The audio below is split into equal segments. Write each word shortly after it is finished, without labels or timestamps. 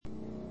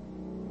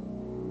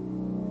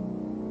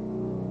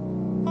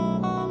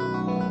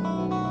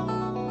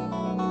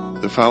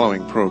The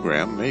following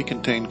program may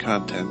contain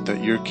content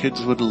that your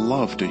kids would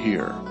love to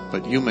hear,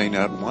 but you may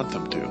not want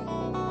them to.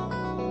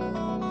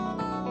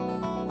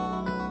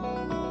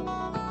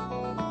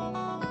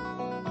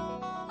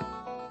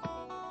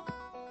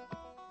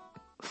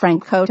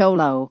 Frank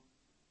Cotolo.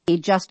 He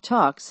just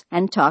talks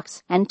and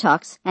talks and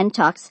talks and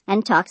talks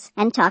and talks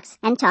and talks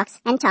and talks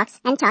and talks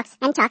and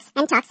talks and talks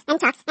and talks and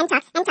talks and talks and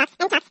talks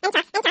and talks and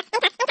talks and talks.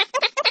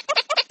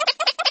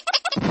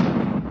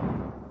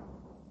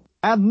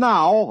 And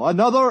now,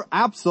 another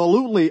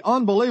absolutely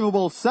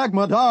unbelievable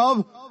segment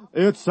of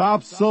It's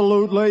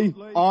Absolutely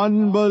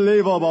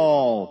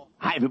Unbelievable.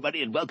 Hi,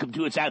 everybody, and welcome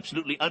to It's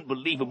Absolutely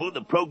Unbelievable,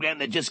 the program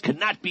that just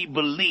cannot be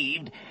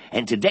believed.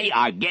 And today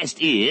our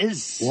guest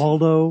is...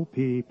 Waldo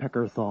P.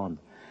 Peckerthon.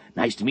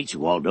 Nice to meet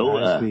you, Waldo.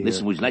 Nice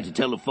Listen, would you like to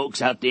tell the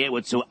folks out there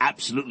what's so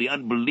absolutely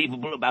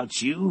unbelievable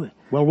about you?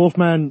 Well,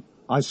 Wolfman,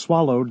 I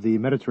swallowed the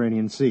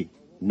Mediterranean Sea.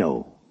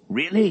 No.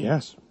 Really?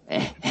 Yes.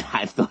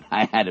 I thought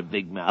I had a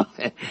big mouth.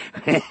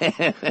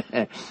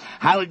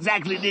 How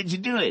exactly did you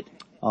do it?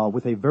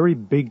 With a very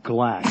big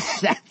glass.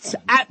 That's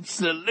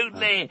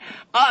absolutely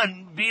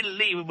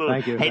unbelievable.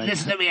 Thank you. Hey,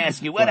 listen, let me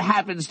ask you, what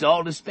happens to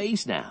all the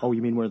space now? Oh,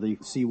 you mean where the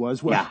sea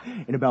was? Well, Yeah.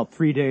 in about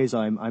 3 days,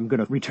 I'm going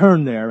to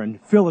return there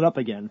and fill it up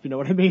again, if you know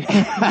what I mean.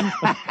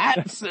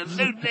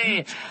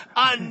 Absolutely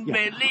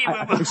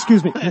unbelievable.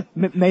 Excuse me.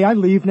 May I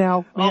leave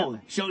now? Oh,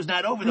 show's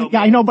not over, though.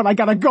 Yeah, I know, but I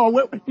gotta go.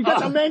 You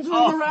got the men's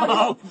room around?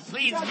 Oh,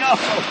 please go.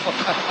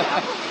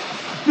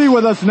 Be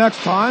with us next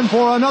time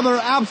for another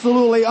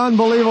absolutely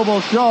unbelievable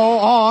show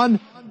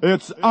on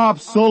It's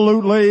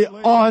Absolutely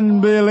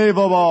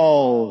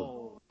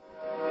Unbelievable.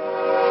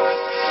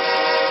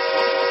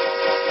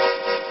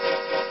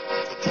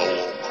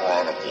 Cotolo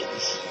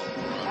Chronicles.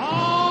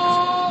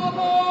 All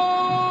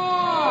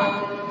aboard!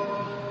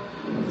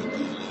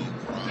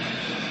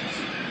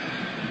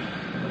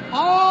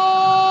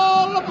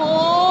 All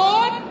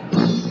aboard!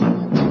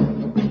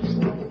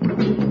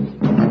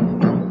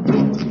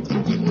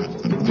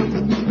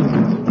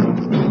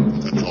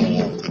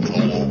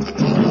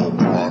 Cotolo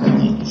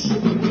Chronicles.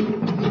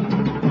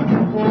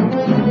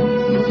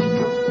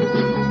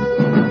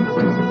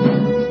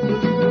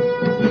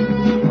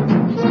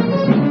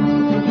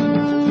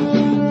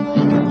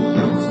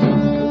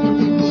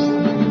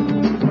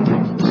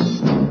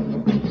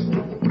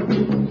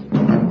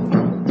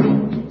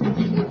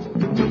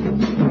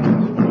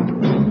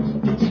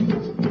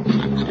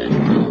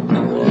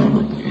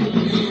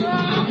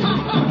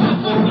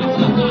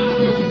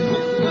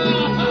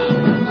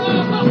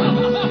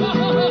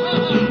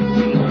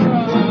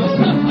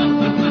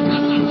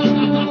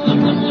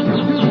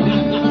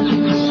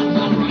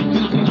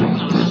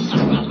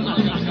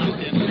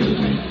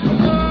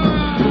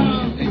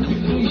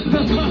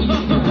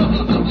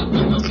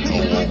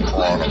 Cotolo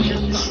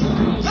Chronicles.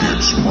 The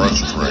express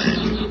train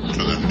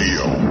to the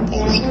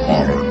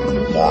neo-postmodern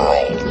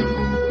world.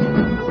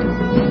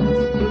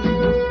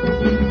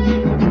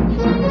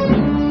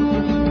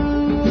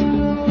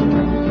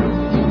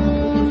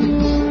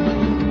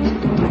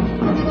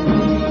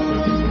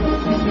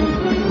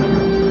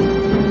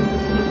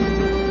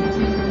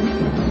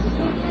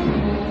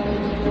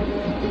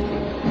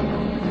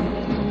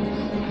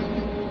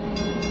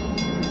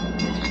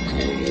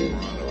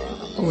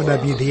 What would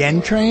that be? The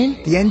N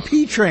train? The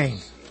NP train.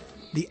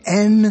 The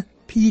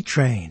NP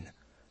train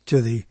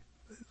to the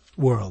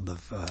world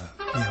of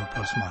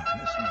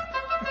neo-postmodernism.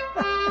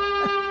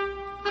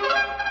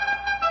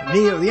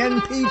 The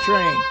NP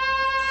train.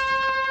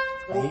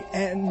 The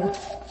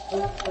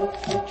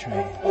NP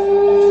train.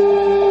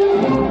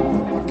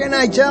 What can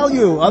I tell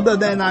you other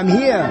than I'm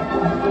here?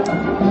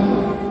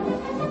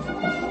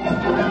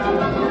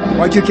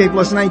 Y2K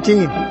plus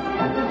 19.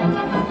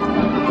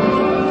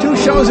 2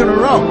 shows in a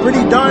row.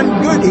 Pretty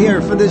darn good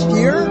here for this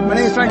year. My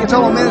name is Frank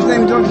Cotolo. Man's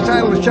name is the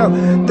title of the show.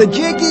 The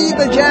Jiggy,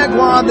 the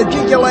Jaguar, the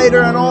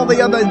Jigulator, and all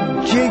the other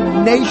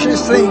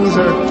jignacious things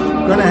are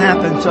going to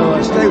happen.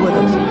 So stay with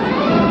us.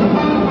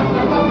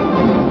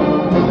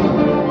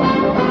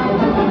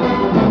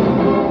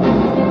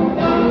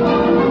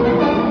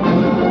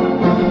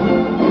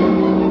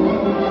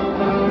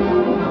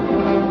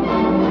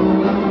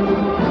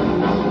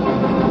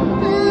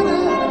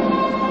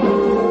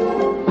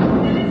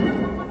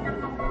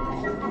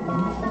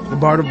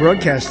 Bard of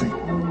Broadcasting.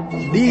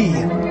 The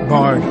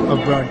Bard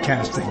of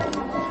Broadcasting.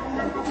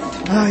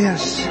 Ah,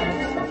 yes.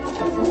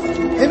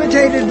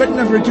 Imitated but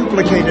never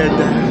duplicated.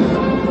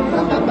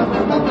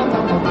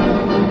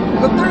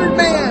 The third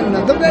man,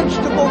 the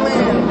vegetable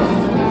man.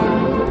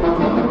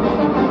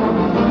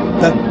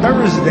 The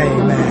Thursday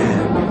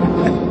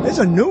man. There's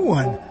a new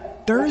one.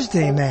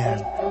 Thursday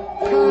man.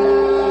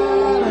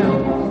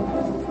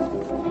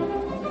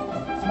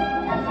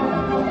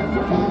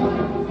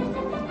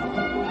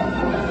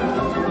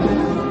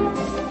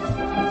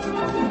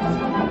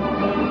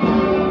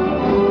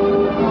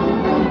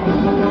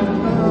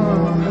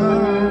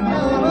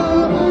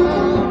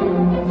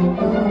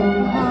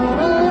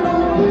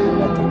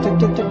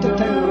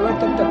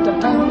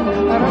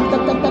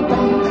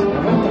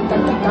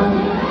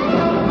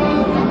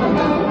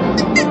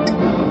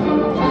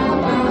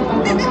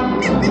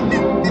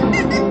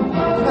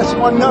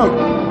 note.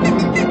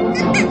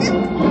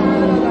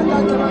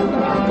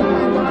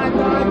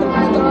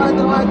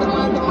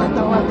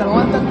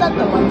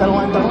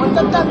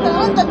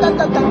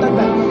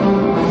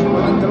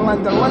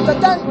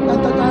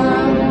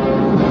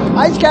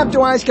 Ice cap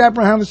to ice cap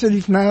from Hammer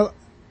City from now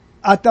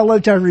at the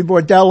Military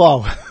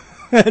Bordello.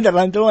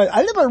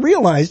 I never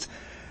realized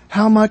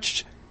how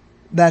much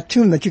that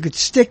tune, that you could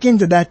stick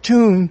into that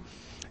tune,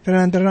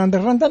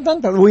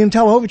 William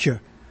Tell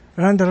Overture.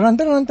 As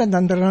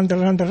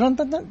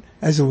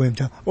a William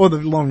Tell, or the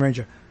Lone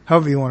Ranger,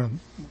 however you want to,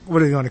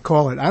 what are you going to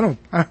call it? I don't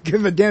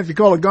give a damn if you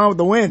call it Gone with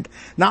the Wind.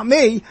 Not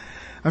me.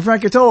 I'm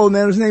Frank Cotolo,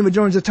 man whose name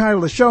joins the title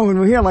of the show, and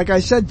we're here, like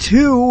I said,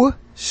 2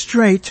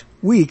 straight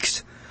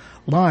weeks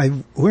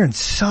live. We're in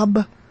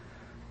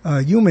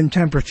human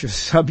temperatures.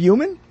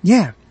 Subhuman?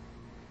 Yeah.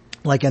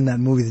 Like in that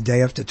movie The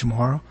Day After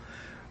Tomorrow,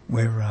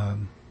 where,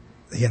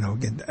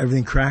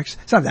 everything cracks.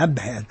 It's not that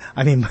bad.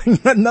 I mean,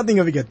 nothing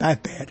ever get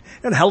that bad.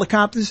 And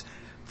helicopters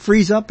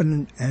freeze up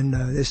and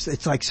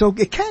it's like, so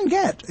it can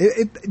get,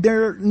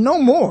 there are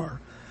no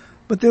more.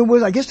 But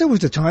I guess there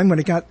was a time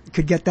when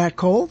could get that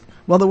cold.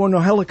 Well, there were no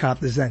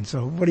helicopters then,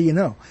 so what do you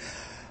know?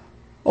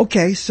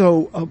 Okay,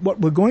 so, what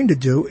we're going to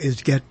do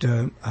is get,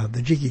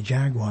 the Jiggy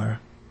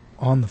Jaguar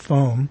on the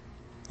phone,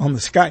 on the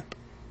Skype.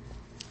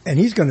 And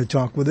he's going to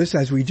talk with us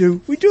as we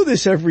do. We do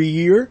this every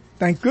year.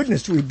 Thank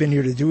goodness we've been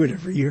here to do it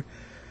every year.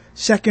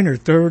 Second or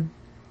third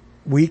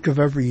week of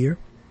every year.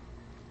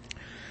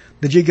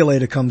 The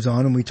Jigulator comes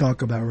on and we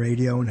talk about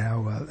radio and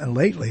how, and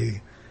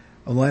lately,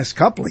 the last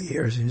couple of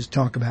years, we just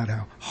talk about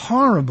how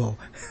horrible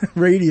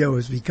radio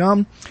has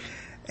become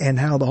and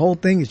how the whole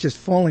thing is just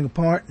falling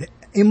apart,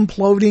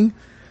 imploding,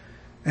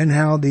 and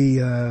how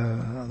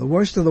the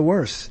worst of the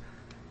worst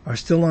are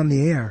still on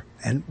the air.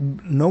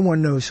 And no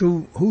one knows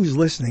who's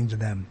listening to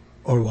them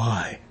or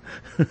why.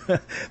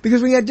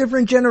 Because we had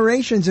different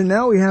generations and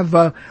now we have,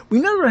 I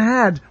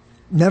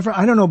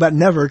don't know about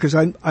never because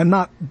I'm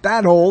not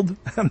that old.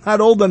 I'm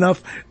not old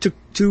enough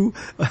to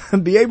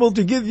be able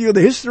to give you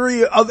the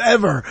history of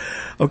ever.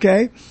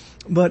 Okay?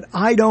 But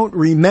I don't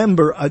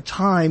remember a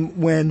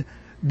time when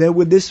there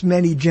were this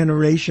many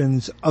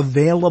generations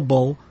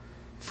available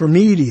for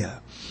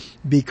media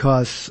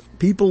because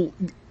people,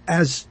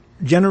 as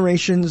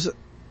generations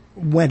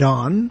went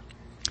on,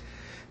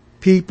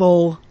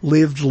 people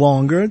lived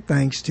longer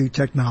thanks to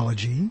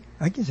technology.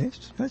 I can say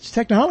that's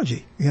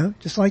technology,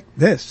 just like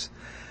this.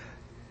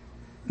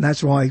 And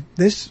that's why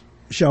this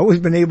show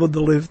has been able to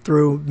live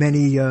through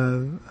many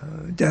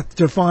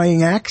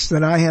death-defying acts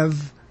that I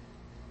have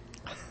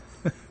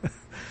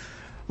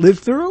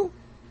lived through.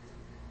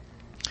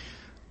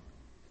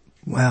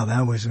 Wow,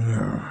 that was...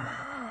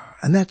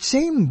 And that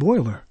same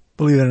boiler,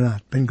 believe it or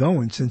not, been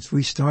going since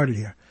we started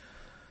here.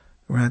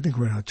 I think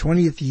we're in our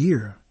 20th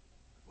year.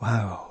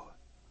 Wow.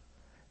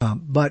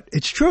 But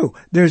it's true.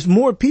 There's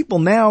more people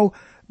now.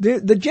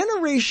 The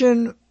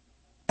generation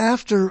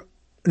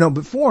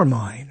before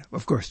mine,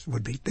 of course,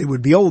 they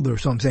would be older,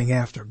 so I'm saying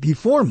after.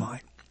 Before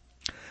mine,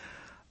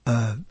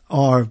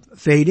 are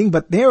fading,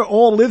 but they're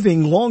all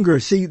living longer.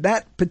 See,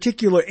 that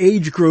particular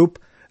age group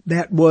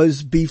that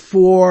was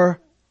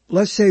before,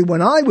 let's say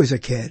when I was a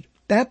kid,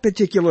 that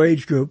particular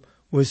age group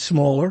was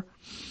smaller,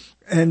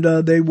 and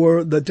they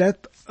were the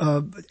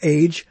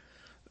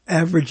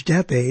average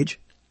death age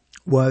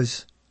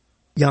was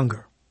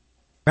younger,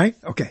 right?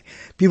 Okay.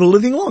 People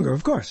living longer,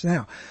 of course,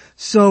 now.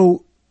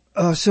 So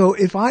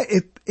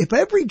if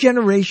every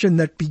generation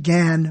that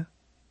began,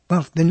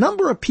 well, the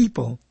number of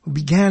people who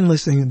began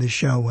listening to this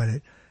show when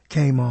it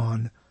came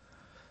on,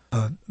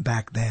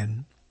 back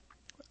then,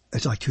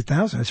 it's like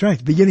 2000, that's right,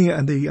 the beginning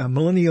of the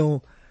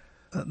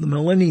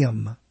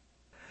millennium.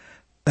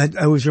 I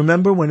always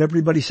remember when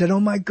everybody said, oh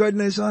my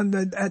goodness,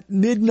 at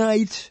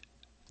midnight,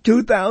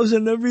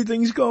 2000,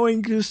 everything's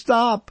going to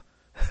stop.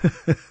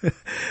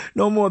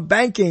 No more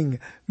banking,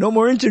 no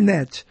more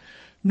internet,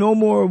 no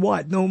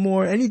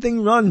more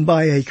anything run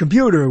by a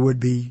computer would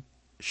be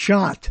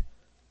shot.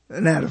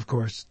 And that, of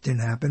course,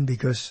 didn't happen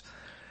because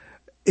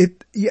I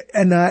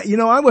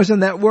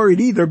wasn't that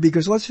worried either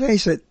because let's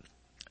face it,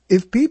 the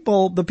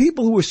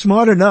people who were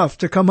smart enough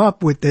to come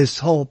up with this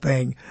whole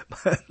thing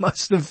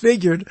must have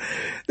figured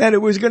that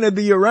it was going to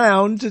be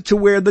around to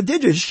where the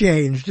digits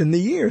changed in the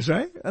years,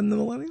 right? And the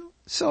millennial.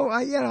 So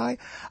I a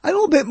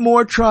little bit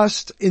more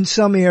trust in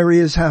some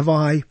areas have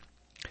I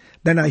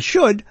than I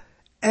should,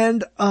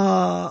 and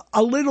a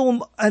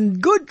little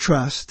and good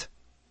trust,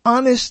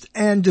 honest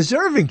and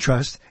deserving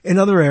trust in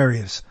other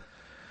areas.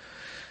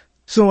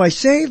 So I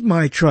saved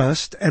my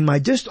trust and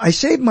I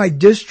saved my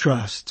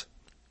distrust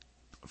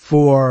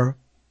for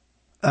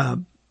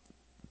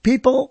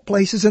people,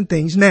 places, and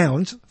things,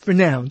 nouns, for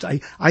nouns.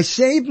 I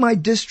saved my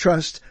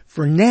distrust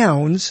for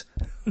nouns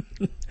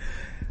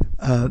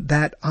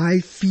that I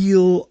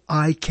feel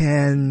I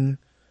can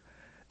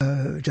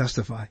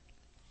justify.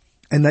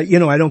 And that,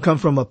 I don't come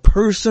from a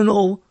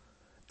personal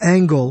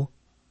angle,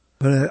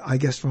 but I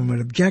guess from an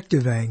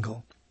objective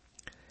angle.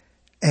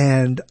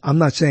 And I'm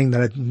not saying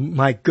that,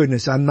 my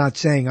goodness, I'm not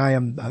saying I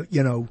am,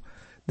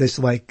 this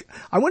like,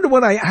 I wonder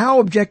how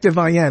objective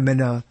I am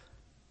in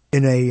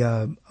in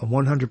a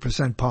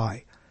 100%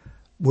 pie,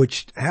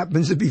 which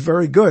happens to be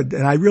very good.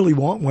 And I really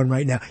want one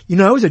right now. You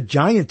know, I was a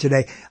giant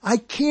today. I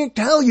can't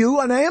tell you,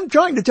 and I am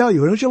trying to tell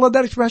you. Don't you love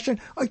that expression?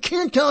 I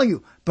can't tell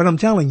you, but I'm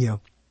telling you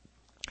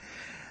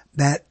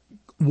that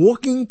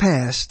walking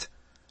past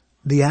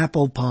the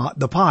apple pie,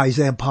 the pies,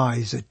 they have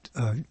pies at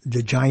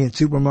the giant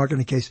supermarket.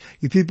 In case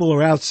you people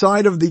are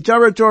outside of the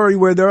territory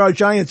where there are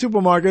giant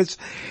supermarkets,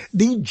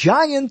 the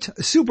giant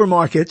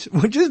supermarket,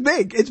 which is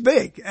big, it's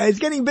big. It's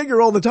getting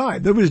bigger all the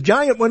time. It was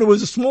giant when it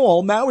was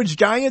small. Now it's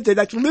giant. It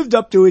actually lived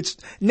up to its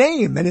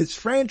name and its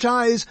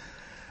franchise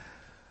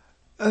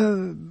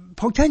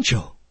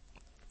potential.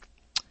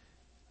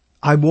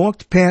 I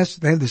walked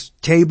past, they have this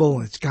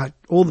table, it's got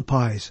all the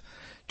pies.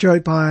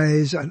 Cherry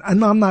pies, and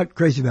I'm not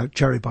crazy about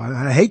cherry pie.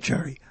 I hate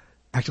cherry,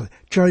 actually.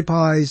 Cherry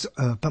pies,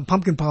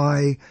 pumpkin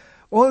pie,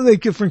 all the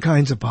different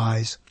kinds of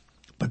pies.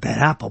 But that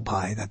apple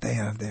pie that they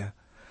have there,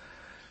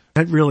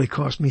 that really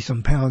cost me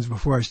some pounds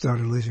before I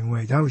started losing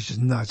weight. That was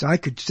just nuts. I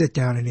could sit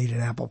down and eat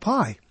an apple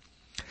pie,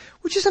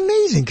 which is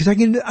amazing because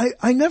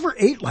I never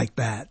ate like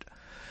that.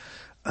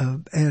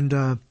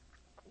 But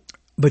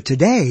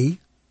today,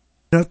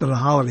 after the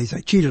holidays, I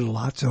cheated a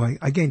lot, so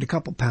I gained a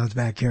couple pounds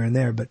back here and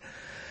there, but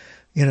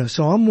you know,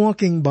 so I'm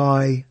walking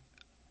by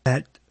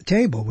that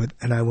table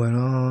and I went,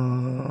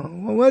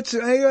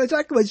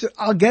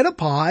 I'll get a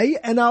pie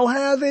and I'll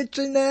have it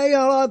today,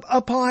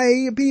 a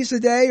pie, a piece a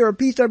day or a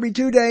piece every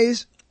 2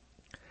 days.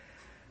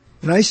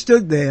 And I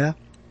stood there.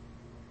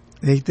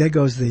 There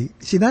goes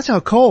see, that's how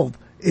cold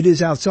it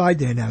is outside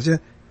there now. So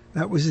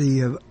that was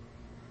the,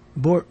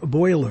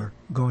 boiler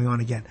going on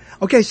again.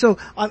 Okay, so,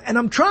 and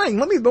I'm trying,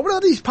 but what are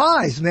these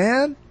pies,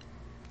 man?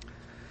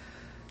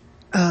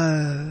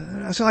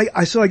 So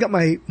I got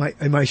my,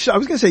 I was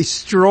gonna say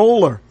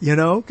stroller, you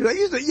know, cause I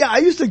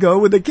used to go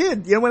with a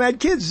kid, you know, when I had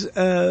kids,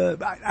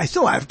 I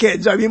still have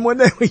kids, I mean, when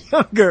they were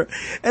younger,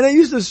 and I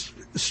used to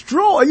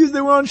stroll,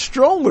 they were on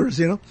strollers,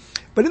 you know,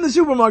 but in the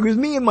supermarket it was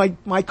me and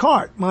my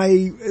cart,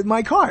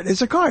 my cart,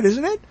 it's a cart,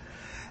 isn't it?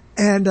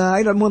 And,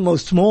 I had one of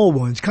those small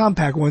ones,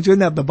 compact ones, you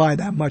didn't have to buy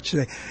that much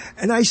today,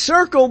 and I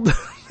circled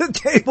the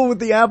table with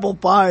the apple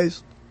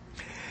pies,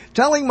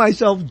 telling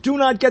myself, do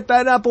not get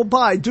that apple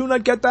pie, do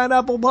not get that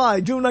apple pie,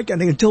 do not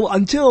get it,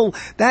 until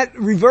that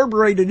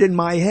reverberated in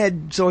my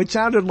head, so it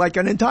sounded like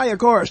an entire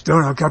chorus, do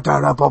not get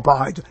that apple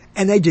pie.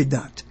 And I did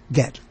not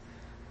get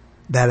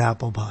that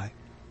apple pie.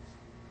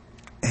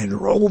 And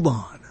rolled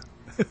on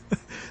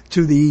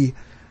to the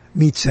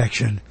meat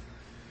section,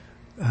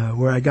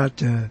 where I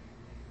got a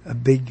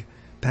big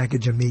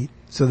package of meat,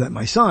 so that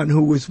my son,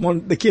 who was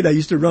the kid I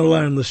used to run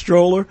around in the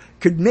stroller,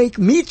 could make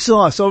meat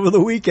sauce over the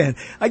weekend.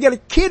 I got a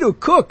kid who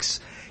cooks.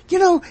 You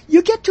know,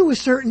 you get to a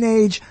certain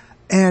age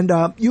and,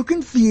 you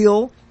can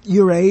feel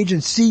your age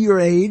and see your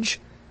age,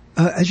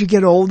 as you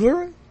get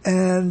older.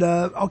 And,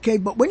 okay,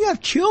 but when you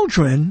have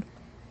children,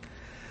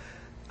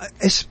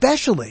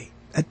 especially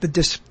at the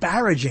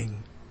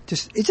disparaging,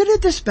 is it a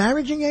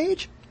disparaging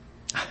age?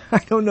 I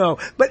don't know.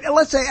 But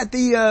let's say at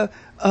the,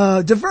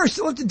 diverse,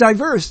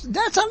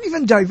 that's not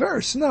even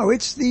diverse. No,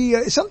 it's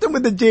the, something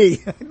with a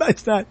D.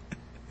 That's not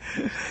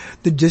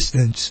the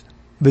distance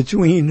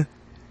between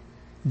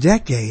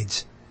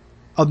decades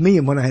of me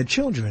and when I had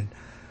children.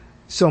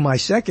 So my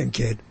second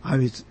kid,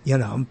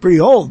 I'm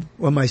pretty old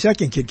when my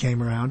second kid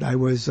came around. I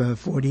was,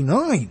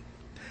 49.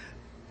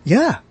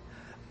 Yeah.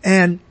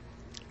 And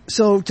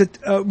so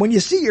when you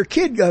see your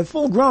kid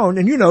full grown,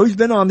 and he's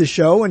been on the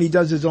show and he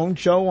does his own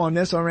show on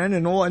SRN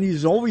and all, and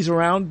he's always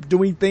around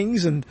doing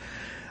things and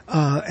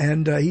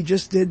he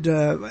just did,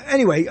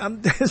 anyway,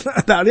 it's not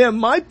about him.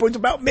 My point's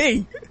about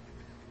me.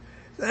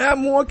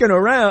 I'm walking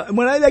around, and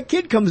when that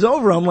kid comes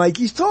over, I'm like,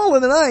 he's taller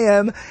than I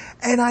am,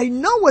 and I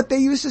know what they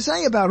used to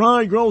say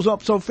about, he grows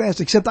up so fast,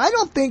 except I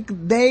don't think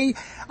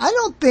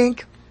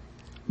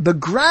the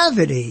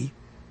gravity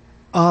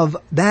of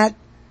that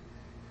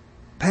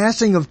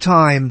passing of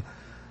time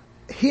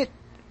hit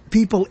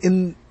people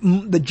in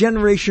the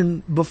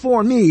generation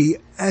before me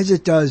as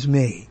it does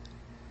me.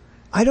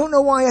 I don't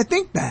know why I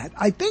think that.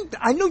 I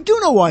do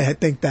know why I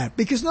think that,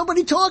 because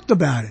nobody talked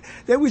about it.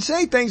 They would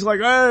say things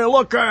like, hey,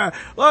 look,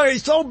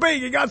 he's so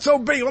big, he got so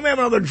big, let me have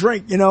another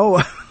drink,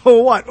 or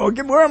what? Or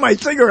where are my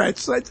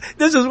cigarettes?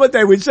 This is what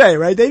they would say,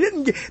 right? They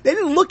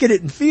didn't look at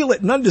it and feel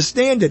it and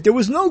understand it. There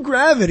was no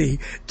gravity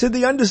to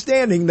the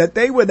understanding that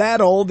they were that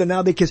old and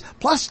now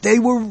plus they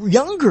were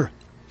younger.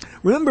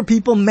 Remember,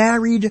 people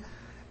married,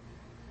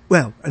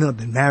 well, I know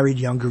they married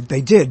younger,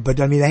 they did, but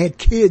they had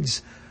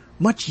kids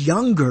much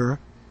younger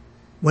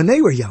when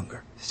they were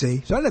younger,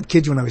 see? So I didn't have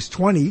kids when I was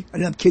 20. I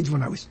didn't have kids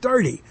when I was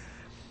 30.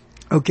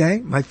 Okay?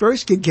 My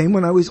first kid came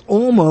when I was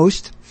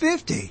almost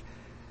 50.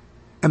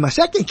 And my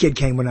second kid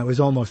came when I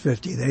was almost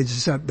 50.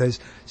 There's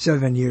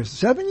 7 years.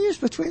 7 years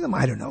between them?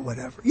 I don't know,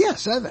 whatever. Yeah,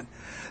 7.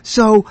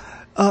 So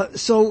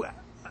I'm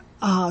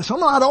a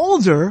lot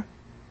older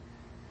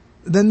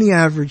than the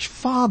average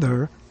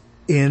father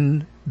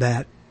in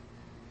that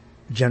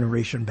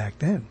generation back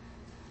then.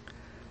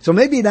 So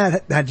maybe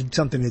that had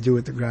something to do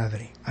with the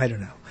gravity. I don't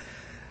know.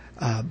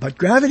 But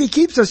gravity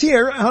keeps us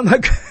here on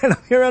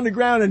the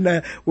ground,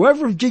 and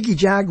wherever Jiggy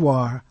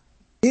Jaguar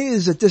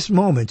is at this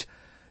moment,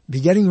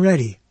 be getting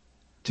ready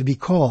to be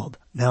called.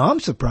 Now, I'm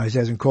surprised he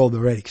hasn't called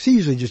already, because he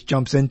usually just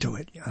jumps into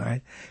it, all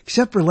right?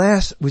 Except for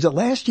was it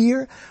last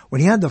year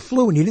when he had the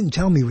flu and he didn't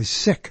tell me he was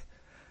sick?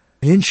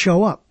 He didn't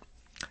show up.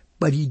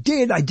 But he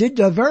did. I did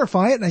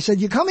verify it, and I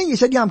said, "You coming?" He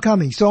said, "Yeah, I'm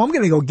coming." So I'm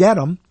going to go get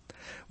him.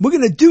 We're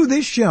going to do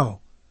this show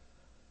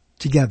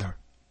together.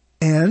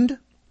 And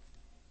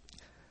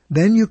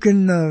then you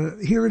can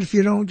hear it if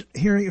you're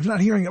not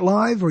hearing it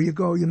live, or you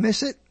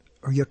miss it,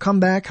 or you come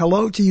back.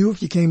 Hello to you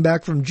if you came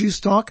back from Juice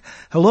Talk.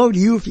 Hello to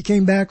you if you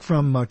came back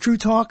from True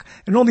Talk,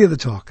 and all the other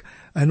talk,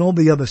 and all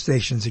the other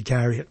stations that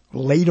carry it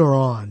later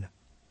on.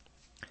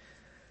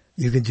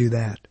 You can do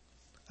that.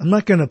 I'm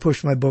not going to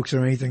push my books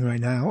or anything right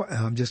now.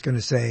 I'm just going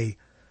to say,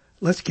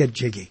 let's get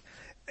jiggy.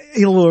 A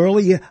little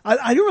early.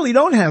 I really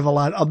don't have a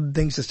lot of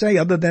things to say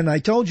other than I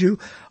told you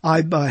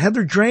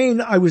Heather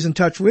Drain I was in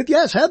touch with.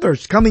 Yes,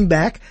 Heather's coming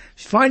back.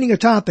 She's finding a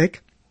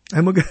topic,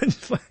 and we're going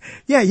to,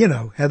 yeah,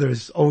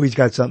 Heather's always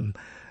got something.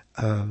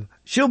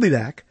 She'll be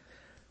back.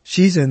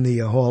 She's in the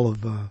Hall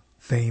of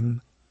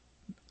Fame.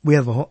 We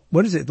have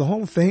what is it? The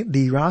Hall of Fame,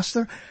 the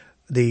roster?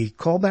 The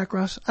callback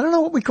roster? I don't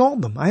know what we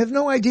called them. I have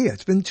no idea.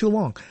 It's been too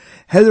long.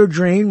 Heather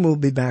Drain will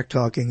be back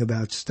talking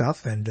about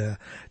stuff, and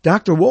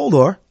Dr.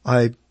 Waldor,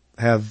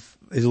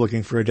 is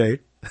looking for a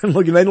date. I'm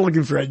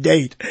looking for a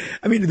date.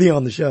 I mean, to be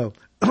on the show.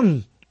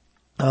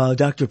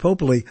 Dr.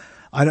 Popoli,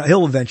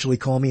 he'll eventually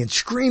call me and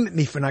scream at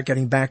me for not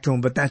getting back to him,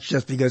 but that's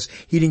just because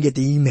he didn't get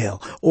the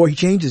email, or he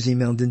changed his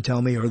email and didn't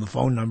tell me, or the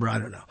phone number. I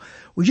don't know.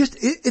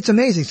 It's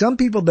amazing. Some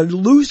people that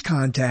lose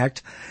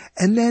contact,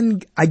 and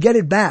then I get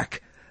it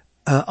back.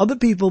 Other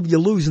people you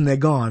lose and they're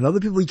gone.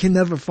 Other people you can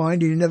never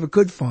find and you never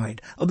could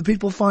find. Other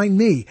people find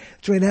me.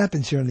 That's what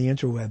happens here on the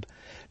interweb.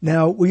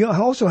 Now, we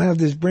also have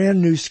this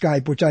brand new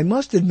Skype, which I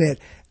must admit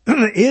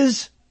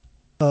is,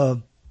 what?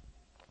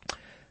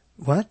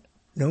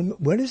 No,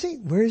 what is he?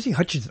 Where is he?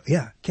 Hutchinson.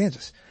 Yeah,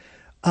 Kansas.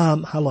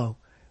 Hello.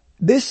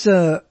 This,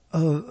 Skype,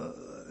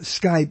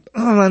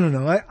 I don't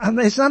know.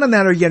 It's not a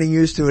matter of getting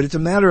used to it. It's a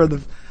matter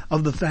of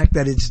the fact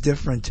that it's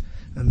different.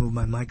 I move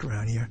my mic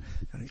around here.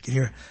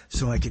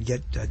 So I could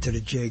get to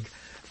the jig.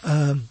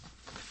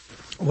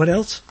 What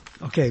else?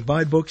 Okay,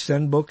 buy books,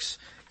 send books.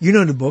 You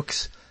know the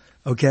books,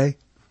 okay?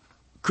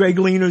 Craig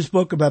Leaner's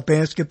book about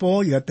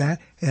basketball, you got that?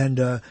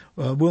 And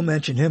we'll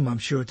mention him, I'm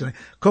sure, tonight.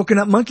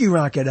 Coconut Monkey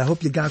Rocket, I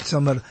hope you got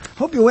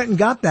hope you went and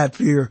got that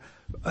for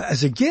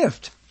as a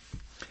gift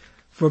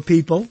for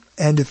people.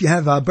 And if you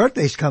have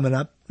birthdays coming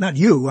up, not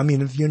you, I mean,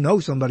 if you know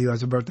somebody who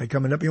has a birthday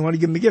coming up, you want to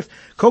give them a gift.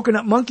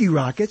 Coconut Monkey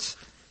Rockets.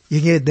 You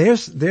get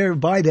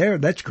buy there.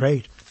 That's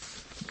great.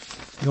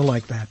 You'll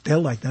like that. They'll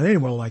like that.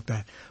 Anyone will like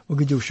that. We're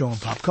going to do a show on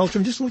pop culture.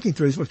 I'm just looking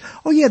through his books.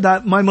 Oh yeah,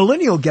 my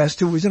millennial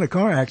guest who was in a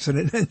car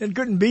accident and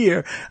couldn't be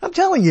here. I'm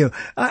telling you.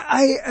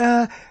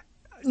 No,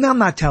 I'm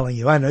not telling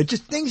you. I know.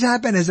 Just things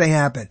happen as they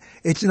happen.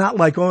 It's not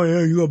like, oh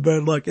yeah, you have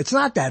bad luck. It's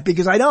not that,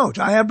 because I don't.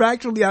 I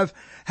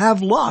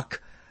have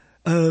luck.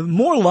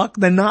 More luck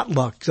than not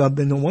luck. So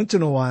once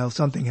in a while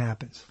something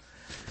happens.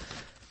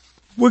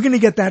 We're going to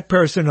get that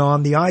person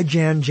on, the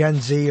Gen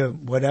Z, or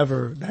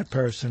whatever, that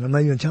person. I'm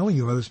not even telling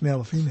you whether it's male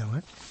or female,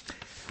 right?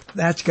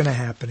 That's going to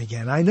happen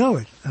again. I know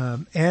it.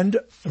 And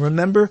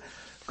remember,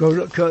 go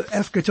to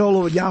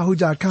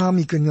fcotolo@yahoo.com.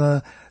 You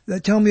can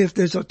tell me if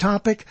there's a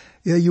topic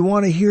you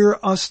want to hear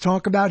us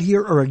talk about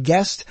here, or a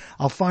guest.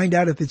 I'll find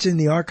out if it's in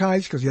the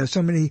archives, because we have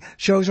so many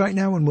shows right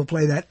now, and we'll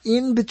play that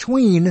in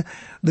between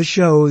the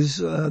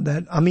shows,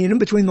 in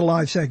between the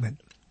live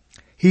segment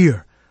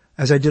here,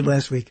 as I did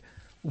last week.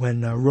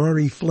 When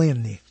Rory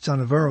Flynn, the son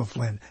of Earl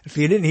Flynn. If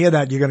you didn't hear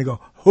that, you're going to go,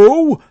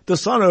 who? The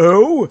son of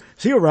who?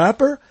 Is he a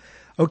rapper?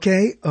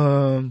 Okay.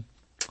 And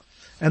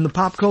the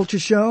pop culture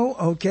show.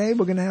 Okay.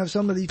 We're going to have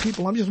some of these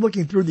people. I'm just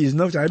looking through these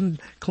notes. I haven't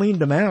cleaned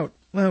them out.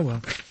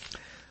 Well,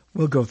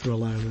 we'll go through a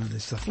lot of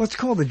this stuff. Let's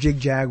call the Jig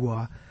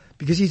Jaguar,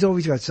 because he's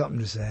always got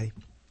something to say.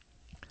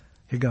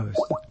 Here goes.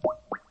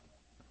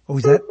 Oh,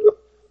 is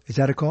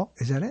that a call?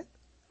 Is that it?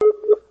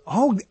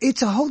 Oh,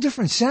 it's a whole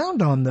different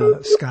sound on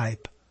the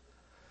Skype.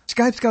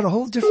 Skype's got a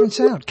whole different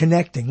sound.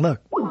 Connecting, look.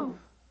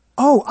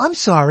 Oh, I'm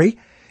sorry.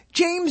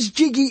 James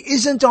Jiggy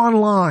isn't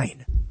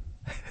online.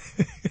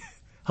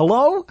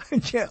 Hello?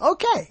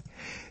 Okay.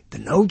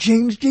 No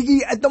James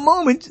Jiggy at the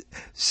moment.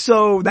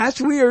 So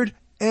that's weird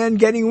and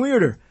getting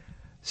weirder.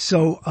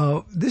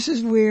 So, this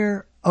is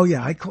where,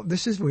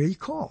 this is where you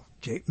call.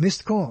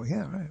 Missed call.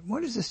 Yeah, right.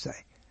 What does this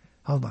say?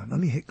 Hold on. Let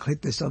me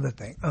hit this other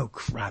thing. Oh,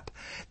 crap.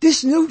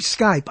 This new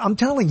Skype, I'm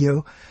telling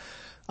you,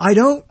 I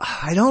don't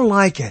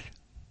like it.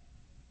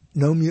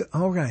 No mute.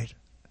 All right.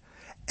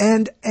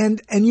 And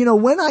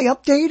when I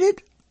update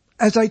it,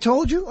 as I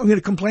told you, I'm going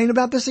to complain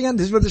about this again.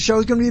 This is what the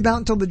show's going to be about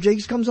until the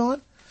Jigs comes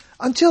on.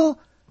 Until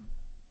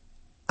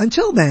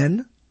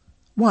then,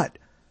 what?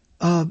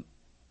 I'm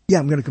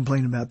going to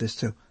complain about this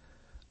too.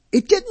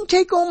 It didn't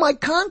take all my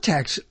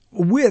contacts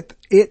with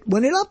it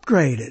when it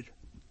upgraded.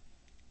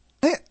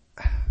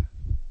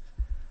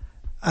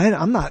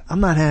 I'm not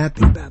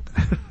happy about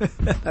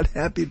that. Not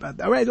happy about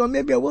that. All right, well,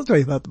 maybe I will tell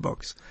you about the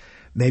books.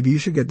 Maybe you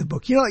should get the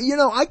book. You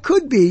know, I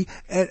could be,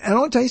 and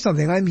I'll tell you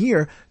something. I'm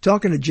here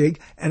talking to Jig,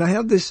 and I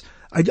have this,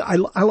 I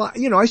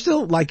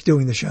still like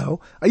doing the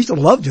show. I used to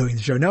love doing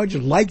the show. Now I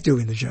just like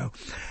doing the show.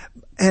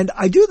 And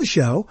I do the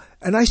show,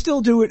 and I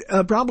still do it,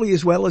 probably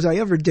as well as I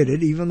ever did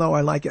it, even though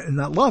I like it and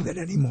not love it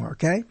anymore,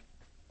 okay?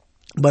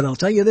 But I'll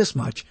tell you this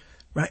much,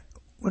 right?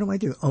 What do I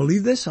do? I'll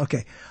leave this?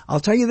 Okay. I'll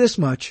tell you this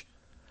much.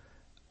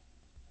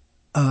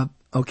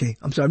 Okay.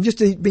 I'm sorry. I'm just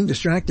being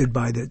distracted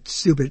by the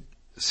stupid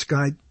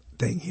Skype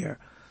thing here.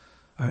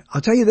 All right.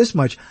 I'll tell you this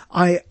much.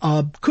 I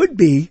could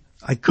be.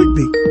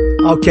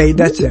 Okay.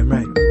 That's him,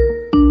 right?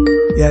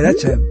 Yeah,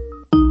 that's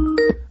him.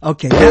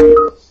 Okay.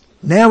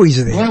 Now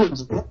he's there.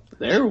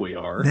 There we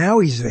are. Now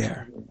he's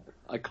there.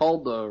 I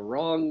called the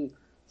wrong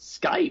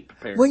Skype,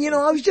 apparently. Well, you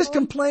know, I was just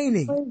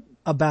complaining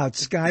about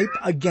Skype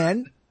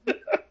again.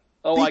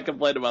 I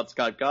complain about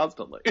Skype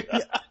constantly.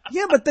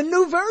 Yeah, but the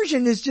new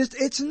version is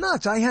it's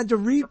nuts. I had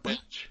to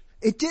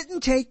it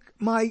didn't take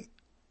my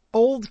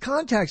old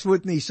contacts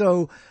with me.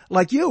 So,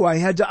 like you,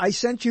 I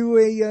sent you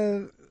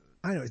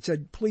it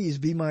said, please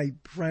be my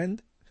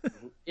friend.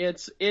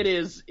 It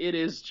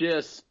is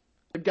just,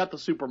 I've got the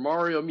Super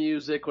Mario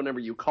music whenever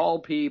you call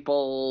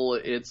people.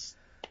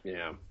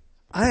 Yeah.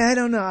 I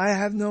don't know. I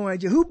have no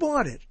idea. Who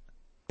bought it?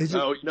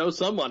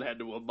 Someone had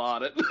to have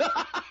bought it.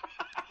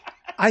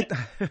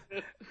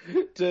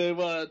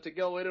 to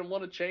go in and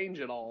want to change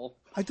it all.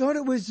 I thought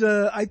it was,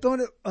 I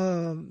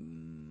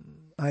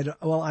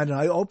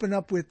open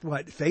up with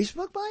what?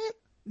 Facebook by it?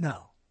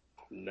 No.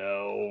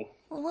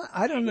 Well,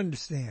 I don't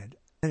understand.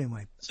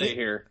 Anyway. Stay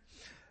here.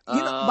 But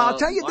I'll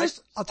tell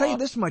you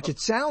this much. It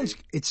sounds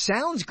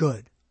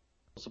good.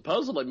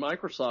 Supposedly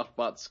Microsoft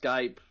bought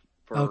Skype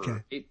for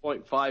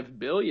 $8.5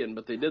 billion,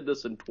 but they did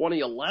this in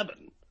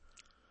 2011.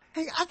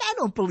 Hey, I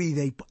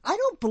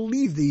don't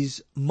believe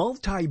these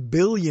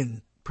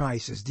multi-billion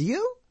prices. Do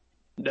you?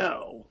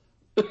 No.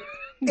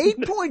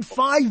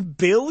 8.5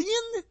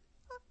 billion?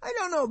 I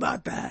don't know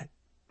about that.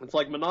 It's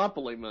like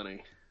Monopoly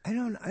money. I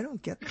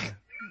don't get that.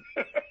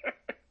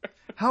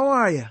 How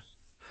are you?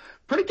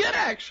 Pretty good,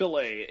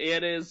 actually.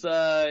 It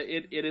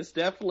has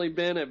definitely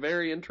been a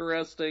very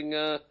interesting,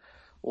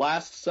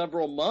 last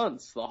several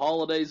months. The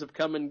holidays have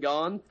come and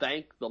gone.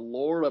 Thank the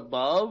Lord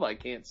above. I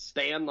can't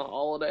stand the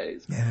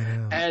holidays.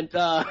 Yeah. And,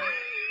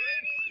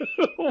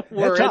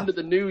 we're into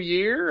the new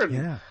year.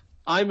 And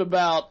I'm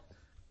about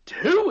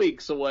 2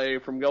 weeks away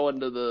from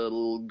going to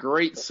the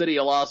great city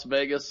of Las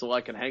Vegas so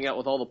I can hang out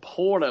with all the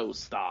porno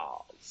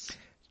stars.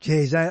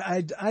 Jeez,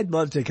 I'd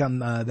love to come,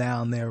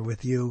 down there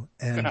with you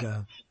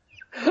and,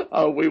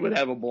 we would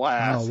have a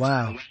blast. Oh,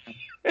 wow.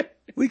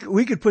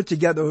 We could put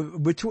together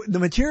the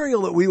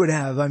material that we would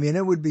have. I mean,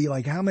 it would be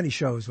like, how many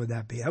shows would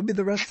that be? That would be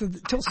the rest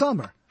of till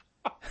summer.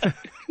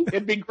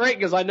 It'd be great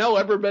because I know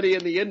everybody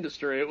in the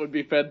industry. It would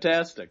be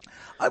fantastic.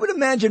 I would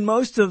imagine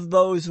most of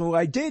those who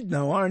I did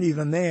know aren't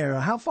even there.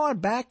 How far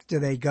back do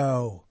they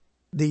go?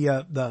 Let's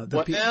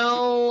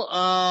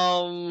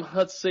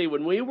see.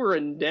 When we were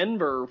in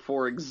Denver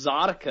for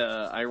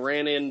Exotica, I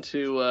ran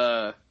into,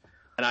 and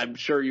I'm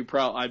sure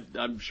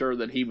I'm sure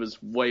that he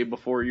was way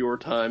before your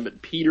time,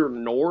 but Peter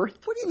North.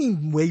 What do you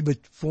mean way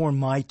before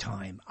my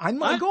time?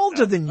 I'm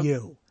older than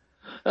you.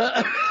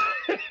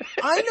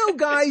 I know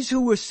guys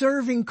who were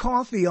serving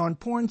coffee on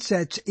porn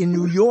sets in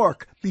New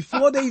York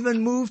before they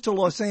even moved to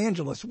Los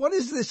Angeles. What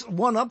is this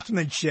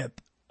one-upsmanship?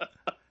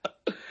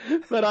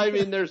 But I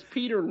mean, there's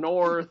Peter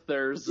North,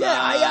 there's...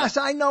 yes,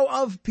 I know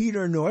of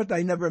Peter North.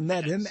 I never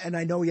met him, and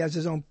I know he has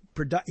his own...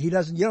 you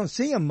don't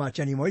see him much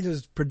anymore. He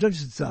just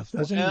produces stuff,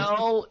 doesn't he?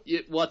 Well,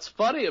 what's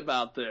funny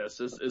about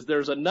this is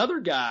there's another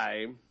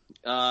guy,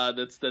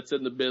 that's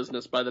in the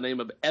business by the name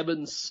of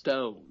Evan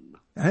Stone.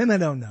 I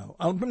don't know.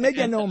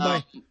 Maybe I know him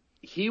by...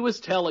 He was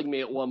telling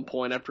me at one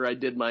point after I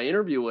did my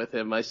interview with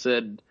him, he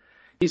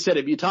said,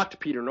 have you talked to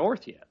Peter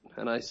North yet?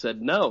 And I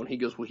said, no. And he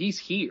goes, well, he's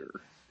here.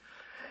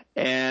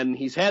 And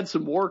he's had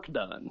some work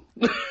done.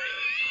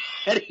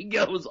 And he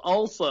goes,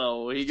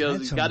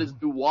 he's got his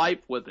new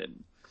wife with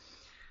him.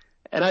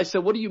 And I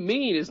said, what do you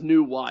mean his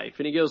new wife?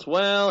 And he goes,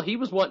 well, he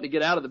was wanting to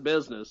get out of the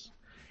business.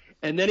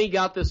 And then he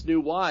got this new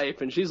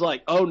wife and she's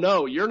like, oh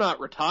no, you're not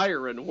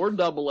retiring. We're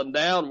doubling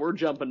down. We're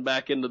jumping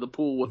back into the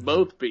pool with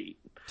both feet.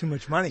 Too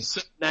much money.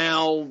 So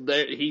now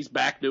he's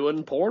back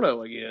doing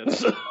porno again.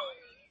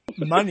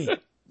 Money.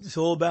 It's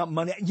all about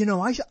money. You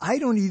know, I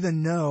don't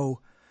even know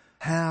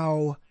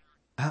how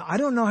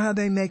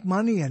they make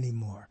money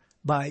anymore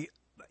by,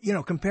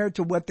 compared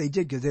to what they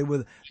did because they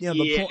were,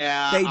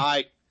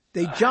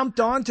 they jumped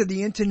onto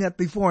the internet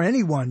before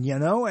anyone,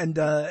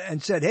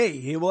 and said,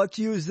 hey, let's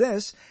use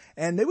this.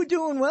 And they were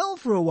doing well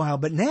for a while,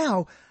 but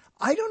now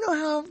I don't know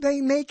how they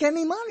make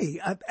any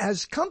money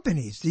as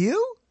companies. Do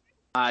you?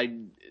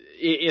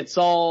 It's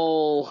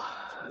all,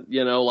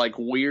 like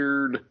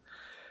weird,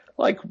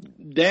 like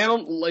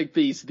down, like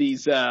these,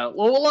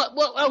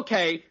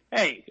 okay.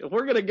 Hey, if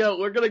we're gonna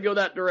go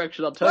that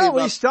direction, I'll tell you about.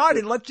 Well, we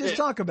started. Let's just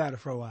talk about it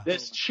for a while.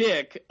 This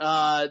chick,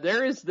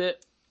 there is that,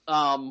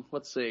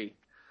 let's see.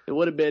 It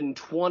would have been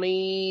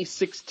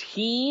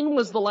 2016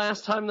 was the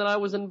last time that I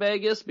was in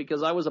Vegas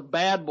because I was a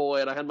bad boy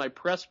and I had my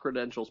press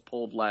credentials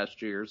pulled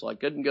last year, so I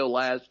couldn't go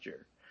last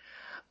year.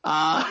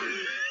 That's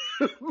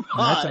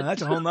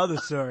a whole nother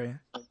story.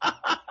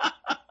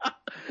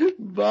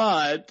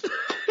 But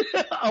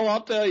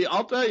I'll tell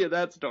you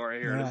that story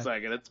here in a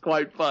second. It's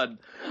quite fun.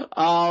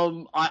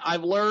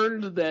 I've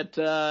learned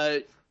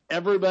that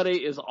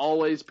everybody is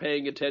always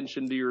paying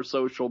attention to your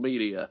social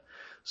media,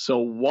 so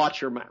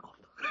watch your mouth.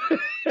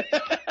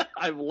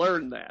 I've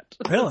learned that.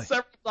 Really?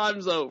 Several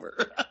times over.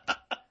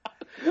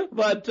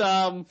 But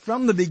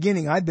from the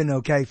beginning, I've been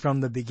okay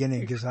from the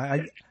beginning because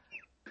I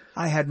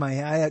had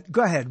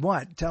go ahead.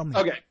 What? Tell me.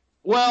 Okay.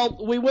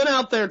 Well, we went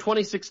out there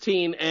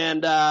 2016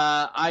 and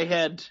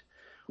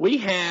we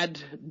had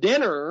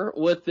dinner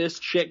with this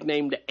chick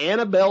named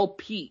Annabelle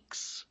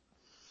Peaks,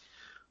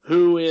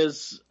 who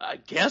is, I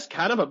guess,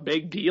 kind of a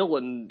big deal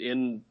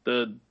in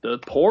the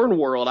porn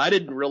world. I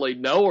didn't really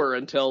know her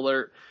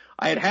until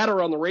I had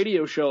her on the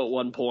radio show at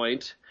one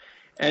point,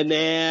 and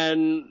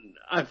then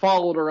I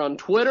followed her on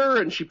Twitter,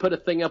 and she put a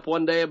thing up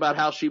one day about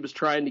how she was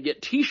trying to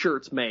get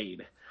T-shirts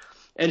made,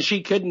 and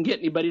she couldn't get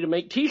anybody to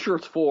make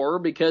T-shirts for her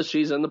because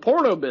she's in the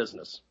porno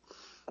business.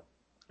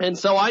 And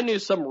so I knew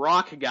some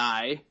rock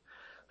guy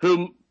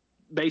who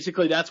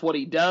basically that's what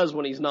he does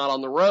when he's not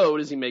on the road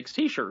is he makes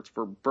T-shirts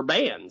for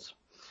bands.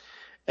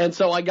 And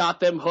so I got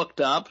them hooked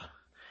up.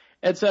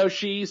 And so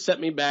she sent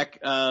me back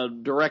a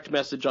direct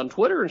message on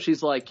Twitter, and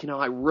she's like,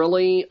 I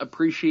really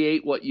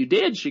appreciate what you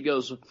did. She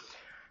goes,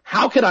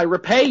 how can I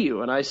repay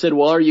you? And I said,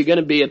 well, are you going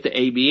to be at the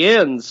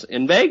ABNs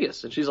in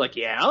Vegas? And she's like,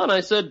 yeah. And I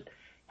said,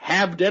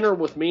 have dinner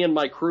with me and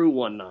my crew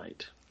one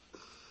night.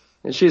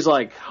 And she's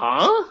like,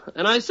 huh?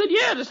 And I said,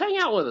 yeah, just hang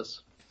out with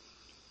us.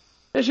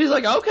 And she's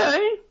like,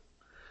 okay.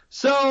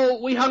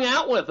 So we hung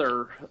out with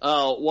her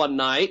one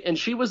night, and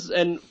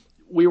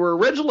we were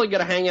originally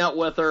going to hang out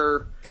with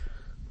her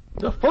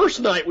the first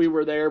night we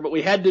were there, but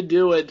we had to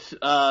do it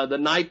the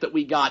night that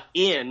we got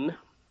in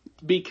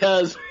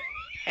because,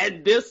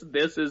 and this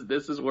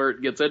is where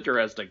it gets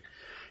interesting.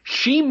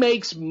 She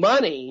makes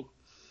money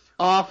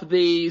off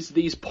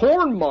these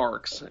porn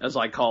marks, as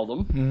I call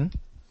them.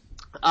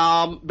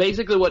 Mm-hmm.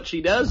 Basically, what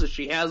she does is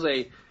she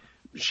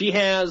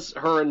has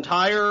her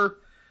entire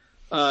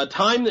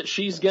time that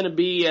she's going to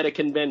be at a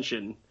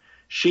convention.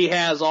 She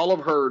has all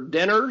of her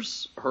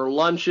dinners, her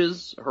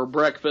lunches, her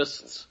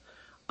breakfasts.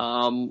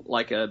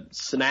 Like a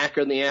snack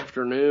in the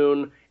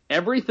afternoon.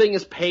 Everything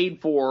is paid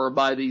for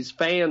by these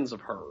fans of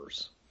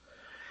hers.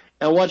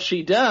 And what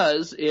she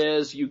does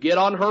is you get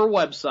on her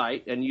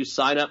website and you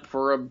sign up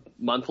for a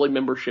monthly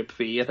membership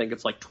fee. I think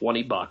it's like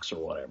 $20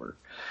 or whatever.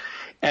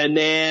 And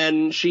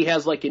then she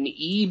has like an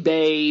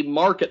eBay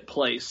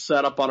marketplace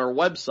set up on her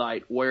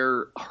website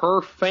where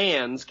her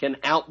fans can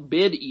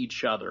outbid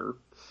each other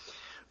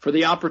for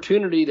the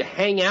opportunity to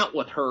hang out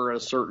with her at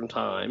a certain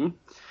time.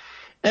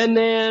 And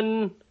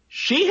then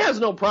she has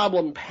no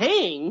problem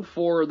paying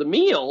for the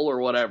meal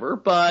or whatever,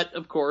 but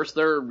of course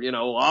they're,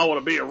 I want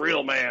to be a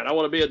real man. I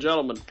want to be a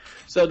gentleman.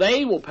 So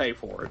they will pay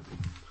for it.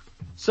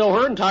 So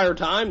her entire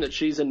time that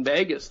she's in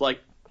Vegas, like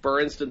for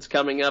instance,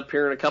 coming up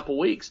here in a couple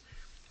weeks,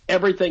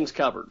 everything's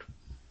covered.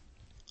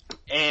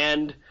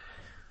 And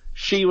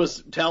she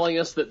was telling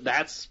us that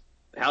that's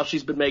how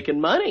she's been making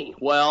money.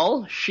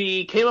 Well,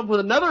 she came up with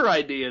another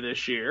idea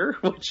this year,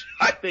 which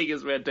I think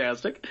is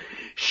fantastic.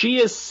 She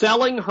is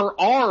selling her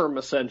arm,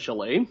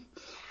 essentially,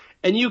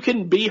 and you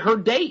can be her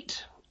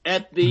date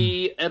at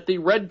the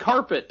red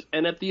carpet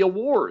and at the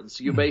awards.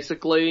 You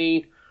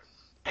basically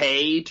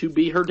pay to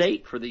be her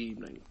date for the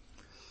evening.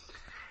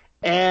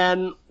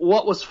 And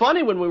what was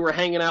funny when we were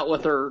hanging out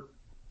with her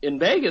in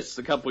Vegas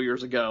a couple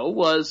years ago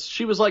was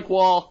she was like,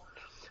 well,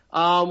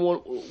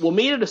 we'll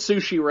meet at a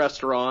sushi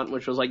restaurant,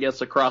 which was, I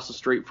guess, across the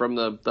street from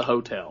the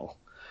hotel.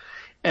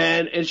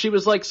 And she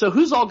was like, so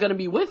who's all going to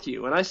be with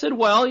you? And I said,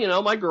 well,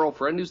 my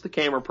girlfriend who's the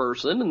camera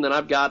person, and then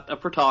I've got a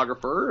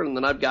photographer, and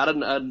then I've got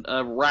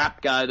a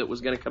rap guy that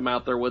was going to come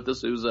out there with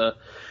us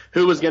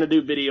who was going to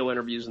do video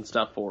interviews and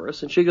stuff for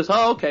us. And she goes,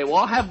 oh, okay, well,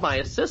 I'll have my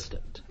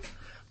assistant.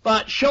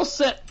 But she'll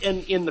sit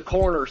in the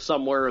corner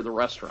somewhere of the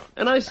restaurant.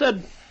 And I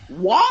said,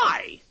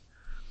 why?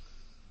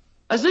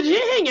 I said, you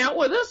hang out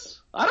with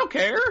us. I don't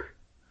care.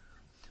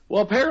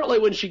 Well, apparently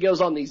when she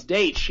goes on these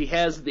dates, she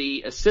has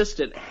the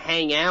assistant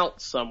hang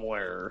out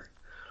somewhere.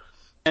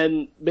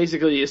 And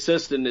basically the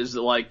assistant is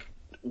like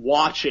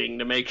watching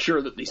to make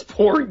sure that these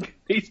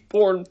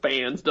porn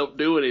fans don't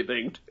do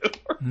anything to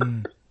her.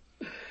 Mm.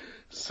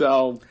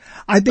 So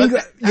I think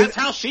that's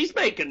how she's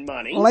making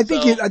money. Well, I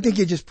think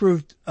you just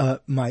proved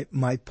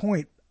my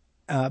point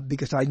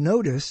because I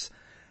notice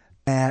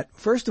that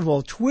first of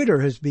all,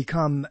 Twitter has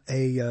become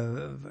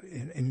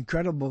an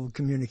incredible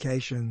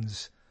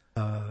communications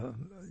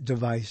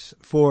device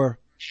for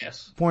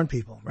porn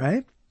people,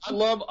 right? I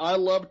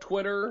love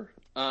Twitter.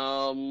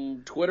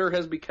 Twitter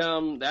has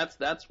become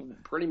that's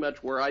pretty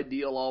much where I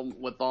deal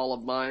with all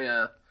of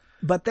my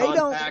but they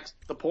contacts.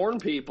 The porn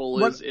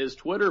people is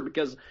Twitter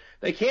because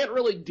they can't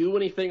really do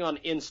anything on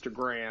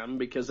Instagram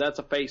because that's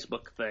a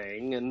Facebook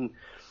thing,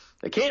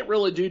 They can't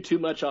really do too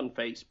much on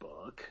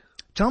Facebook.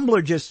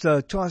 Tumblr just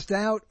tossed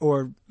out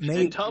or made.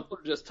 And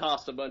Tumblr just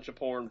tossed a bunch of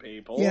porn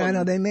people. Yeah, I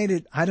know they made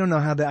it. I don't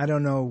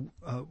know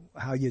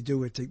how you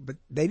do it, but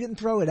they didn't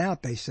throw it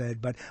out. They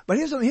said, but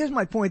here's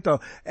my point though.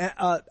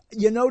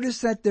 You notice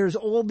that there's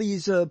all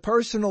these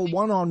personal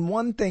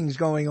one-on-one things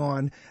going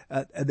on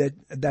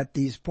that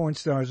these porn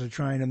stars are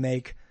trying to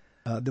make.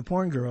 The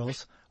porn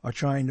girls are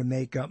trying to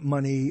make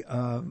money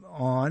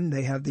on.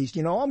 They have these,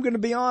 I'm going to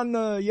be on,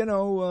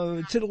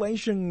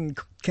 titillation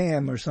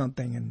cam or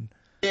something, and.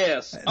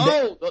 Yes.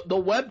 The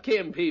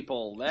webcam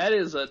people. That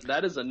is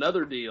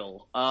another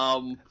deal.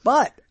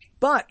 But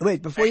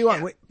wait, before you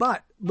on,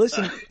 but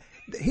listen,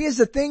 here's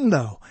the thing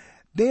though.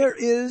 They're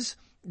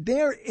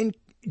in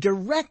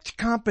direct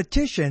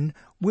competition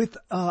with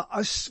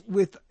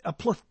a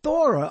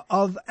plethora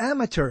of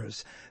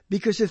amateurs,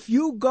 because if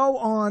you go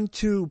on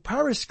to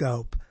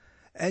Periscope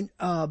and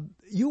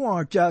you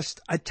are just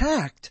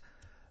attacked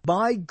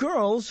by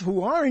girls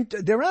who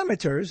they're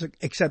amateurs,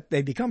 except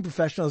they become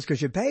professionals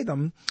because you pay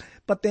them,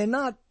 but they're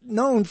not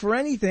known for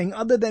anything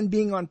other than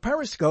being on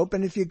Periscope.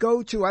 And if you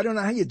go to, I don't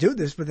know how you do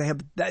this, but they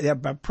have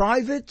a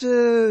private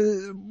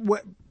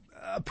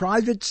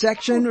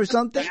section or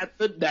something.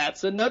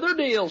 That's another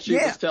deal she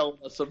was telling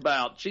us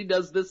about. She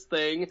does this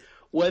thing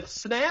with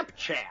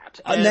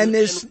Snapchat. And then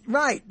there's,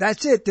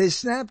 that's it,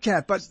 there's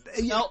Snapchat, but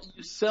you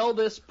sell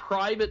this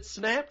private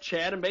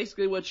Snapchat, and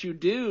basically what you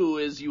do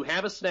is you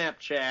have a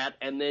Snapchat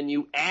and then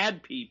you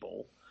add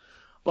people.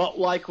 But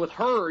like with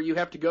her, you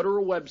have to go to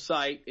her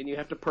website and you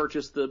have to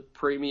purchase the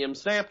premium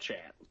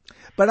Snapchat.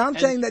 But I'm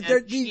saying that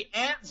she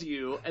adds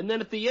you, and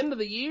then at the end of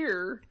the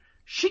year,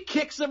 she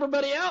kicks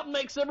everybody out and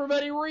makes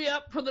everybody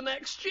re-up for the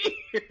next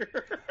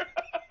year.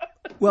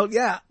 Well,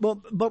 yeah,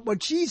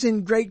 but she's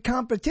in great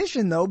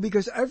competition though,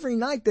 because every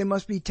night there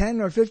must be 10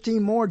 or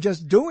 15 more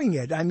just doing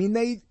it. I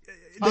mean,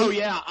 Oh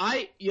yeah,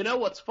 you know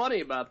what's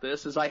funny about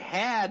this is I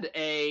had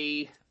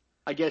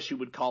I guess you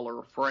would call her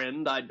a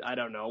friend. I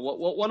don't know.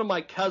 One of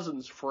my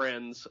cousin's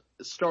friends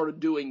started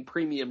doing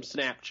premium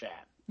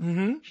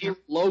Snapchat here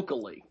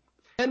locally.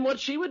 And what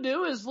she would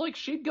do is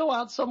she'd go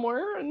out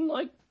somewhere and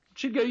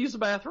she'd go use the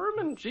bathroom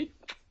and she'd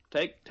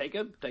take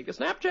a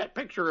Snapchat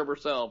picture of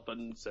herself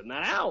and send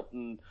that out,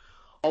 and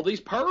all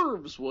these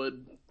pervs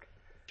would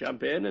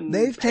jump in and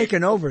they've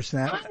taken over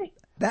Snap.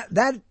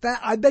 That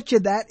I bet you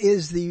that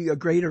is the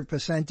greater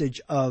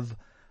percentage of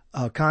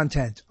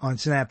content on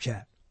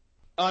Snapchat.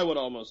 I would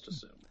almost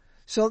assume.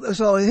 So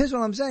here's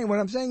what I'm saying. What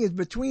I'm saying is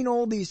between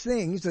all these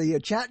things, the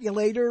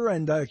Chatulator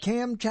and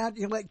Cam Chat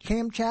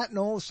and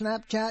all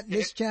Snapchat and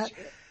this chat,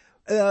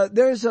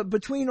 there's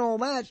between all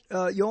that,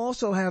 you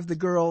also have the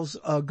girls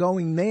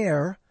going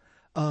there.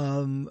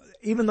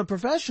 Even the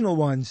professional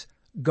ones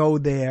go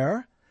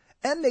there.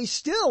 And they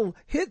still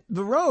hit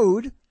the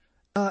road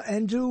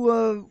and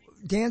do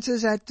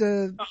dances at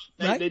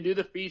they do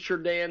the feature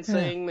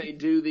dancing. Yeah. They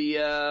do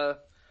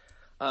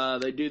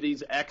they do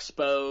these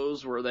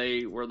expos where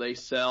they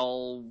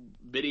sell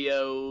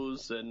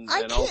videos and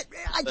I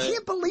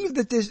can't believe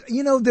that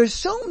there's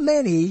so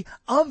many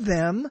of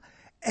them,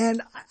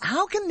 and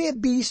how can there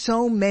be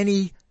so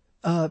many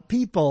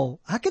people?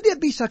 How can there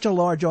be such a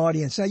large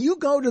audience? Now you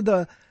go to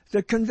the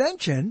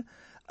convention.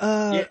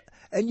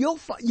 And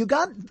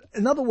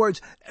in other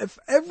words, if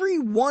every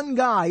one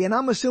guy, and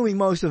I'm assuming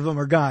most of them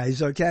are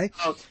guys, okay?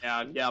 Oh,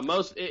 yeah,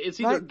 it's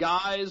either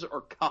guys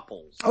or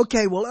couples.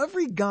 Okay, well,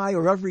 every guy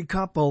or every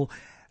couple,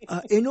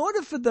 in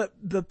order for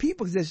the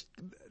people,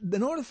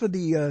 in order for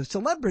the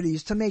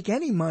celebrities to make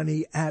any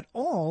money at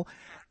all,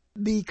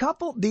 the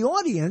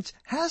audience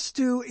has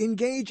to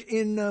engage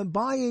in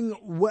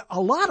buying a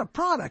lot of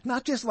product,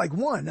 not just like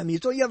one. I mean,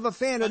 so you have a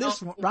fan of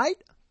this one,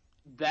 right?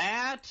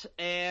 That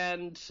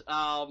and,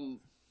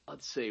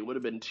 let's see, it would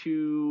have been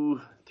 2-3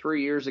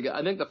 years ago.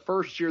 I think the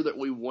first year that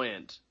we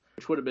went,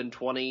 which would have been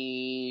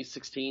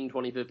 2016,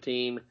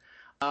 2015,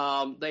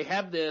 they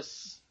have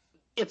this,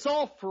 it's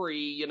all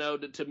free,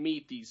 to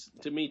meet these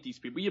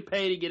people. You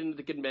pay to get into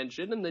the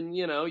convention, and then,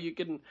 you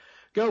can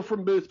go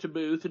from booth to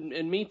booth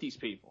and meet these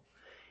people.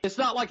 It's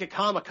not like a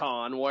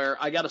Comic-Con where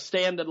I got to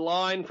stand in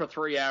line for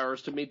 3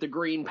 hours to meet the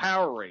Green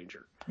Power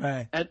Ranger.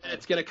 Right. And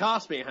it's going to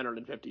cost me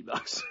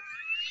 $150.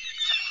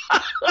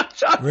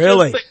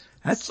 Really?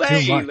 That's too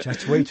much.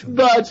 That's way too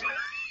much.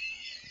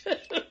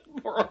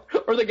 But,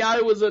 or the guy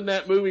who was in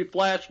that movie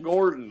Flash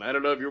Gordon. I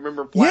don't know if you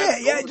remember Flash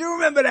Gordon. Yeah, I do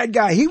remember that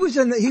guy. He was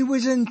in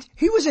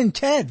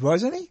Ted,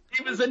 wasn't he?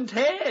 He was in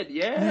Ted,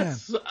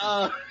 yes.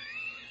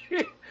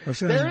 Yeah.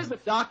 There is a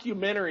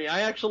documentary.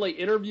 I actually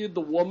interviewed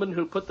the woman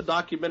who put the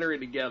documentary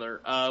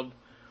together of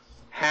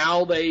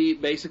how they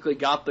basically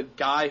got the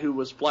guy who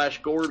was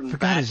Flash Gordon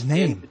back his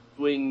name.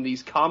 Doing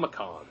these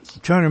Comic-Cons.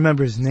 I'm trying to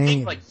remember his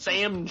name. Like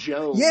Sam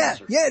Jones. Yeah,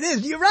 it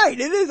is. You're right.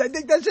 It is. I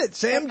think that's it.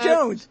 Sam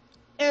Jones.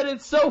 And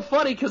it's so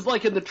funny because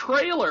in the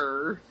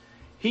trailer,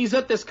 he's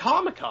at this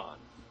Comic-Con.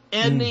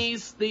 And the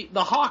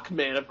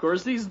Hawkmen, of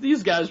course,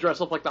 these guys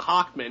dress up like the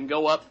Hawkmen,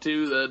 go up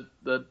to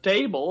the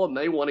table and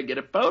they want to get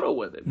a photo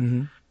with him.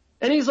 Mm-hmm.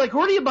 And he's like,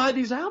 where do you buy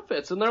these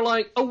outfits? And they're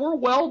like, oh, we're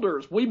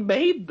welders. We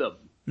made them.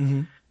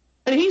 Mm-hmm.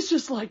 And he's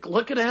just like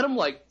looking at him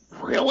like,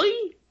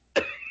 really?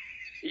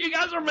 You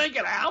guys are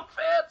making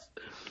outfits?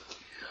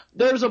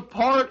 There's a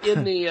part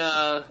in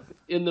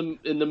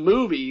the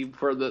movie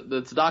for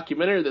the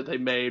documentary that they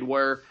made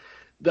where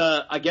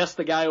I guess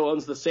the guy who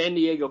owns the San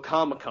Diego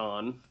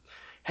Comic-Con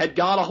had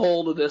got a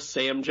hold of this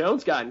Sam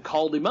Jones guy and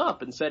called him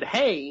up and said,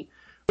 hey,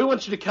 we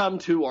want you to come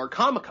to our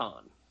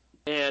Comic-Con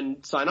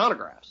and sign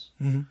autographs.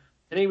 Mm-hmm.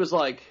 And he was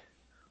like,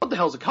 what the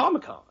hell's a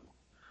Comic-Con?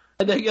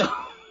 And they go,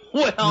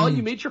 well,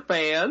 you meet your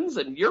fans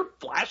and you're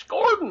Flash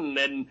Gordon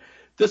and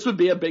this would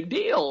be a big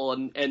deal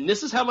and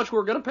this is how much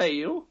we're going to pay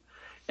you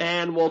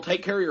and we'll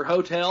take care of your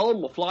hotel and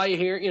we'll fly you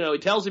here. He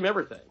tells him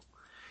everything.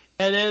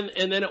 And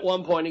then at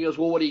one point he goes,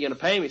 well, what are you going to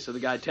pay me? So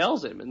the guy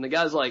tells him and the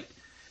guy's like,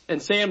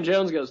 and Sam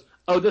Jones goes,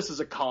 oh, this is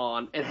a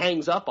con, and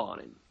hangs up on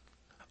him.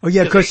 Oh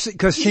yeah,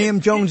 cause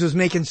Sam Jones was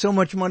making so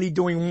much money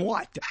doing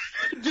what?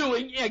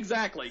 Doing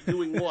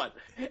what?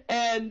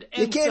 And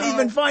you can't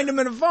even find him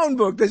in a phone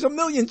book. There's a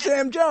million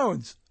Sam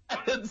Jones.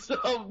 And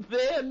so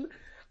then,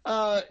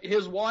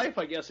 his wife,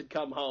 I guess, had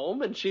come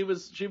home and he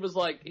was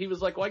like,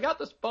 well, I got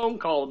this phone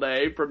call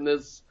today from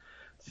this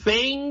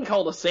thing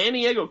called the San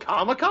Diego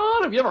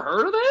Comic-Con. Have you ever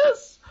heard of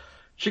this?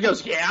 She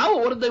goes, yeah, well,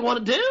 what did they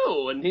want to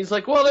do? And he's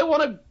like, well, they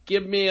want to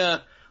give me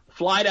a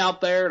flight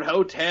out there and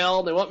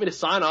hotel. They want me to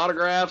sign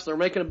autographs. They're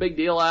making a big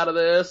deal out of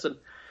this.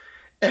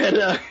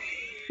 And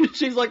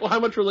she's like, well, how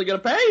much were they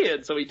going to pay you?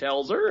 And so he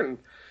tells her and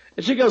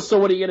she goes, so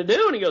what are you going to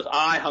do? And he goes,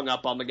 I hung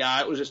up on the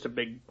guy. It was just a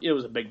big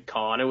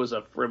con. It was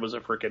a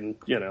freaking,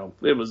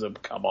 it was a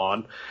come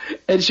on.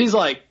 And she's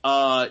like,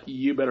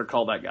 you better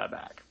call that guy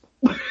back.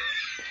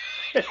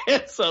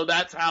 And so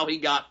that's how he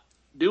got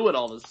doing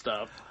all this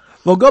stuff.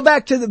 Well, go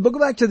back to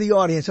the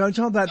audience. I'm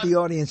talking about the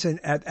audience and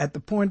at the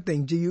porn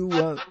thing. Do you,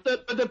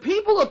 the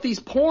people at these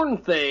porn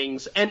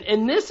things,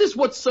 and this is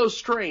what's so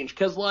strange,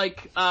 cause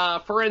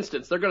for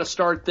instance, they're gonna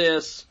start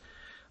this,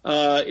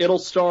 it'll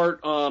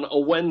start on a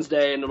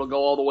Wednesday and it'll go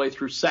all the way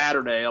through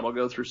Saturday. It'll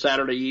go through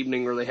Saturday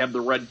evening where they have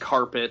the red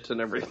carpet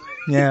and everything.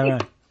 Yeah.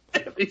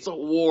 These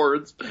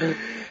awards.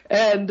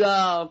 And,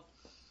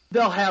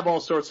 they'll have all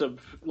sorts of,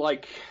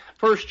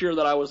 first year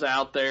that I was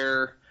out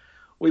there,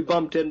 we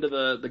bumped into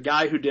the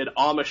guy who did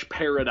Amish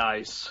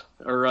Paradise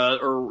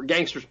or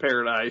Gangster's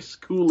Paradise,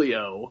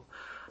 Coolio.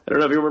 I don't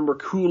know if you remember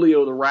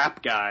Coolio, the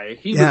rap guy.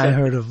 I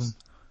heard of him.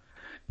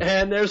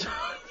 And there's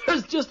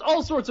just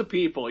all sorts of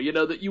people,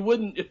 that you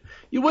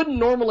wouldn't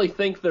normally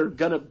think they're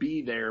gonna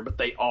be there, but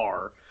they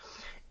are.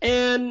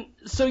 And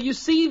so you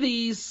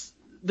see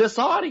this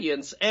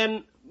audience,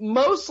 and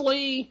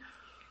mostly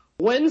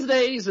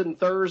Wednesdays and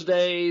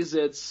Thursdays,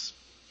 it's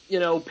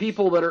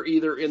people that are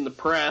either in the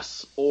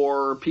press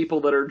or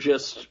people that are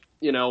just,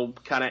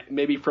 kind of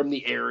maybe from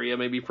the area,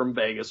 maybe from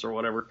Vegas or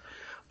whatever.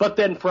 But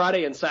then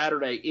Friday and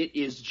Saturday, it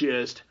is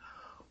just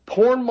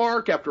porn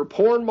mark after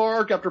porn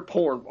mark after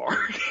porn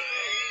mark.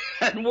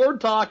 And we're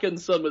talking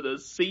some of the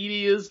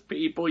seediest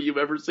people you've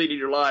ever seen in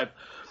your life.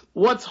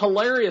 What's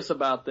hilarious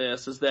about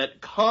this is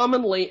that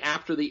commonly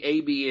after the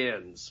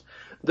ABNs,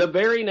 the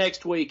very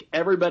next week,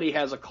 everybody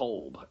has a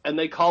cold, and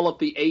they call it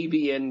the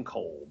ABN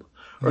cold.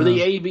 Or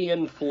the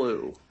avian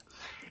flu.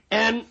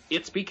 And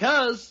it's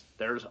because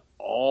there's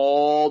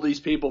all these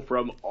people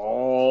from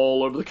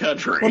all over the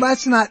country. Well,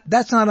 that's not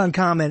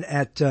uncommon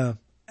at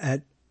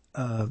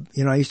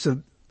I used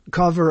to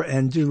cover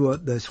and do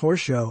this horse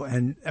show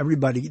and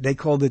everybody, they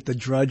called it the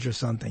Drudge or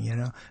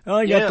something, Oh,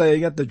 you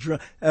got the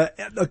Drudge.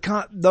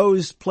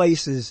 Those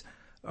places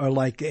are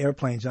like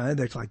airplanes.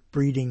 They're like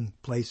breeding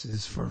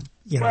places for,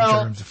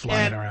 germs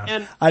flying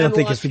around. I don't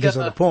think it's because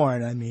of the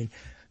porn. I mean,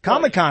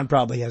 Comic-Con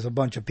probably has a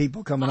bunch of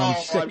people coming home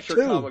sick I'm sure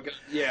too.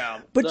 Yeah.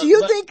 But do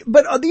you think,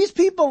 but are these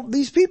people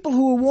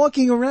who are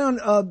walking around,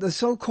 the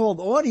so-called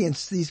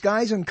audience, these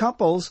guys and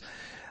couples,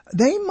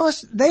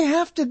 they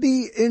have to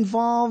be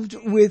involved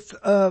with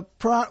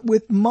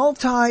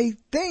multi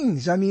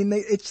things. I mean,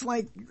 it's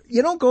like,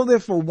 you don't go there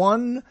for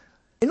one.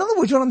 In other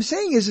words, what I'm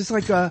saying is it's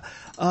like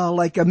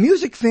a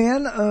music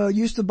fan,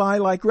 used to buy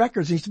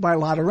records, used to buy a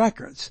lot of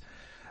records.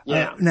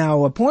 Yeah.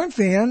 Now a porn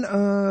fan,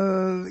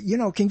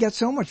 can get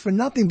so much for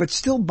nothing, but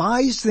still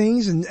buys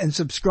things and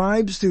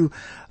subscribes to,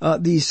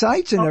 these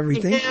sites and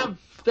everything.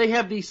 They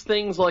have these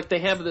things they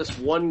have this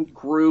one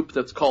group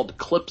that's called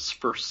Clips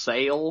for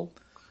Sale.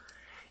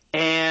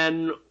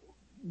 And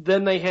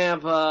then they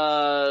have,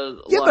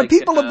 but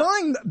people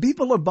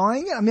are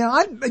buying it. I mean,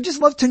 I'd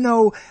just love to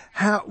know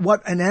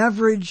what an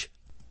average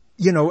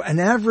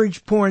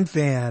porn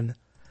fan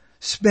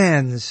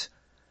spends.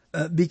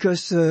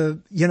 Because,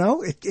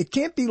 it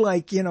can't be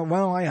like,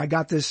 I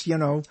got this,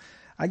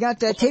 I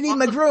got Titty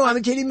McGrew. I'm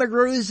at Titty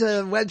McGrew's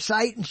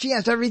website and she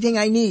has everything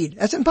I need.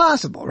 That's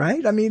impossible,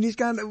 right? I mean,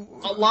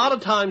 a lot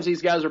of times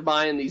these guys are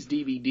buying these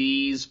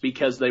DVDs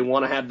because they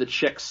want to have the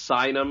chicks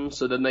sign them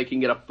so then they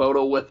can get a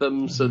photo with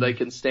them so they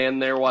can stand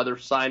there while they're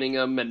signing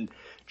them and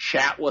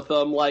chat with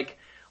them. Like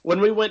when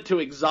we went to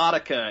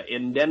Exotica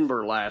in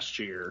Denver last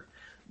year,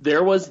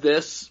 there was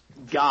this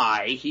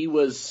guy. He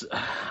was,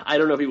 I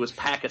don't know if he was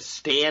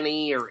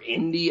Pakistani or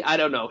Indian. I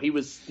don't know. He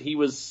was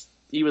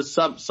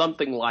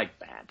something like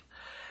that.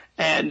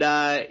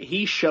 And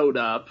he showed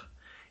up,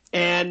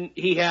 and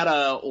he had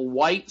a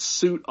white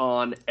suit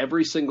on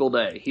every single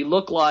day. He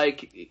looked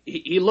like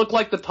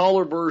the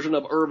taller version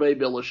of Hervé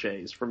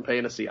Villechaize from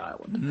Fantasy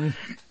Island. Mm-hmm.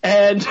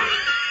 And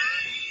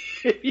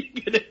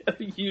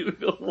you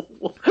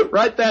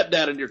write that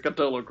down in your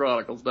Cotolo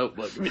Chronicles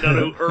notebook if you don't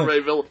know who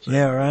Hervé Villechaize is.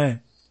 Yeah, right.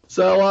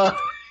 So,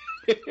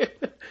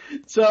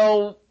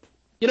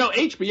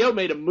 HBO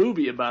made a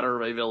movie about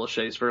Hervé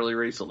Villechaize fairly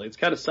recently. It's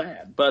kind of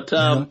sad, but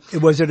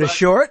was it a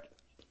short?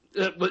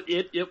 But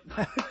it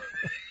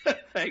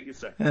thank you,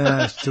 sir.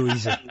 It's too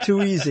easy.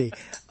 Too easy.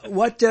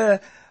 What,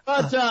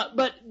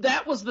 But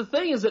that was the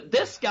thing, is that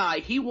this guy,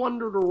 he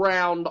wandered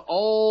around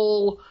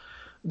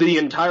the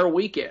entire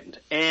weekend,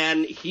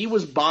 and he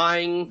was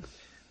buying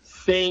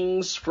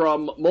things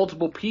from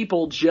multiple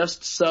people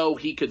just so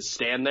he could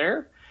stand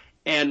there,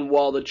 and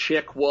while the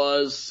chick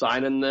was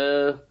signing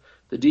the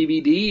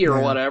DVD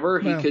or whatever,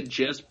 he could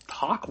just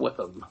talk with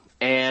them.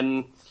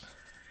 And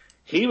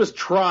he was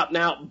trotting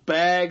out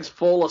bags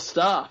full of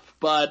stuff,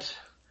 but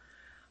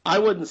I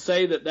wouldn't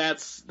say that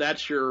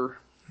that's your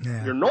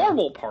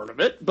normal part of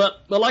it.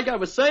 But like I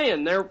was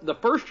saying, the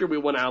first year we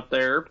went out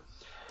there,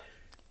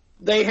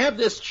 they have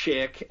this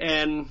chick,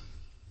 and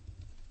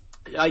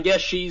I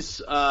guess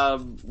she's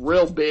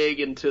real big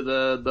into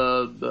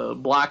the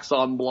blacks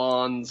on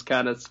blondes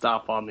kind of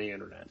stuff on the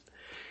internet.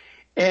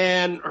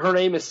 And her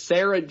name is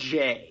Sarah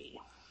J.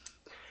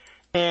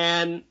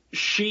 And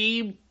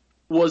she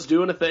was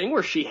doing a thing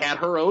where she had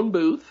her own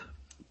booth,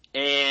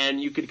 and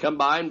you could come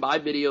by and buy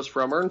videos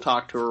from her and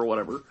talk to her or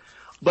whatever.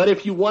 But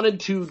if you wanted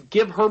to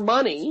give her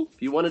money,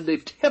 if you wanted to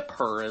tip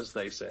her, as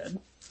they said,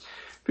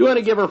 if you want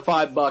to give her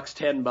 $5,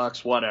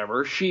 $10,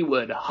 whatever, she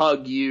would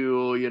hug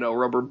you,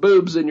 rub her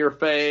boobs in your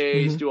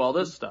face, do all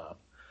this stuff.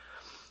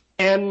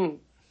 And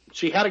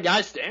she had a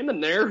guy standing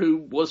there who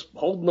was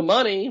holding the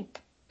money,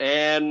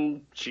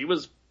 and she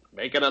was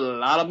making a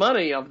lot of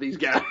money off these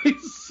guys.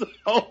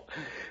 So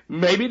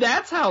maybe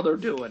that's how they're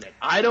doing it.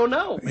 I don't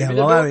know. Maybe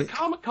they're doing the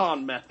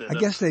Comic-Con method. I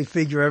guess they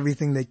figure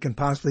everything they can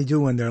possibly do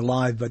when they're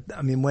live, but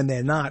I mean, when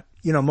they're not,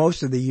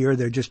 most of the year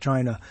they're just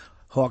trying to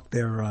hawk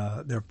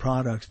their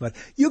products. But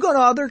you go to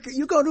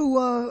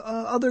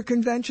other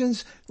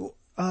conventions,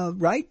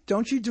 right?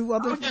 Don't you do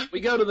other? Yeah,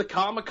 we go to the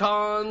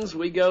Comic-Cons.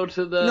 We go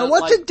to the. Now,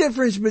 what's the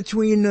difference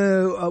between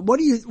what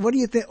do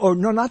you think? Or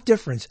no, not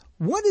difference.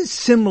 What is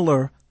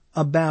similar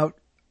about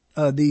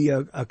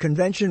a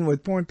convention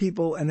with porn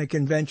people and a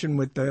convention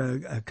with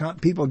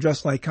people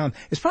dressed like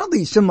It's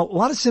probably a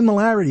lot of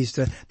similarities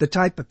to the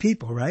type of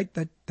people, right?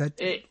 A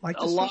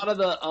lot of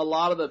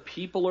the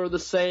people are the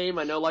same.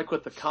 I know, like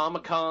with the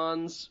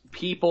Comic-Cons,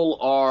 people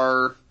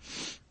are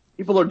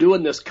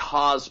doing this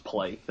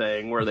cosplay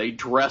thing where they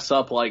dress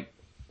up like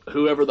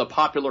whoever the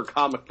popular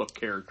comic book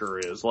character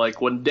is. Like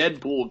when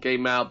Deadpool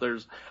came out,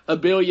 there's a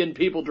billion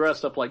people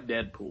dressed up like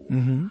Deadpool.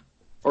 Mm-hmm.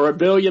 Or a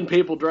billion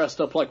people dressed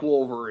up like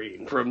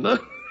Wolverine from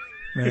the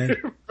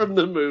from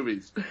the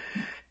movies.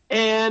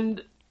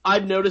 And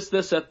I've noticed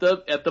this at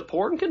the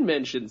porn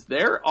conventions.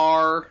 There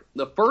are,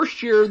 the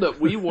first year that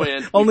we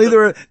went, only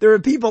there are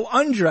people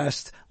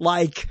undressed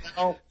like.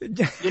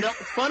 What's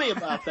funny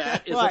about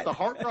that is at the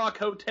Hard Rock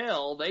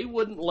Hotel, they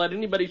wouldn't let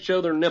anybody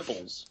show their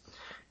nipples.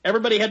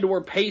 Everybody had to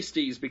wear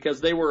pasties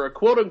because they were a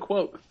quote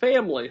unquote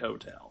family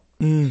hotel.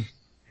 Mm.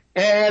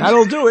 And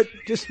that'll do it.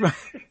 Just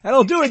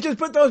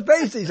put those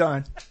pasties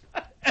on.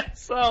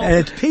 And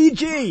it's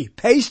PG,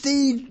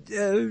 pasty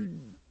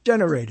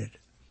generated.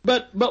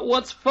 But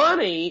What's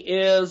funny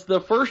is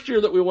the first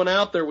year that we went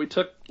out there, we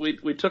took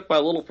my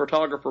little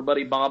photographer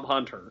buddy Bob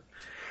Hunter,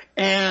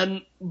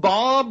 and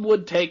Bob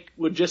would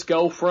just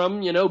go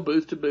from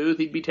booth to booth.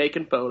 He'd be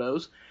taking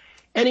photos,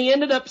 and he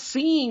ended up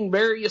seeing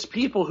various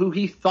people who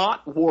he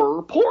thought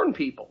were porn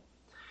people.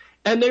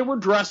 And they were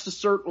dressed a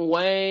certain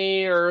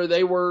way, or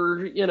they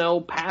were,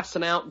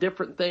 passing out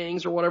different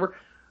things or whatever.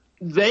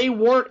 They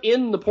weren't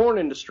in the porn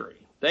industry.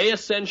 They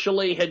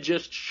essentially had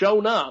just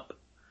shown up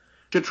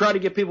to try to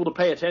get people to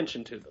pay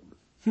attention to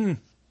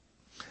them.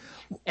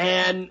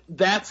 And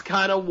that's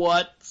kind of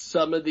what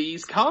some of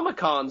these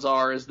Comic-Cons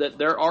are, is that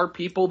there are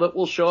people that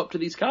will show up to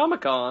these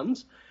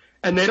Comic-Cons,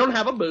 and they don't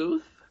have a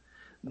booth.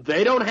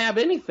 They don't have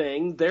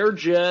anything. They're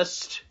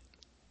just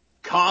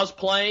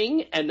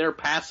cosplaying, and they're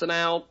passing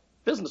out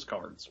business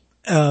cards.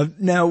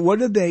 Now,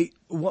 what are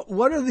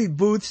the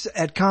booths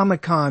at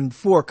Comic-Con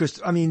for?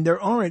 Because I mean,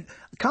 there aren't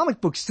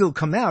comic books still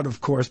come out,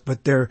 of course,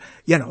 but they're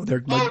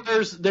there's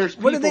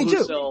people what do they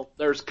do? Sell.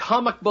 There's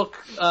comic book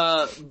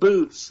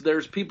booths.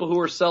 There's people who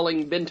are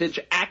selling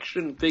vintage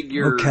action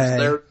figures. Okay.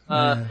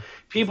 There's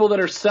people that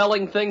are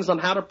selling things on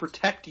how to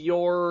protect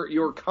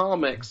your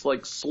comics,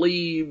 like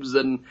sleeves,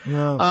 and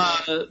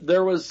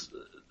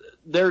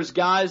there's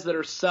guys that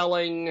are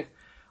selling.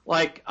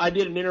 Like, I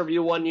did an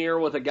interview one year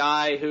with a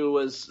guy who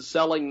was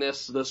selling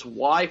this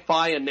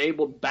Wi-Fi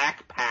enabled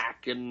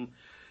backpack, and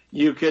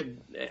you could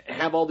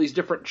have all these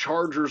different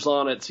chargers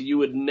on it, so you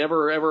would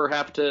never ever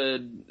have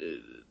to,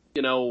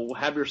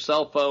 have your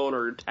cell phone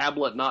or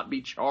tablet not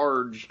be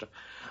charged.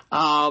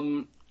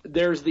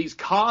 There's these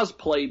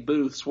cosplay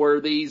booths where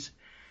these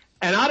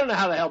And I don't know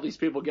how the hell these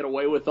people get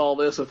away with all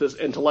this, with this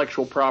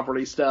intellectual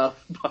property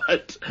stuff,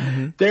 but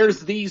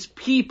there's these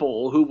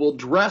people who will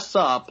dress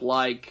up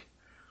like,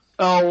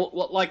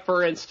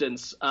 for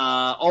instance,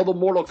 all the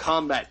Mortal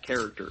Kombat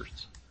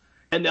characters.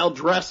 And they'll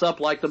dress up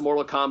like the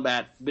Mortal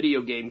Kombat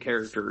video game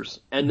characters,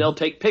 and they'll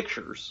take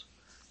pictures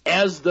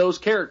as those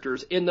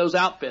characters in those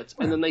outfits,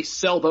 and then they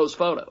sell those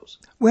photos.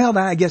 Well,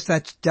 I guess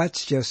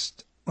that's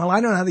just, well, I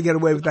don't know how they get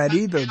away with that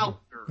either.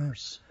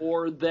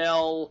 Or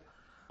they'll,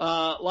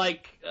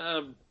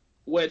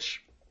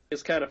 which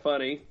is kind of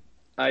funny.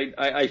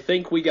 I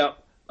think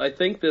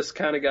this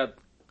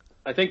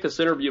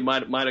interview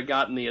might have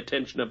gotten the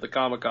attention of the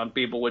Comic-Con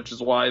people, which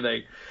is why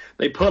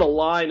they put a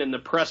line in the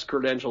press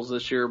credentials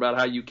this year about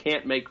how you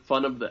can't make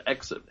fun of the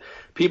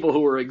people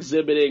who are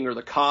exhibiting or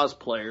the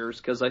cosplayers,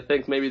 because I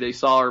think maybe they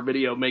saw our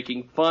video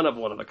making fun of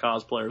one of the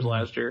cosplayers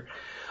last year.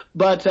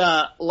 But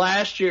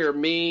last year,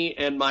 me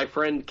and my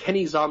friend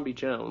Kenny Zombie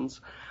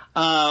Jones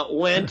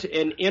went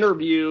and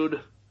interviewed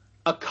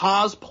a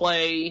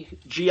cosplay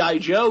G.I.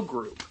 Joe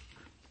group.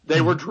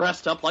 They were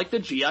dressed up like the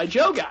G.I.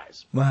 Joe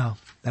guys. Wow,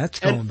 that's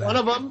going back.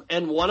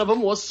 One of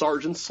them was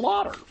Sergeant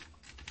Slaughter.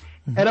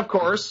 And of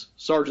course,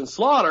 Sergeant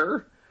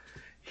Slaughter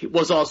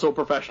was also a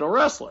professional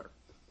wrestler.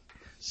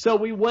 So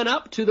we went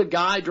up to the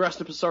guy dressed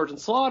up as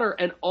Sergeant Slaughter,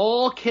 and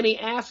all Kenny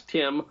asked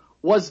him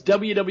was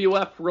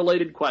WWF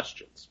related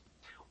questions.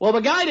 Well,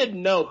 the guy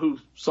didn't know who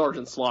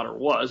Sergeant Slaughter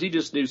was. He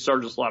just knew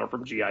Sergeant Slaughter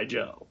from G.I.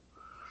 Joe.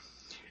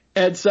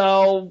 And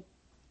so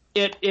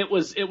it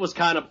was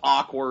kind of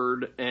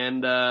awkward,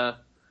 and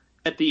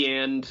at the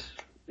end,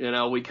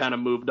 we kind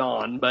of moved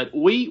on, but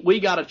we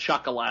got a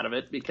chuckle out of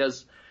it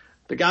because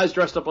the guy's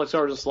dressed up like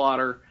Sergeant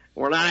Slaughter.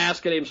 We're not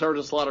asking him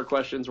Sergeant Slaughter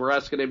questions. We're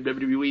asking him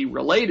WWE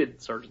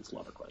related Sergeant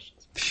Slaughter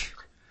questions.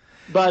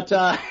 But,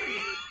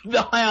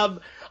 they'll have,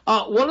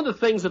 one of the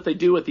things that they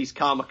do at these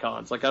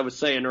Comic-Cons, like I was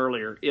saying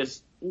earlier,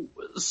 is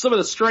some of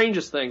the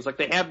strangest things. Like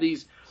they have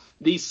these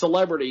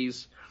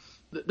celebrities.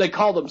 They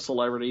call them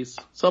celebrities.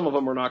 Some of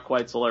them are not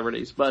quite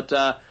celebrities, but,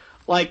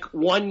 like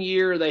one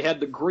year they had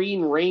the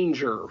Green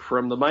Ranger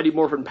from the Mighty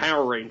Morphin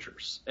Power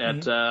Rangers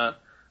at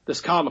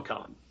this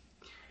Comic-Con.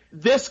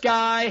 This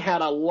guy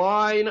had a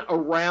line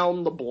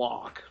around the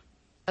block.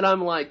 And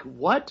I'm like,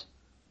 what?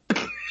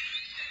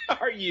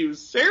 Are you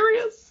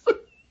serious?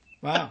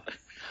 Wow.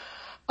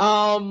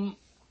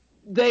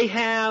 They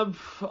have,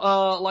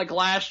 like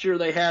last year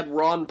they had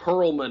Ron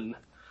Perlman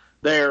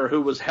there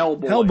who was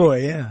Hellboy.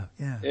 Hellboy,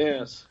 yeah.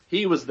 Yes,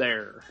 he was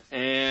there.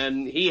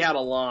 And he had a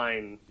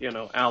line,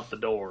 out the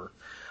door.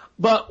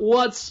 But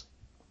what's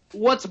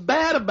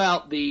bad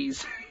about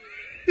these,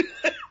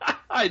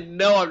 I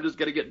know I'm just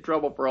gonna get in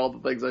trouble for all the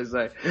things I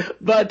say,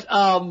 but,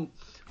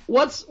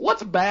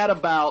 what's bad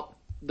about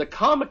the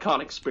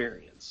Comic-Con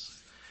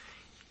experience,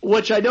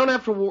 which I don't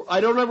ever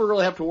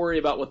really have to worry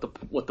about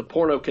what the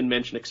porno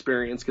convention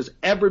experience, because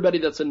everybody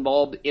that's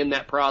involved in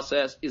that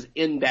process is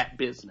in that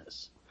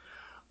business.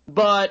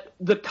 But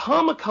the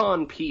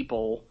Comic-Con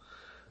people,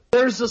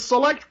 there's a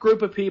select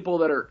group of people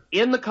that are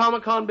in the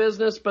Comic-Con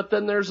business, but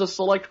then there's a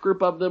select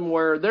group of them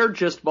where they're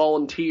just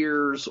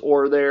volunteers,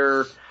 or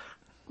they're,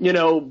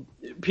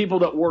 people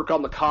that work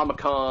on the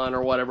Comic-Con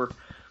or whatever.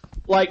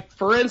 Like,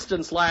 for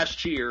instance,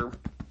 last year,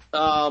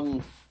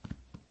 I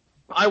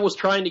was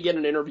trying to get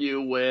an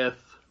interview with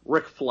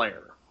Ric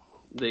Flair,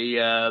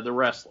 the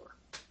wrestler,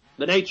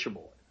 the Nature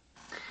Boy.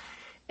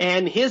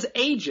 And his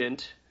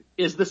agent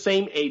is the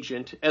same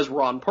agent as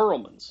Ron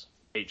Perlman's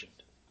agent.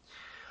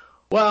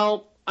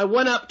 Well, I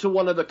went up to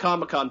one of the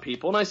Comic-Con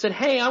people and I said,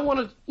 hey, I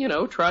want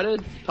to, try to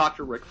talk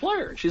to Ric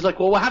Flair. And she's like,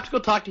 well, we'll have to go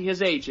talk to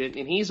his agent,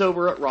 and he's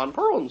over at Ron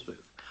Perlman's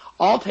booth.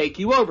 I'll take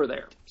you over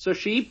there. So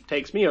she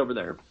takes me over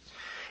there.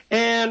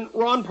 And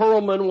Ron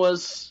Perlman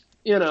was,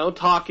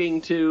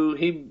 talking to,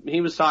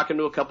 he was talking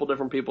to a couple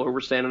different people who were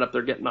standing up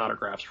there getting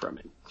autographs from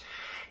him.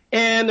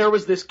 And there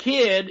was this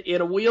kid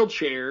in a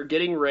wheelchair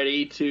getting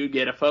ready to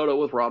get a photo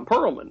with Ron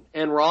Perlman.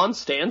 And Ron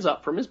stands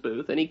up from his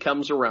booth and he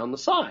comes around the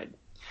side.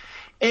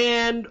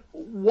 And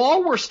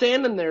while we're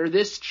standing there,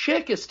 this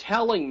chick is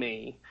telling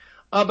me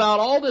about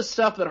all this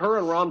stuff that her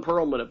and Ron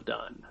Perlman have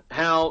done.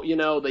 How,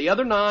 the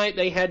other night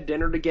they had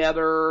dinner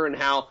together, and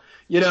how,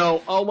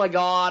 oh my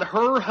God,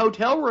 her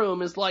hotel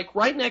room is like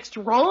right next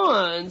to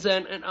Ron's,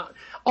 and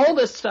all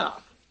this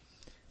stuff.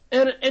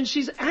 And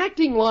she's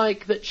acting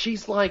like that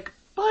she's like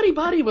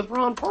buddy with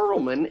Ron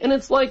Perlman, and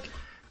it's like,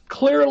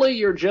 clearly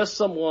you're just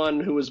someone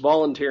who is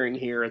volunteering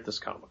here at this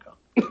Comic-Con.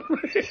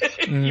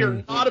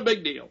 You're not a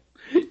big deal.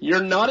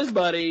 You're not his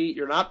buddy.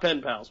 You're not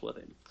pen pals with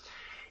him.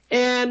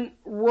 And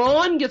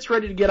Ron gets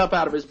ready to get up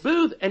out of his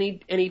booth, and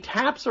he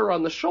taps her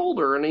on the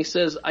shoulder, and he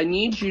says, I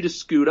need you to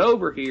scoot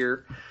over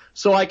here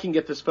so I can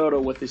get this photo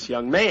with this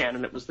young man.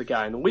 And it was the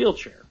guy in the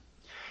wheelchair.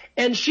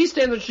 And she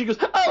stands there and she goes,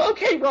 oh,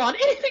 okay, Ron,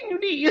 anything you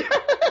need.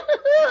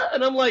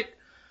 And I'm like,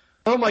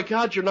 oh my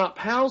God, you're not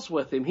pals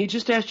with him. He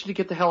just asked you to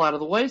get the hell out of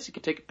the way so he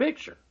could take a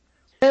picture.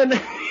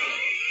 And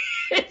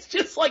it's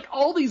just like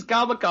all these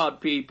Comic-Con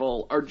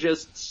people are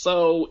just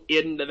so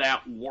into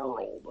that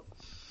world.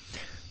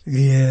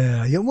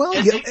 Yeah. Well,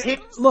 they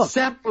can't look.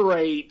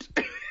 separate,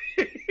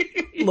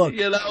 Look.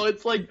 You know,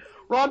 it's like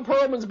Ron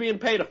Perlman's being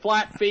paid a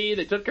flat fee.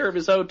 They took care of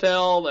his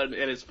hotel and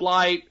his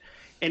flight,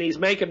 and he's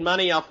making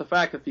money off the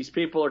fact that these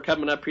people are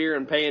coming up here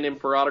and paying him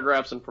for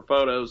autographs and for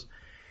photos.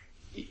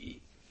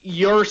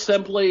 You're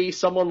simply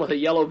someone with a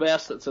yellow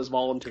vest that says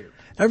volunteer.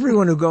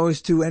 Everyone who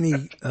goes to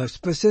any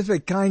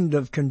specific kind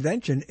of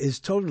convention is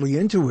totally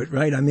into it,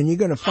 right? I mean, you're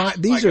going to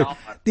find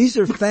these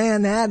are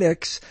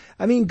fanatics.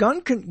 I mean,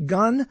 gun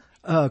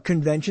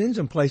conventions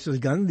and places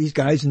with guns. These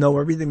guys know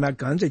everything about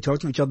guns. They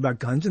talk to each other about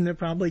guns, and they're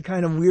probably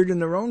kind of weird in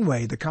their own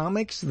way. The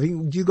comics.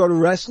 Do you go to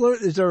wrestler?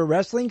 Is there a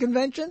wrestling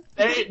convention?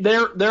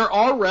 There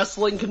are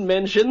wrestling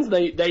conventions.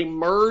 They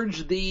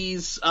merge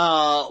these.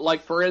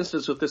 Like for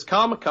instance, with this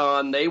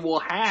Comic-Con, they will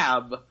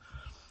have.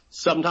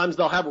 Sometimes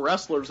they'll have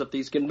wrestlers at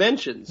these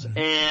conventions,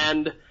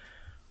 and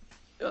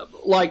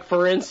like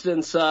for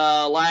instance,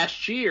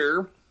 last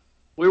year.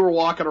 We were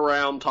walking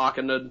around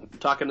talking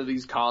to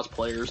these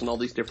cosplayers and all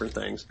these different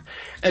things.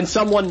 And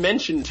someone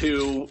mentioned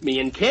to me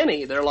and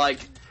Kenny, they're like,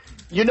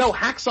 you know,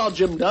 Hacksaw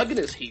Jim Duggan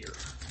is here.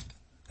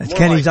 That's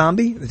Kenny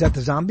Zombie? Is that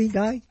the zombie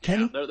guy?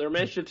 Kenny? Yeah, they're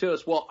mentioning to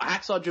us, well,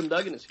 Hacksaw Jim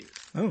Duggan is here.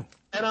 Oh.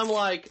 And I'm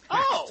like,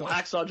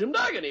 Hacksaw Jim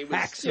Duggan. He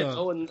was, you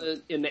know,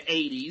 in the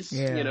 80s,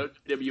 you know,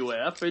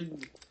 WF.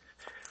 And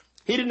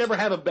he didn't ever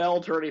have a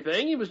belt or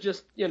anything. He was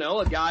just, you know,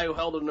 a guy who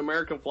held an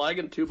American flag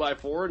and a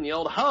 2x4 and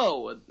yelled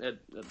ho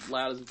as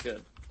loud as he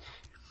could.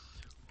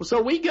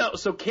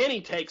 So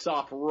Kenny takes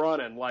off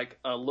running like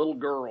a little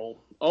girl.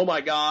 Oh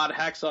my God,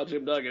 Hacksaw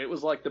Jim Duggan. It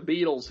was like the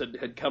Beatles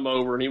had come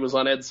over and he was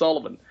on Ed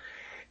Sullivan.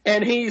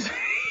 And he's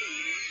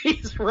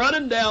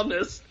running down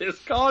this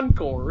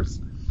concourse.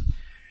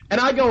 And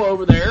I go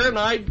over there and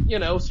I, you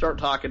know, start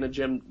talking to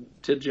Jim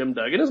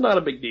Duggan. It's not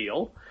a big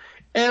deal.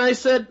 And I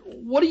said,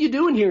 what are you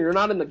doing here? You're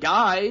not in the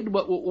guide.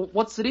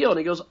 What's the deal? And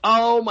he goes,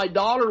 oh, my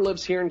daughter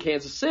lives here in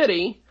Kansas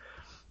City.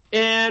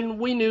 And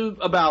we knew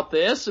about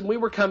this and we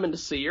were coming to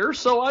see her.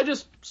 So I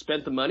just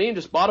spent the money and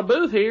just bought a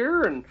booth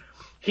here. And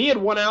he had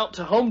went out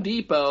to Home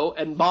Depot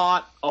and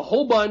bought a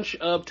whole bunch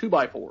of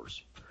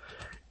 2x4s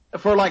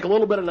for like a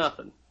little bit of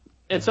nothing.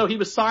 And so he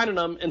was signing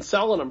them and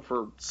selling them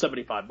for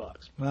 $75.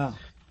 Wow.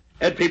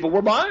 And people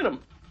were buying them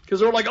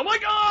because they were like, oh my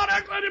God,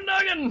 Hacksaw Jim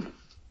Duggan.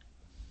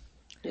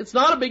 It's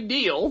not a big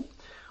deal,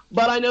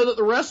 but I know that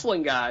the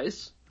wrestling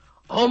guys,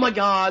 oh my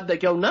God, they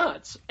go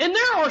nuts. And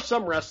there are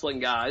some wrestling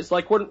guys,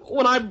 like when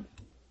I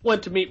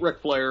went to meet Ric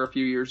Flair a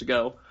few years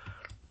ago,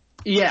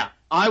 yeah,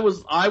 I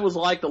was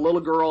like the little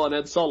girl on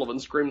Ed Sullivan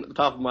screaming at the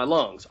top of my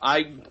lungs.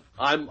 I'm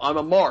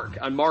a mark.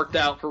 I'm marked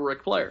out for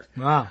Ric Flair.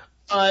 Wow.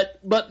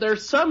 But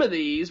there's some of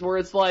these where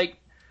it's like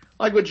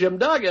with Jim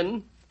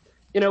Duggan,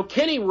 you know,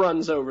 Kenny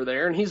runs over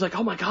there and he's like,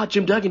 oh my God,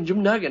 Jim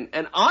Duggan.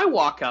 And I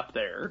walk up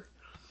there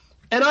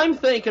and I'm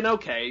thinking,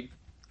 okay,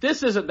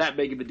 this isn't that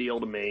big of a deal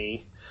to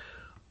me.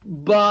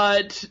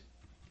 But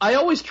I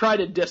always try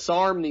to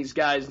disarm these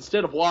guys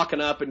instead of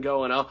walking up and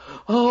going,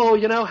 oh,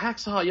 you know,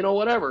 Hacksaw, you know,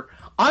 whatever.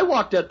 I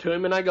walked up to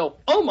him and I go,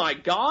 oh my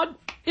God,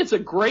 it's a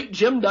great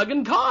Jim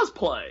Duggan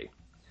cosplay.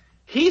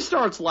 He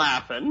starts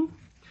laughing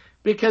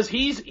because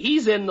he's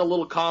in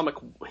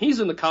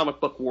the comic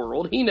book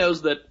world. He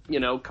knows that, you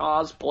know,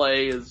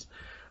 cosplay is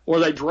where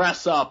they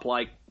dress up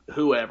like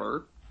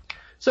whoever.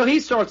 So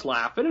he starts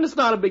laughing, and it's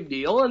not a big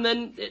deal, and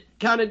then it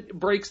kind of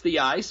breaks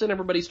the ice, and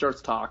everybody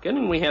starts talking,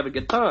 and we have a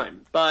good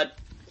time. But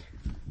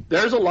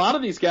there's a lot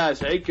of these guys,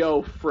 they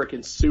go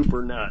frickin'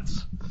 super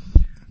nuts.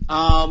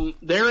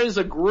 There is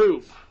a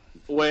group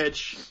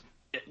which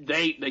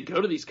they go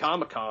to these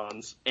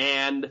Comic-Cons,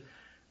 and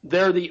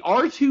they're the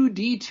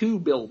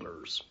R2-D2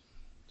 builders.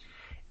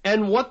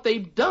 And what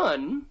they've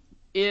done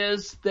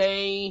is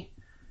they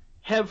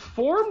have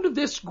formed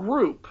this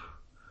group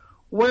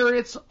where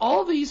it's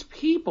all these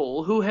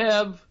people who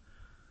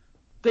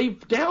they've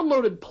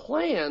downloaded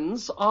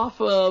plans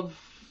off of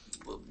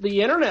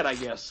the internet, I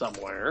guess,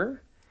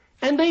 somewhere,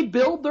 and they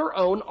build their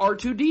own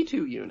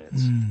R2-D2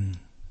 units.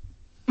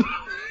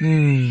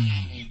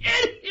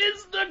 It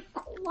is the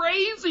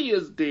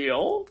craziest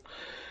deal.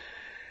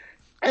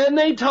 And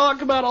they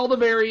talk about all the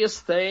various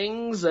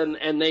things,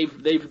 and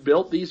they've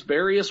built these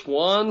various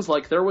ones.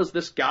 Like there was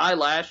this guy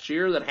last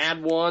year that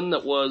had one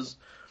that was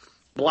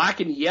black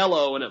and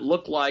yellow, and it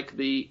looked like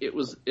it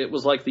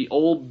was like the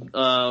old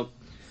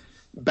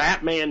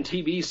Batman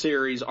TV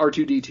series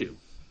R2-D2.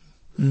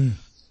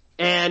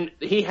 And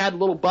he had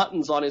little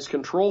buttons on his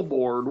control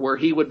board where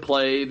he would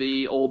play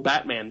the old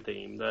Batman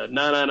theme, the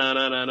na.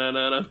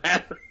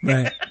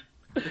 Right.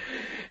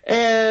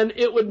 And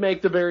it would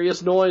make the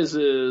various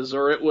noises,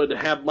 or it would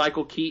have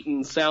Michael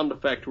Keaton's sound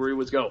effect where he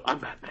would go, I'm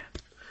Batman.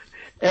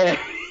 And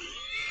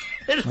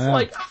it's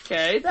like,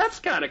 okay, that's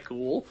kind of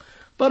cool.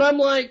 But I'm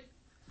like,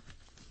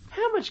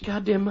 how much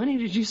goddamn money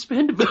did you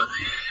spend to build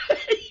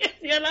it?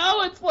 You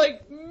know, it's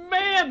like,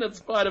 man, that's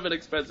quite of an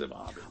expensive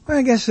hobby. Well,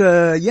 I guess,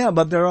 yeah,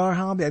 but there are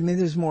hobbies. I mean,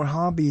 there's more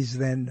hobbies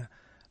than,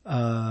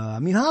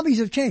 hobbies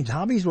have changed.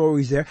 Hobbies were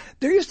always there.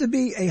 There used to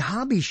be a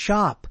hobby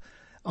shop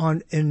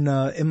in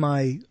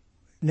my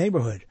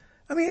neighborhood.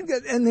 I mean,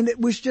 and then it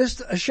was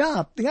just a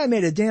shop. The guy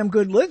made a damn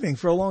good living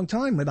for a long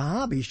time with a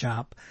hobby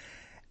shop.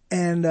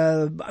 And,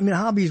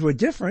 hobbies were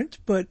different,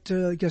 but,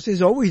 I guess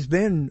there's always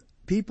been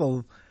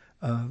people,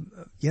 who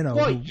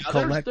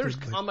collected. There's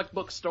comic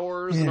book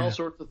stores and all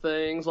sorts of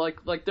things.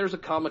 Like there's a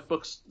comic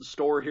book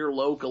store here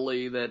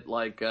locally that,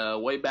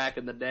 way back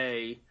in the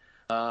day,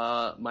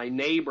 my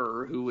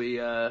neighbor, who we,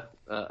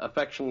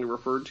 affectionately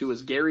referred to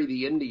as Gary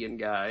the Indian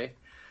guy,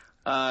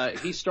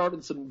 he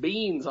started some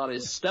beans on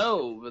his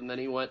stove, and then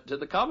he went to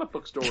the comic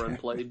book store and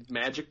played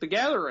Magic the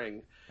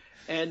Gathering.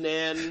 And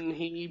then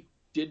he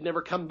did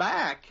never come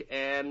back,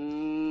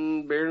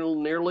 and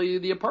nearly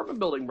the apartment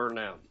building burned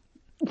down.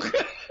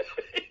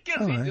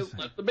 Because he just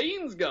let the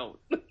beans go.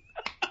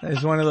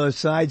 There's one of those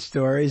side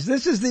stories.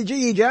 This is the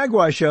Jiggy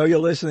Jaguar show you're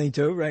listening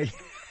to, right?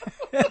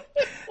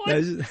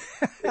 It's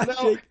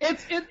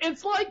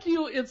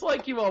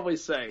like you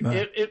always say.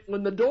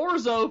 When the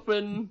doors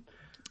open,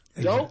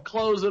 don't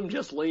close them,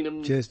 just lean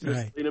them,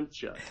 lean them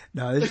shut.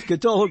 No, this is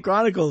Cotolo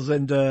Chronicles,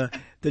 and the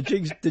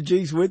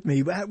Jig's with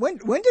me.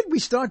 When did we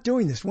start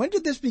doing this? When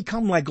did this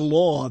become like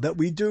law that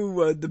we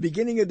do the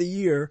beginning of the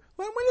year?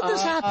 When did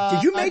this happen?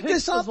 Did you make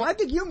this up? I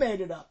think you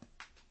made it up.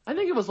 I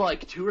think it was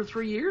like 2 or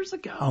 3 years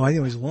ago. Oh, I think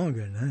it was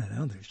longer than that. I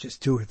don't think it was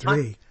just 2 or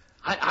 3.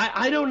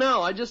 I don't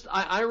know.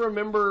 I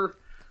remember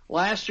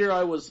last year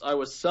I was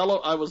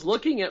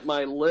looking at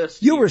my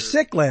list. You were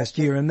sick last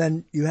year, and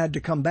then you had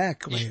to come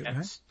back later,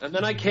 right? And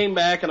then I came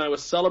back, and I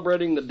was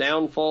celebrating the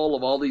downfall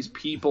of all these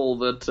people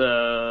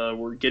that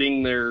were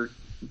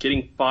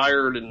getting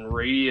fired in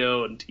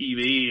radio and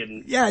TV,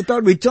 and yeah, I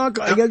thought we'd talk.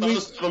 I guess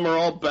most of them are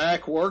all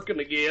back working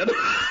again.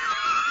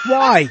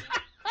 Why?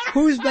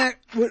 Who's back?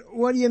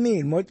 What do you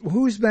mean?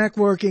 Who's back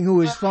working?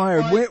 Who is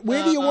fired?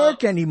 Where do you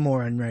work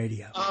anymore on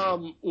radio?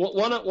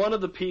 One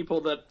of the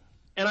people that,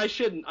 and I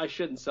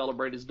shouldn't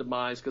celebrate his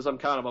demise because I'm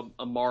kind of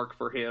a mark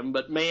for him.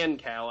 But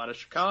Mancow out of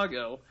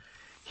Chicago,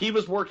 he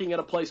was working at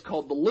a place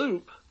called The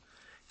Loop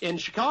in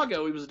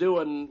Chicago. He was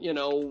doing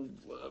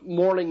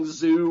morning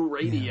zoo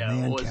radio. Yeah,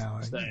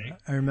 Mancow,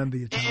 I remember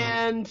you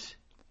telling me.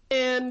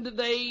 And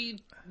the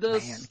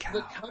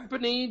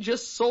company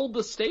just sold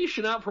the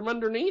station out from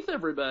underneath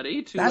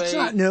everybody to That's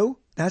not new.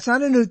 That's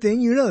not a new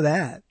thing. You know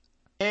that.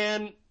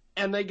 And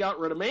they got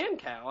rid of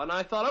Mancow. And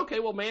I thought, okay,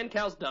 well,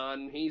 Mancow's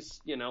done.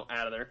 He's,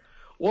 out of there.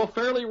 Well,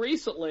 fairly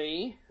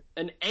recently,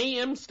 an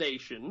AM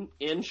station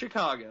in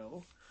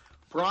Chicago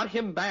brought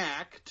him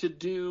back to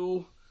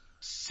do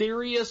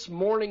serious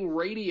morning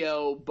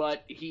radio,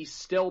 but he's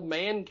still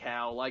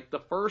Mancow. Like the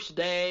first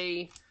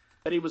day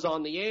that he was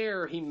on the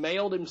air, he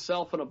mailed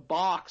himself in a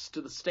box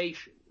to the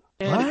station.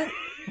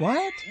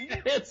 What?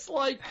 It's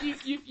like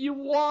you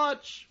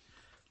watch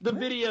the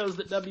videos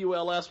that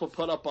WLS will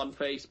put up on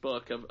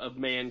Facebook of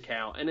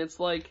Mancow, and it's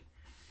like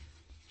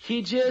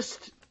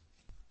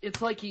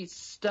it's like he's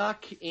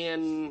stuck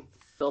in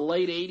the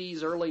late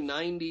 80s, early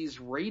 90s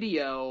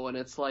radio, and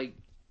it's like,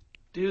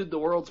 dude, the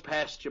world's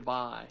passed you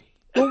by.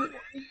 Well,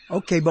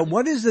 okay, but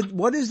what is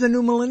the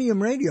new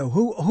Millennium Radio?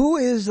 Who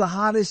is the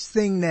hottest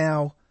thing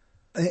now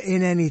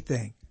in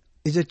anything?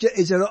 Is it,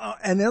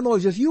 in other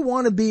words, if you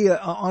want to be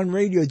on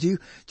radio, do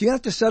you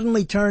have to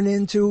suddenly turn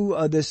into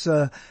this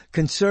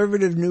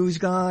conservative news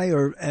guy,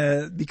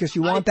 or because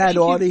you want that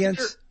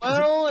audience?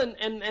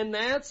 And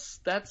that's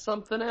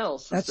something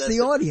else. That's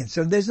the audience.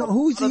 So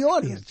who's the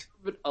audience?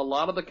 A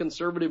lot of the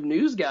conservative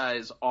news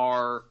guys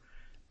are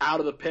out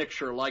of the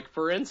picture. Like,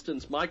 for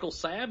instance, Michael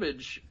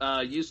Savage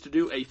used to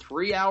do a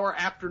 3-hour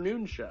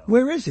afternoon show.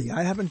 Where is he?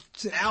 I haven't.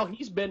 Now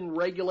he's been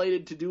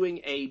regulated to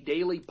doing a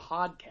daily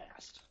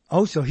podcast.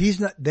 Oh, so he's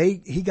not,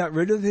 he got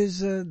rid of his,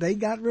 they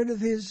got rid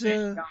of his,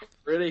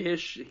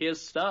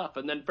 his stuff.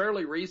 And then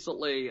fairly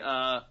recently,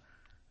 I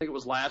think it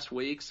was last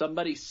week,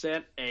 somebody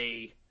sent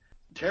a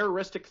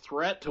terroristic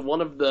threat to one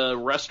of the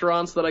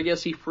restaurants that I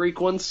guess he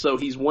frequents, so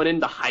he's went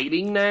into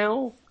hiding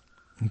now.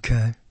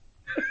 Okay.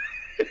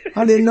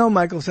 I didn't know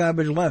Michael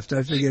Savage left.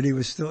 I figured he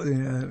was still,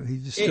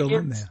 he's still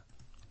in there.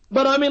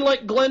 But I mean,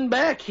 like Glenn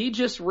Beck, he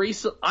just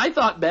I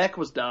thought Beck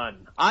was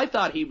done. I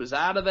thought he was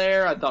out of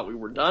there. I thought we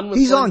were done with.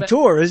 He's Glenn on Beck.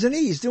 tour, isn't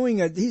he?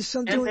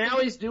 And now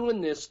he's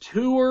doing this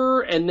tour,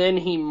 and then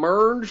he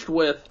merged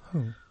with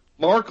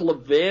Mark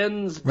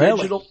Levin's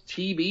digital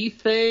TV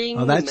thing.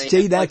 Oh, that's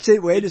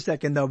it. Wait a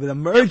second though, but the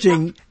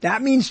merging,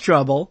 that means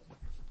trouble.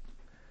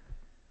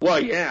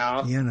 Well,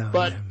 yeah.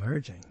 But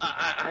merging.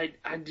 I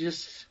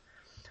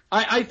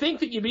think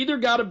that you've either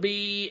got to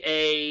be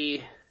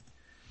a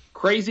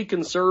crazy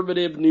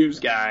conservative news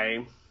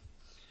guy,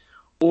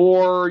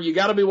 or you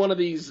got to be one of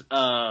these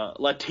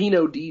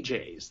Latino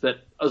DJs that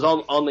is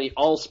on the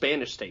all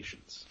Spanish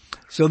stations.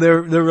 So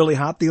they're really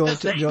hot. They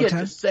get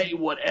to say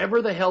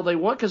whatever the hell they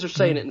want because they're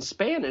saying it in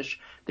Spanish.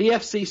 The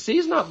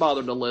FCC's not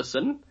bothered to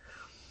listen.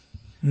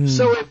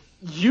 So if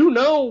you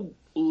know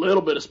a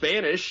little bit of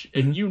Spanish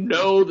and you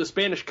know the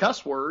Spanish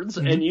cuss words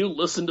and you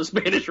listen to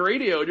Spanish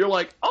radio and you're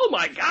like, oh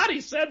my God,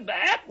 he said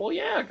that. Well,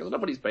 yeah, because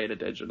nobody's paying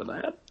attention to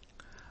that.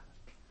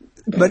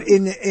 But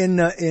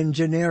in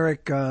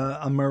generic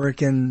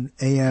American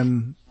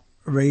AM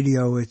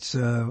radio, it's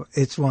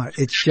what?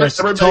 It's just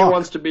everybody talk.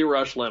 Wants to be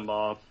Rush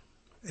Limbaugh.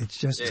 It's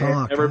just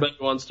talk. Everybody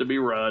wants to be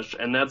Rush,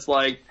 and that's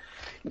like,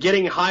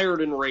 getting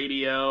hired in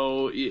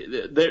radio.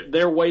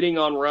 They're waiting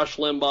on Rush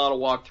Limbaugh to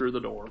walk through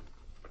the door.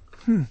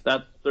 That's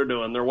what they're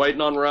doing. They're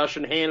waiting on Rush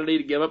and Hannity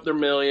to give up their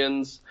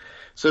millions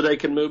so they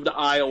can move to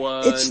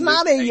Iowa. It's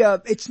not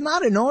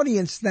an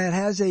audience that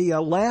has a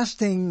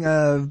lasting,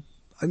 I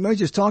was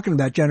just talking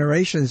about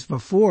generations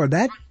before.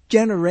 That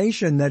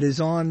generation that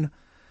is on,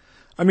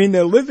 I mean,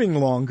 they're living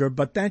longer,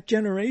 but that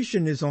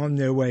generation is on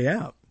their way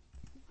out.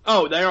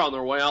 Oh, they're on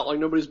their way out like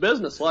nobody's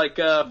business. Like,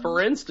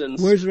 for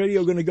instance. Where's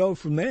radio going to go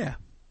from there?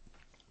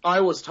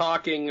 I was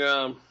talking,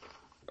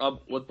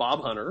 with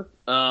Bob Hunter,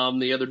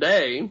 the other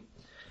day.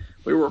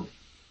 We were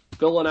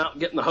filling out,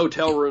 getting the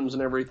hotel rooms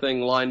and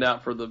everything lined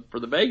out for the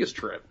Vegas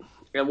trip.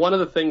 And one of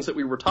the things that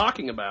we were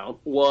talking about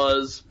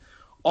was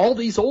all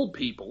these old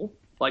people,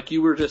 like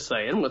you were just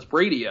saying, with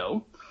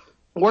radio,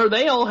 where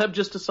they all have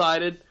just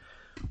decided,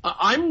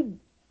 I'm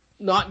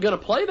not going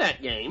to play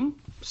that game,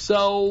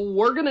 so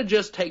we're going to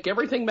just take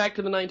everything back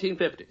to the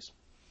 1950s.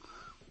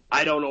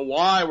 I don't know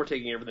why we're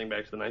taking everything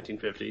back to the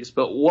 1950s,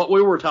 but what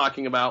we were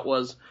talking about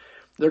was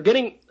they're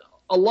getting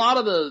a lot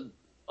of the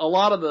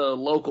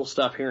local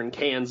stuff here in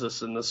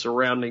Kansas and the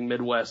surrounding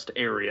Midwest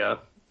area.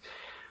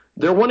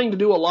 They're wanting to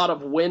do a lot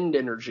of wind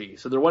energy,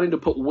 so they're wanting to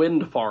put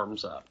wind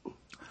farms up.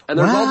 And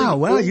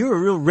there's you're a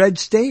real red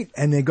state,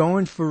 and they're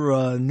going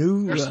for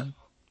new.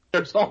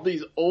 There's all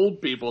these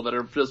old people that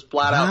are just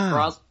flat out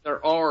crossing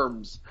their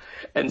arms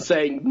and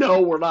saying,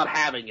 "No, we're not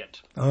having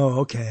it."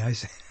 Oh, okay, I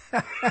see.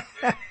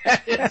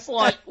 It's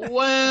like,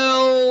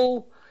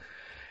 well,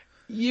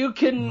 you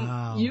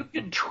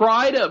can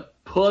try to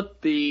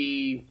put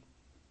the.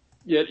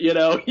 You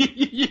know,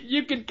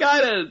 you can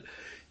kind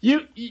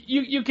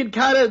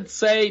of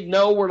say,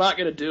 no, we're not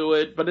going to do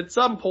it, but at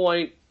some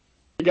point,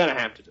 you're going to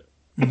have to do it.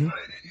 Mm-hmm.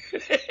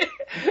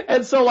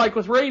 And so, like,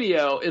 with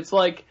radio, it's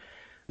like,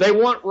 they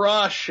want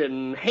Rush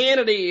and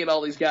Hannity and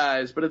all these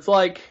guys, but it's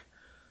like,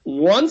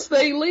 once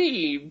they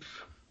leave,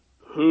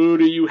 who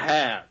do you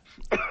have?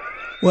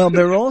 Well,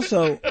 they're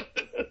also,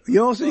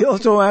 you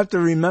also have to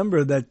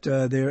remember that,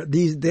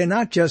 they're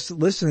not just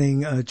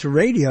listening, to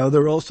radio,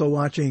 they're also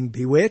watching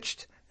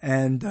Bewitched.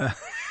 And, you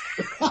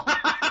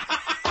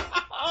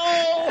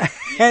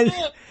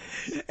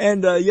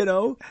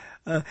know,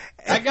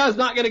 that guy's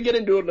not going to get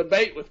into a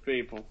debate with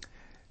people.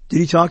 Did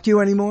he talk to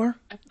you anymore?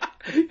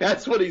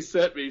 That's what he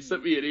sent me. He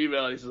sent me an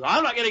email. He says,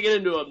 I'm not going to get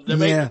into a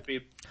debate with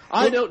people.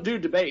 I don't do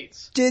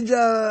debates. Did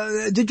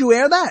you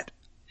air that?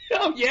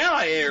 Oh yeah,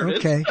 I aired it.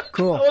 Okay,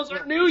 cool. That was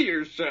our New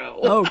Year's show.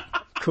 Oh,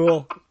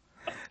 cool.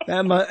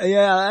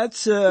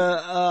 That's,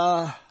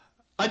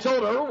 I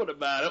told Irwin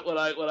about it when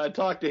I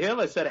talked to him.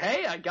 I said,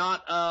 "Hey, I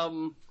got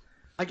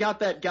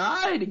that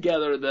guy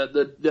together,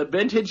 the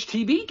vintage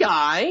TV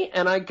guy,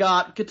 and I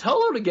got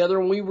Cotolo together,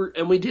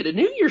 and we did a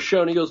New Year's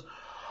show." And he goes,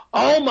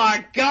 "Oh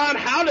my God,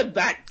 how did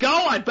that go?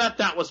 I bet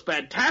that was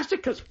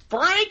fantastic because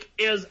Frank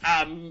is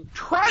a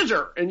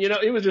treasure." And you know,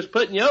 he was just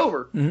putting you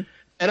over. Mm-hmm.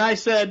 And I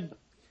said,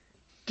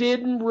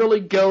 "Didn't really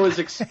go as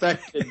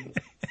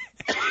expected."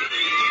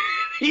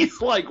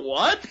 He's like,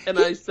 "What?" And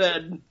I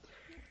said,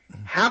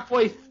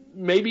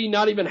 maybe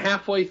not even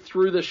halfway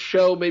through the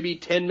show, maybe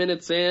 10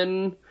 minutes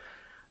in,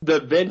 the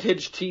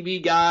vintage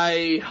TV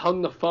guy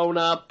hung the phone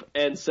up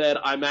and said,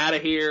 "I'm out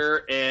of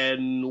here,"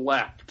 and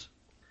left.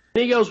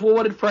 And he goes, "Well,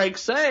 what did Frank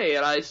say?"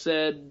 And I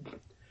said,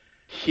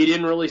 "He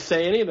didn't really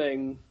say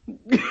anything."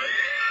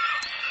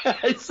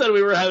 I said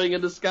we were having a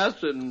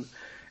discussion.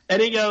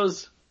 And he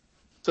goes,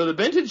 "So the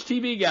vintage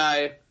TV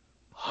guy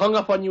hung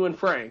up on you and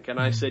Frank?" And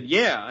I said,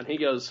 "Yeah." And he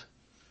goes,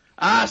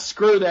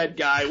 "Screw that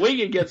guy. We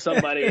can get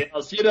somebody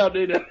else. You don't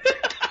need to."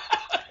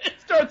 It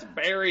starts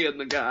burying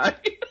the guy.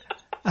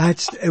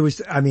 It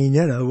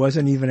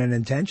wasn't even an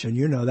intention.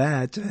 You know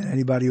that.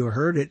 Anybody who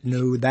heard it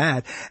knew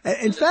that.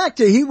 In fact,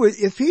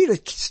 if he'd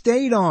have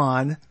stayed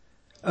on,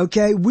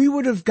 okay, we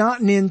would have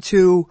gotten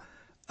into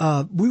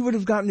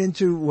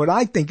what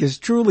I think is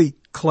truly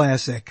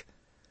classic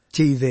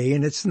TV,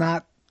 and it's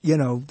not,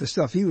 the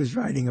stuff he was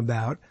writing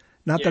about.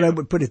 Not that I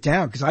would put it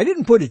down, because I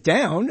didn't put it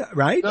down,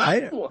 right?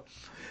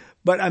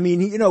 But I mean,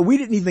 we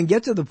didn't even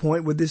get to the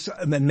point with this.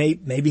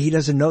 Maybe he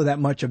doesn't know that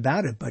much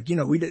about it, but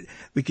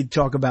we could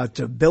talk about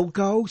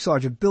Bilko,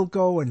 Sergeant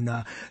Bilko, and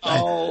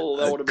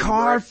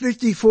Car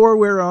 54.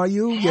 Where are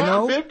you?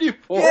 Car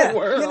 54. Yeah,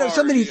 where are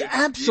some of these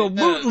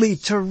absolutely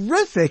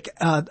terrific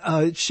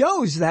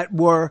shows that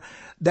were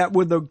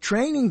the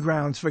training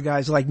grounds for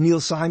guys like Neil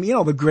Simon,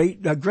 the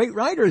great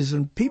writers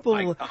and people.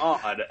 Oh my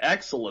God,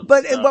 excellent.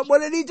 But what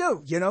did he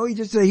do?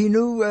 He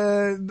knew.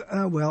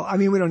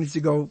 We don't need to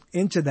go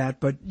into that,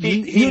 but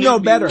you know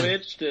better.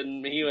 Bewitched,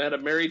 and he had a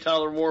Mary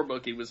Tyler Moore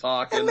book he was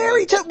hawking. And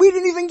we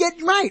didn't even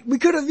get right. We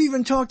could have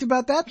even talked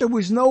about that. There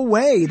was no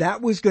way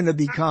that was going to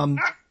become.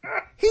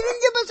 He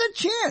didn't give us a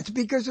chance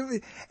because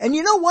and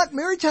you know what?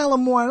 Mary Tyler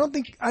Moore,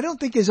 I don't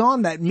think is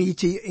on that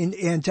meaty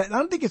I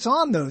don't think it's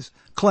on those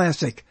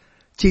classic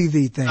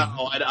TV thing.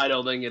 No, I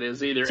don't think it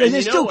is either. So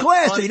it's still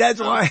classy, that's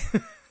why.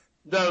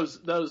 Those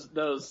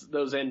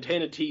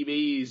antenna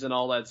TVs and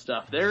all that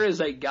stuff. There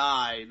is a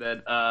guy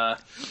that,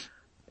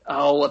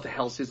 oh, what the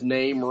hell's his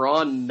name?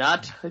 Ron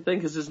Nutt, I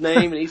think is his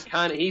name, and he's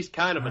kind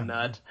of a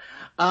nut.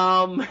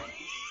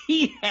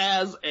 He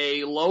has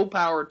a low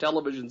power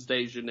television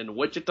station in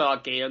Wichita,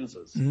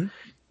 Kansas. Mm-hmm.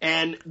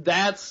 And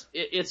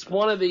it's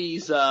one of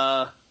these,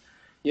 like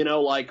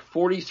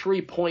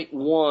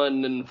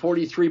 43.1 and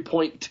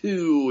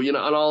 43.2, and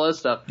all that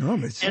stuff.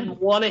 Oh, and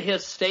one of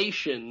his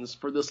stations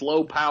for this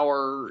low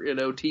power,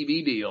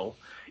 TV deal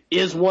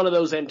is one of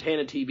those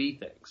antenna TV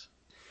things.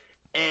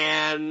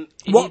 And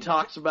he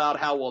talks about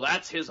how,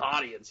 that's his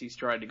audience he's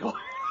trying to go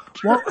after.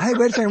 Well, hey,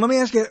 wait a second. Let me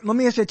ask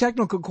you a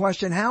technical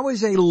question. How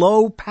is a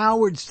low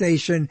powered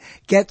station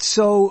get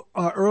so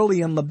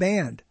early in the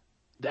band?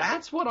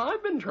 That's what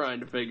I've been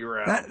trying to figure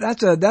out.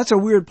 That's a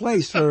weird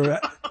place for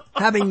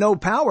having no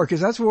power,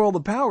 because that's where all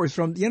the power is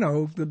from,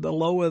 the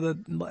lower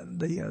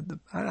the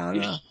I don't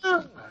know.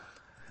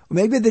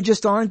 Maybe there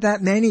just aren't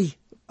that many,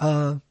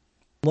 low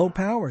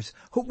powers.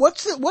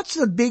 What's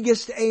the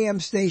biggest AM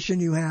station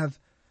you have?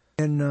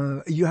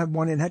 And you have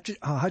one in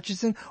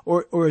Hutchinson,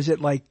 or is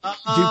it like do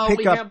you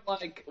pick up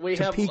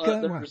Topeka?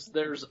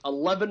 There's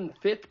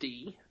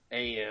 1150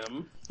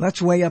 AM.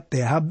 That's way up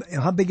there.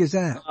 How big is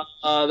that?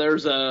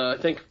 There's I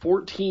think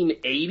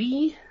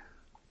 1480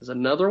 is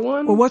another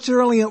one. Well, what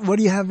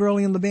do you have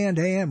early in the band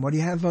AM? What do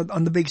you have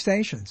on the big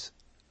stations?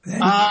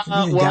 It's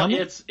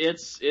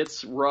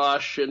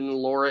Rush and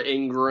Laura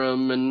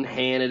Ingraham and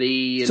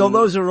Hannity. So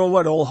those are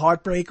all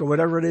Heartbreak or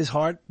whatever it is,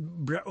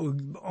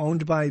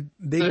 owned by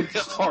big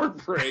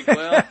Heartbreak.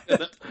 Well,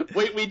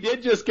 we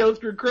did just go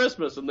through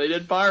Christmas and they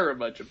did fire a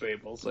bunch of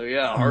people. So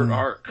yeah,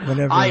 whatever.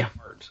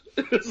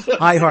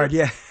 iHeart,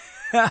 yeah.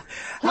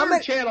 Clear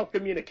Channel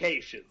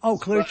Communications. Oh,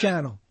 Clear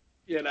Channel.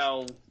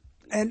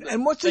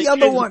 And what's the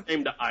other one?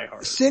 Name to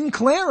iHeart.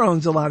 Sinclair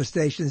owns a lot of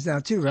stations now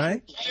too,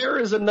 right? Sinclair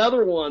is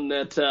another one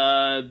that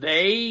I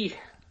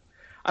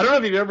don't know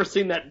if you've ever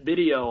seen that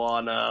video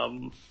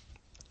on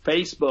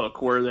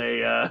Facebook where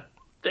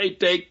they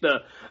take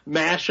the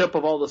mashup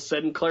of all the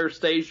Sinclair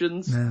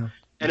stations. No.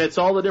 And it's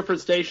all the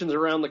different stations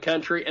around the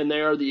country, and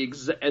they are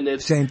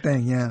it's same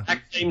thing, yeah.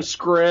 Exact same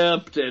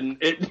script, and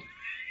it.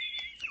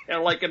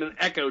 Like in an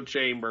echo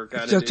chamber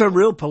kind of deal. It's a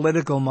real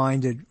political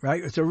minded,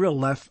 right? It's a real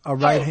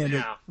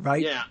right-handed,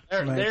 right? Yeah.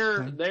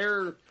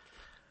 They're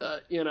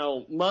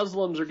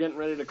Muslims are getting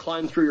ready to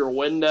climb through your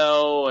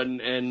window and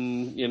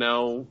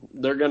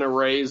they're going to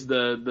raise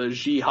the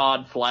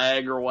jihad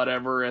flag or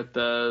whatever at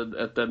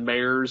the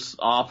mayor's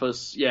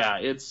office. Yeah,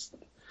 it's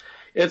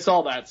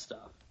all that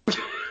stuff.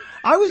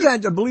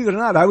 Believe it or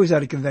not, I was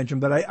at a convention,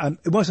 but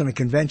it wasn't a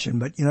convention,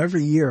 but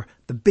every year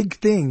the big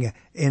thing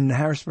in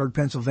Harrisburg,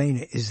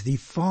 Pennsylvania is the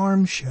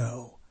farm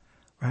show,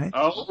 right?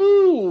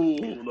 Oh,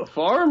 the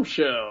farm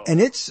show.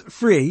 And it's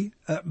free,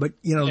 but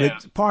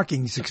the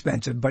parking's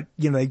expensive, but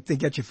they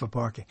get you for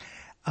parking.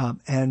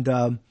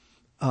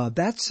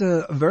 That's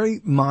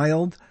very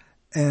mild.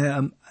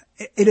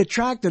 It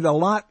attracted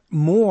a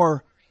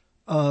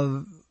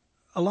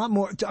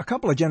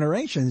couple of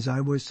generations.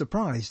 I was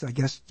surprised. I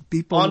guess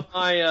people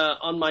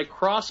on my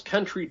cross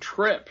country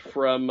trip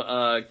from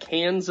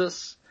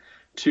Kansas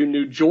to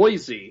New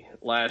Jersey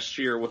last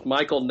year with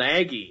Michael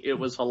Nagy. It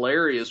was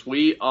hilarious.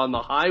 We on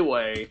the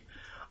highway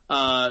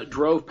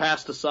drove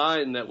past a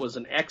sign that was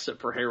an exit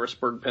for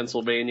Harrisburg,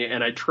 Pennsylvania,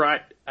 and I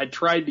tried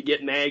to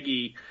get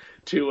Nagy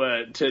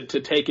to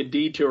take a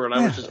detour, and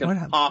I was just going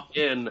to pop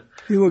in.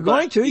 You were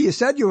going to. You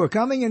said you were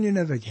coming, and you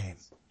never came.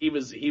 He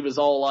was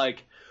all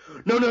like,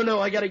 No,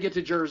 I gotta get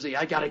to Jersey.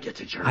 I gotta get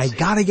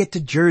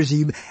to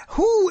Jersey.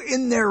 Who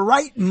in their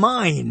right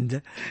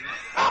mind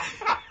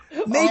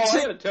makes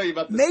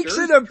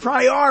it a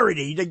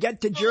priority to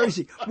get to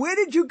Jersey? Where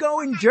did you go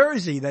in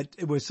Jersey that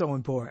it was so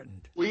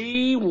important?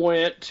 We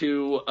went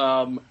to,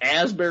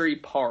 Asbury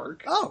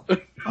Park. Oh,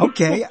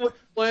 okay.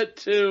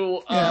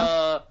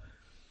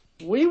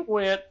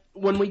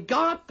 When we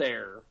got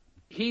there,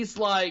 he's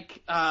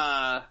like,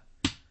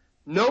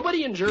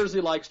 nobody in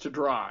Jersey likes to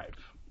drive.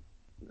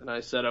 And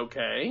I said,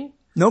 okay.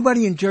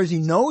 Nobody in Jersey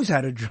knows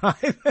how to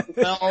drive.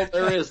 Well,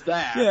 there is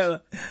that. Yeah.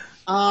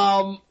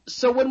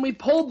 So when we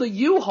pulled the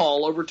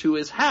U-Haul over to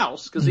his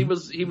house, cause he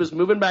was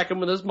moving back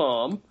in with his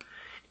mom,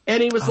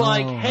 and he was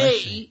like, hey,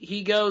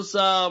 he goes,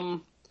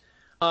 my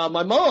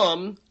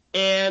mom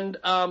and,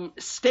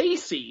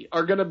 Stacy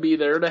are gonna be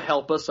there to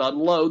help us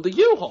unload the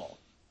U-Haul.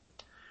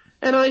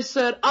 And I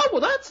said, oh,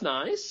 well, that's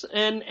nice.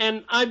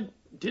 And I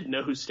didn't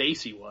know who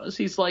Stacy was.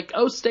 He's like,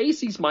 oh,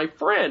 Stacy's my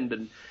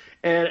friend,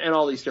 and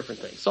all these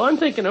different things. So I'm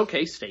thinking,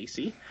 okay,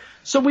 Stacy.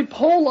 So we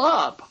pull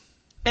up,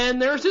 and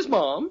there's his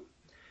mom,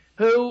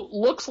 who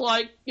looks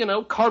like,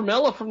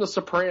 Carmela from The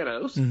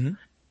Sopranos,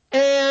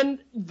 and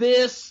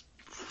this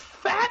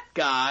fat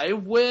guy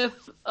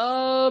with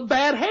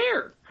bad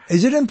hair.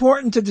 Is it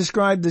important to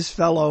describe this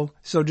fellow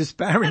so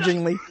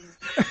disparagingly?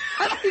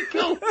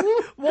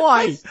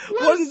 Why?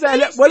 What does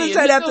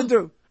that have to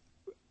do?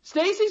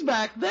 Stacy's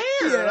back there.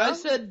 Yeah. And I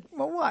said,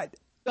 well, what?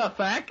 The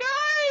fat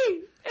guy?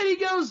 And he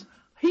goes,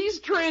 he's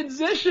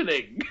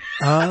transitioning.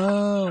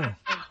 Oh.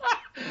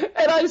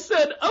 And I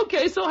said,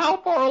 okay, so how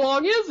far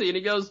along is he? And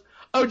he goes,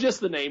 oh,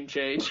 just the name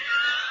change.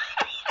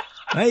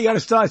 Now you got to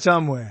start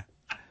somewhere.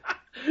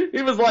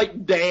 He was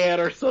like Dan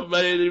or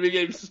somebody, and he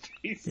became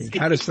Stacy. You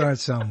got to start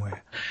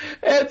somewhere.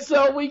 And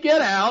so we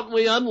get out,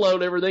 we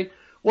unload everything.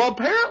 Well,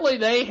 apparently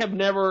they have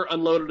never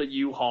unloaded a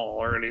U-Haul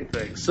or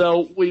anything.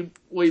 So we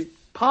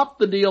pop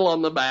the deal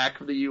on the back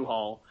of the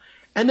U-Haul,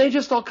 and they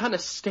just all kind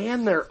of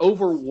stand there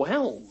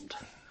overwhelmed.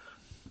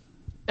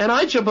 And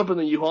I jump up in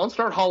the U-Haul and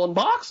start hauling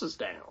boxes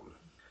down.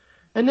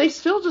 And they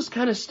still just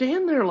kind of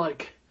stand there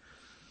like,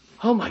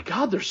 oh my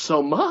God, there's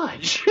so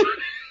much.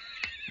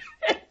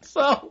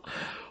 So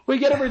we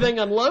get everything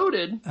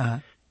unloaded,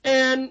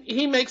 and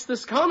he makes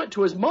this comment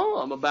to his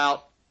mom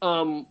about,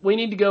 we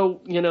need to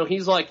go,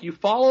 he's like, you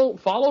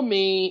follow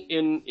me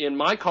in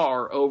my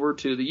car over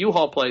to the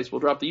U-Haul place. We'll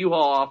drop the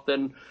U-Haul off,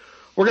 then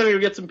we're going to go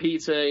get some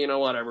pizza,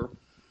 whatever.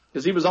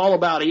 Because he was all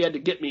about, he had to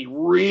get me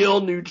real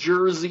New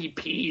Jersey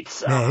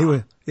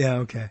pizza. Yeah,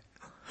 okay.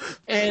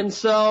 And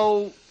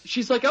so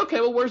she's like,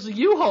 okay, well, where's the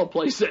U-Haul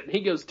place at? And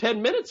he goes,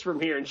 10 minutes from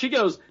here. And she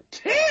goes,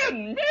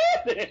 10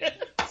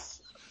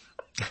 minutes?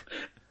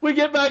 We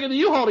get back in the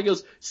U-Haul, and he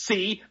goes,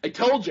 see, I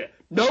told you,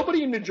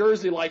 nobody in New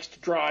Jersey likes to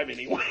drive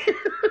anywhere.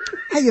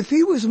 Hey, if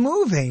he was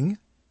moving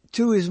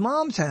to his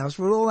mom's house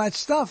with all that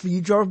stuff, you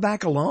drove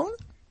back alone?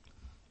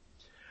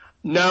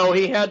 No,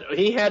 he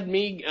had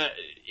me,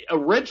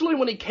 originally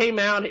when he came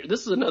out here,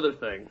 this is another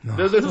thing.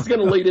 No. This is going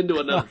to lead into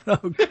another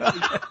thing.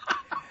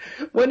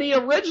 When he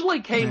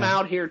originally came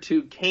out here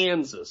to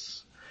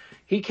Kansas,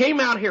 he came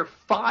out here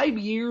 5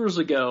 years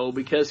ago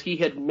because he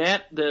had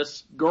met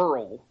this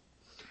girl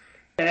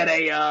at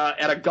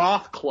a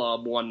goth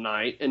club one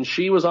night, and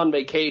she was on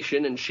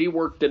vacation, and she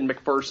worked in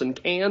McPherson,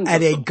 Kansas.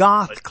 At a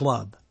goth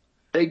club.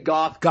 A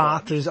goth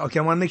club. Goth is, okay,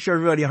 I want to make sure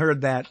everybody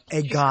heard that.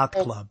 A goth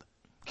club.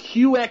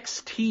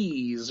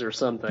 QXTs or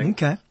something.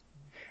 Okay.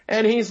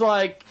 And he's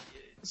like,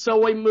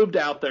 so we moved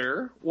out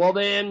there. Well,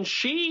 then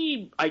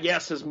she, I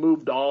guess, has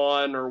moved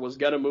on or was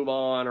going to move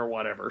on or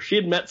whatever. She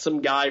had met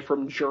some guy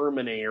from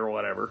Germany or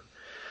whatever.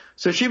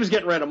 So she was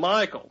getting rid of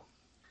Michael.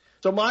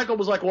 So Michael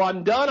was like, well,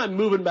 I'm done. I'm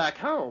moving back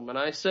home. And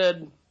I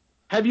said,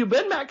 have you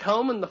been back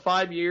home in the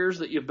 5 years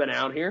that you've been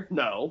out here?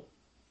 No.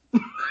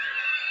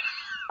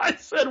 I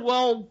said,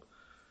 well,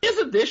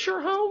 isn't this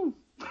your home?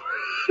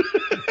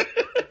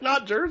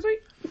 Not Jersey?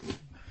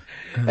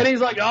 And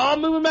he's like, oh,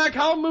 I'm moving back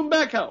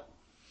home.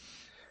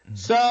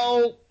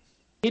 So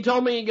he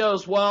told me, he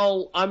goes,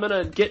 well, I'm going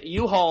to get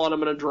U-Haul and I'm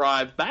going to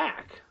drive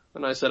back.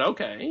 And I said,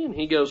 okay. And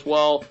he goes,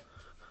 well,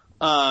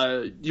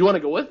 do you want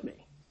to go with me?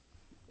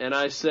 And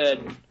I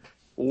said,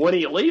 when are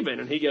you leaving?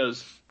 And he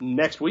goes,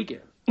 next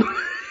weekend.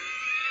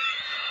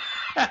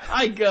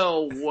 I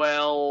go,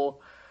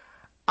 well,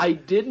 I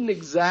don't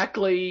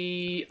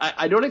exactly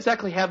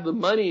have the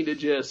money to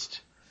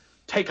just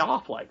take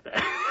off like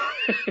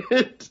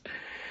that.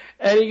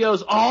 And he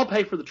goes, oh, I'll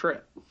pay for the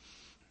trip.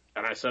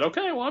 And I said,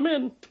 okay, well, I'm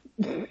in.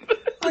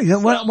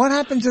 What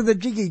happened to the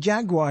Jiggy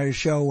Jaguar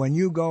show when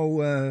you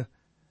go,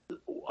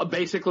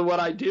 basically what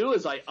I do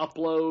is I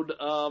upload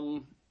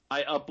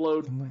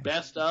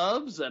best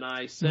ofs, and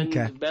I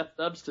send best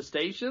ofs to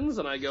stations,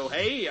 and I go,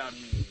 hey, I'm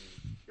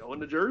going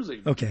to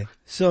Jersey. Okay.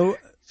 So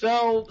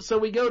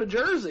we go to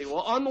Jersey. Well,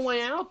 on the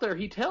way out there,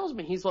 he tells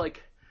me, he's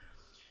like,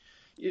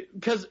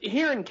 because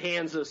here in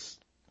Kansas,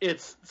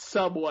 it's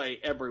Subway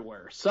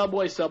everywhere.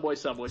 Subway. If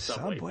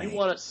you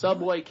want a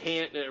Subway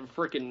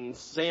frickin'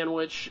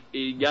 sandwich,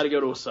 you gotta go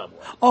to a Subway.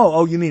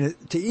 Oh, you mean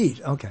to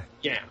eat? Okay.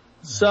 Yeah.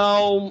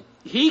 So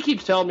he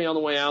keeps telling me on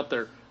the way out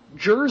there,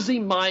 Jersey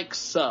Mike's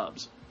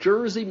subs.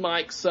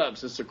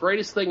 It's the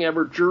greatest thing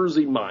ever,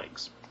 Jersey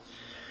Mike's.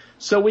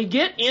 So we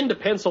get into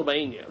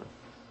Pennsylvania,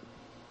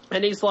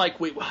 and he's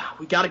like, we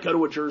gotta go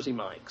to a Jersey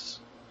Mike's.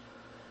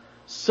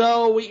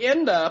 So we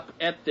end up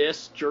at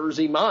this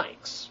Jersey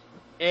Mike's.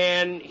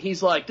 And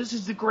he's like, this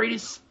is the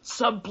greatest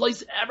sub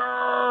place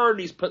ever. And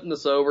he's putting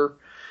this over.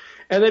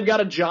 And they've got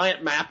a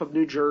giant map of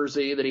New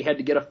Jersey that he had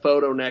to get a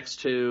photo next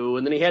to.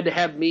 And then he had to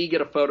have me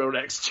get a photo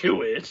next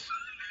to it.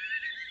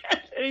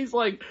 And he's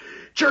like,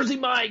 Jersey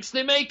Mike's,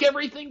 they make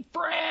everything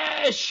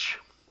fresh.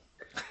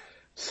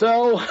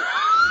 So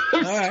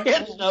I'm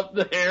standing up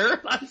there.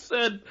 And I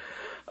said,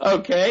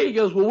 okay. He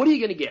goes, well, what are you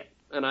going to get?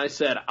 And I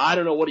said, I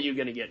don't know, what are you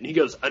going to get? And he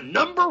goes, a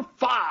number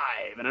 5.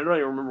 And I don't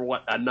even remember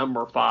what a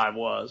number 5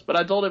 was. But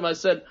I told him, I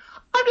said,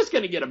 I'm just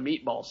going to get a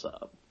meatball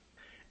sub.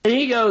 And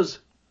he goes,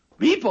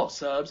 meatball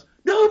subs?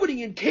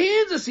 Nobody in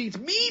Kansas eats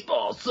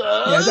meatball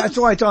subs. Yeah, that's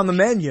why it's on the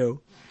menu.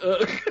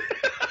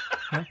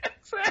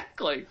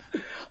 Exactly.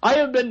 I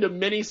have been to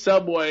many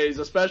Subways,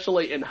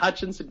 especially in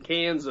Hutchinson,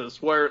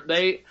 Kansas, where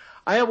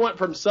I went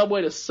from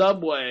Subway to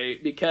Subway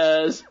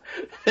because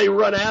they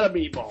run out of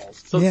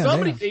meatballs. So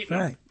somebody's eating them.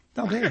 Right.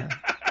 Oh,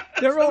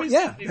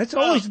 yeah. That's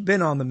always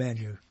been on the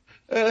menu.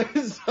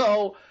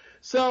 So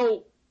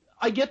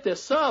I get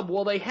this sub.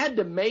 Well, they had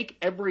to make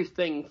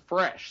everything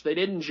fresh. They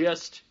didn't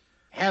just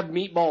have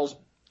meatballs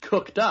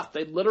cooked up.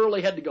 They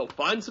literally had to go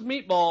find some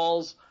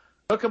meatballs,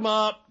 cook them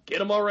up, get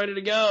them all ready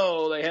to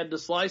go. They had to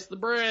slice the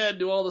bread,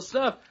 do all the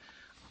stuff.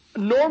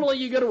 Normally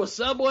you go to a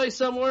Subway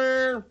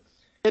somewhere,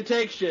 It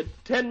takes you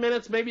 10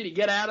 minutes maybe to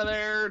get out of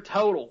there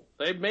total.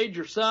 They've made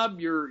your sub,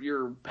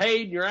 you're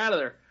paid, and you're out of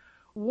there.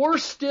 We're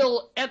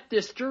still at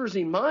this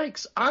Jersey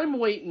Mike's. I'm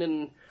waiting,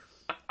 and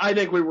I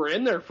think we were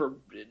in there for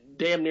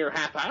damn near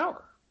half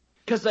hour.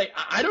 Because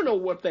I don't know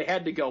what they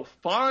had to go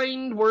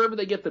find wherever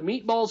they get the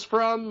meatballs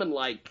from and,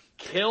 like,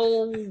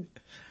 kill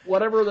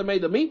whatever they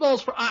made the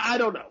meatballs from. I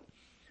don't know.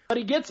 But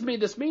he gets me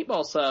this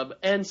meatball sub,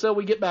 and so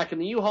we get back in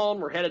the U-Haul,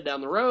 and we're headed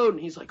down the road,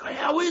 and he's like, hey,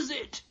 how is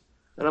it?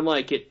 And I'm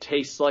like, it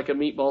tastes like a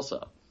meatball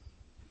sub.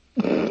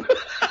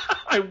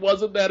 I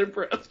wasn't that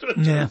impressed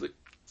with Jersey.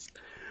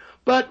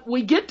 But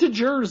we get to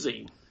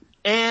Jersey,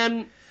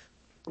 and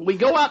we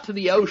go out to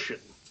the ocean.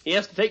 He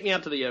has to take me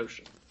out to the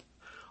ocean.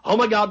 Oh,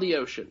 my God, the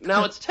ocean.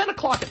 Now, it's 10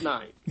 o'clock at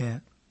night. Yeah.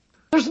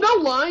 There's no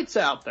lights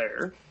out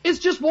there. It's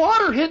just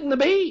water hitting the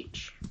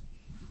beach.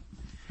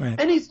 Right.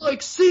 And he's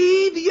like,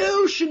 see the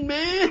ocean,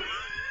 man.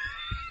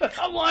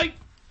 I'm like,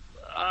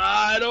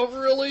 I don't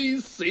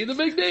really see the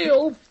big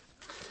deal.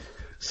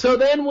 So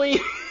then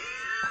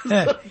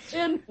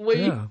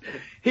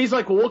he's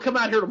like, well, we'll come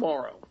out here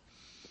tomorrow.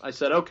 I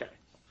said, okay.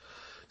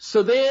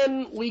 So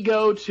then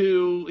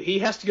he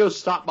has to go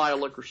stop by a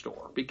liquor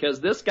store because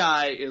this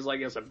guy is, I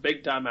guess, a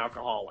big time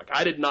alcoholic.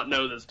 I did not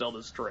know this till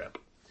this trip.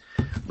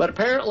 But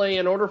apparently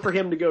in order for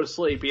him to go to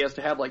sleep, he has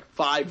to have like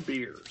 5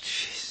 beers.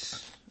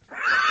 Jeez.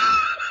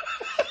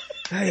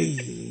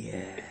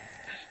 Hey.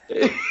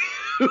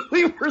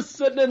 We were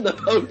sitting in the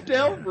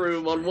hotel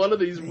room on one of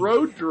these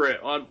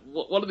on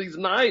one of these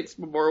nights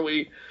before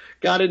we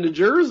got into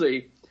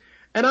Jersey.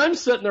 And I'm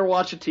sitting there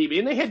watching TV,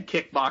 and they had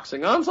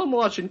kickboxing on, so I'm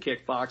watching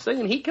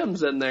kickboxing, and he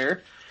comes in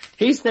there.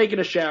 He's taking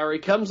a shower. He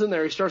comes in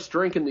there. He starts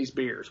drinking these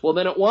beers. Well,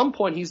 then at one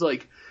point, he's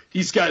like,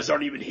 these guys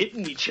aren't even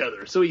hitting each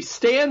other. So he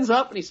stands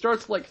up, and he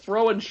starts, like,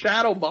 throwing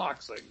shadow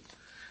boxing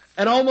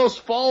and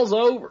almost falls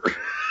over.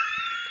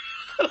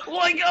 I'm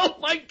like, oh,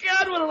 my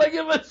God, what did I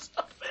get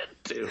myself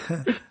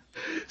into?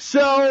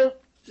 So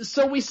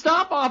we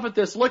stop off at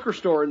this liquor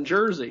store in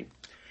Jersey,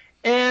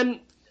 and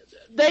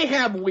they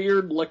have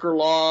weird liquor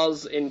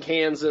laws in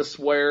Kansas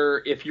where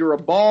if you're a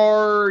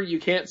bar, you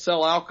can't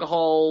sell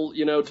alcohol,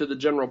 to the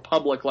general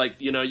public. Like,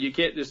 you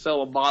can't just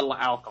sell a bottle of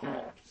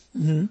alcohol.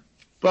 Mm-hmm.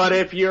 But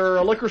if you're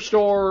a liquor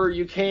store,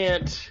 you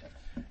can't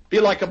be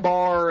like a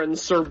bar and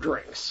serve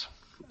drinks.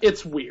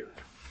 It's weird.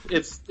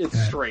 It's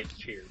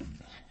strange here.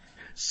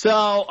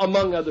 So,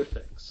 among other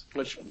things,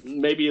 which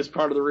maybe is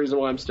part of the reason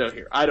why I'm still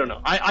here. I don't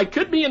know. I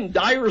could be in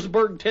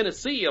Dyersburg,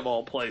 Tennessee, of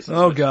all places.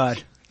 Oh,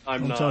 God.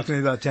 I'm not. Don't talk to me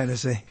about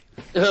Tennessee.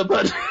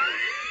 But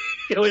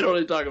we don't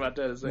need to talk about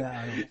Tennessee.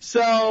 Yeah,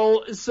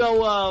 So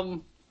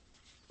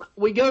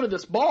we go to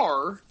this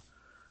bar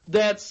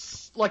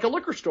that's like a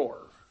liquor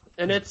store,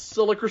 and it's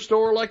a liquor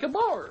store like a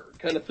bar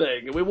kind of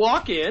thing. And we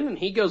walk in, and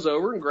he goes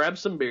over and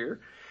grabs some beer,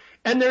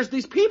 and there's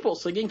these people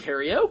singing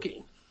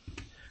karaoke.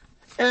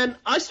 And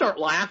I start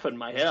laughing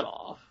my head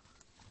off.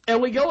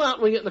 And we go out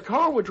and we get in the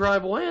car and we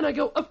drive away, and I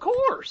go, of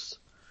course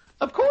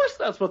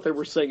that's what they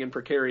were singing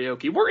for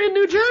karaoke. We're in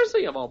New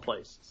Jersey, of all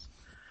places.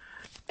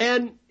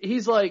 And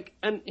he's like,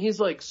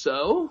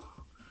 so?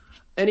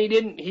 And he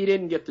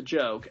didn't get the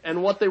joke.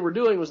 And what they were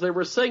doing was they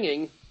were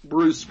singing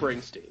Bruce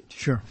Springsteen.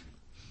 Sure.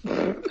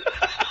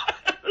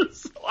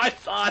 So I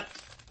thought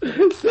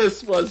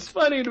this was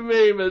funny to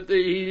me, but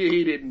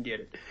he didn't get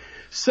it.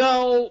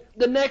 So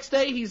the next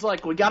day he's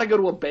like, we gotta go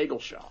to a bagel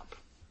shop.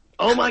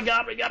 Oh my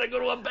God, we gotta go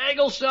to a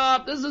bagel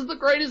shop. This is the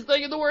greatest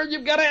thing in the world.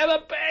 You've gotta have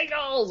a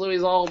bagel. So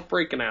he's all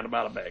freaking out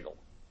about a bagel.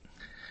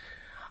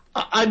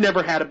 I've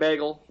never had a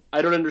bagel.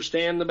 I don't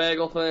understand the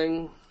bagel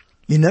thing.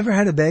 You never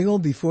had a bagel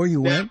before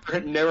you went?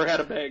 Never had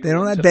a bagel. They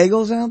don't have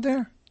bagels out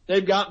there?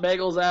 They've got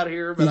bagels out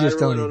here, but I really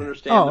don't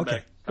understand the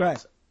bagel Right.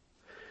 concept.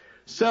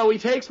 So he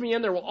takes me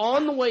in there. Well,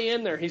 on the way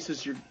in there, he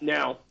says,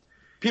 now,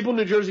 people in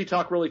New Jersey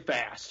talk really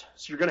fast,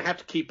 so you're going to have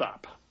to keep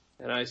up.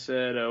 And I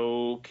said,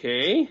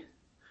 okay.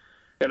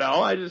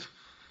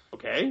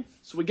 Okay.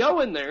 So we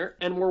go in there,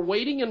 and we're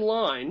waiting in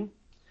line,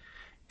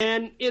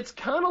 and it's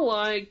kind of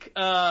like,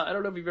 I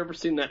don't know if you've ever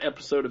seen that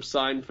episode of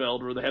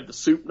Seinfeld where they have the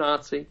soup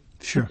Nazi.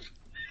 Sure.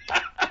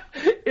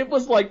 It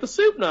was like the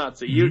soup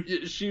Nazi.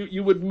 Mm-hmm.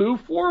 You would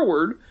move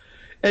forward,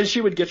 and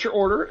she would get your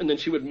order, and then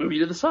she would move you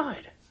to the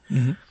side.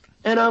 Mm-hmm.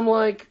 And I'm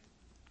like,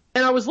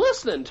 and I was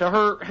listening to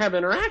her have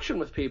interaction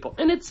with people,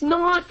 and it's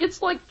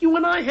like you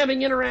and I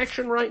having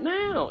interaction right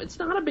now. It's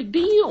not a big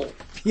deal.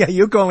 Yeah,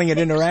 you're calling it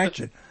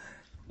interaction.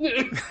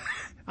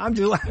 I'm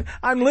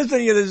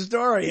listening to this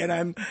story,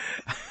 and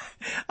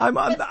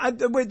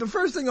wait, the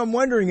first thing I'm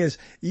wondering is,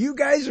 you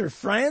guys are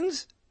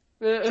friends?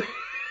 Well,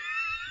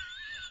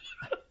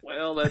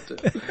 that's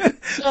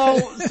it.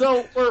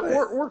 So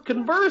we're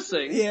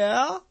conversing.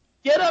 Yeah.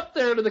 Get up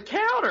there to the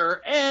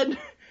counter, and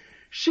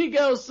she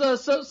goes,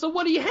 so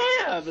what do you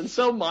have? And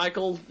so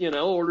Michael,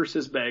 orders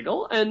his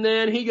bagel, and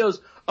then he goes,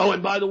 oh,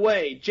 and by the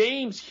way,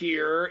 James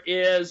here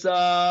is,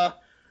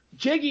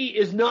 Jiggy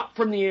is not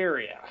from the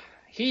area.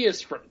 He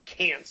is from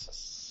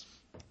Kansas.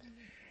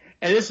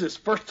 And this is his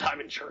first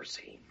time in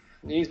Jersey.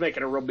 And he's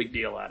making a real big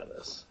deal out of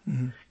this.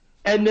 Mm-hmm.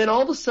 And then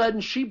all of a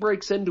sudden, she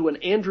breaks into an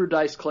Andrew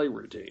Dice Clay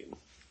routine.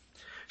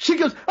 She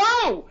goes,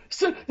 so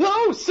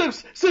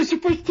it's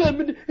your first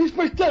time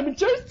in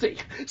Jersey.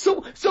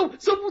 So what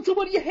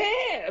do you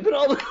have? And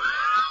all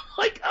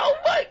like, oh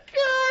my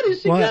God,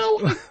 is she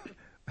gonna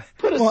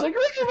put a cigarette in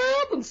her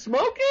mouth and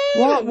smoke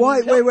it?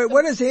 Wait,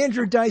 what does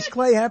Andrew Dice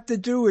Clay have to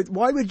do with,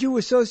 why would you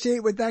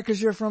associate with that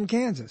because you're from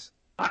Kansas?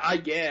 I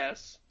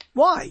guess.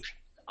 Why?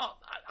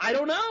 I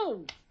don't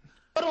know.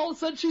 But all of a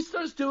sudden she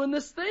starts doing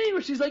this thing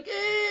where she's like,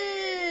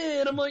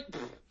 and I'm like,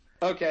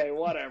 okay,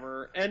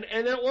 whatever. And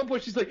then at one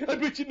point she's like, I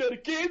bet you're not in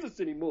Kansas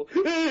anymore.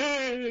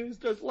 And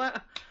starts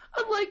laughing.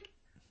 I'm like,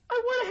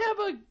 I want to have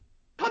a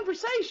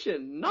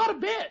conversation, not a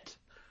bit.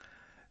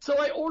 So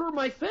I order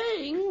my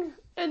thing,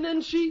 and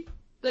then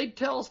they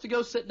tell us to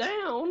go sit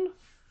down.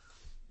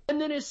 And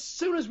then as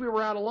soon as we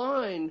were out of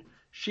line,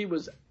 she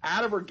was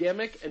out of her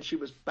gimmick, and she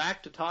was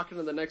back to talking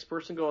to the next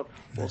person going,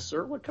 well,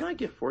 sir, what can I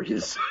get for you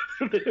this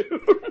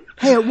afternoon?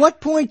 Hey, at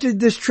what point did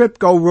this trip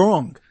go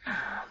wrong?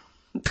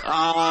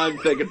 I'm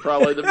thinking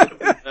probably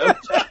the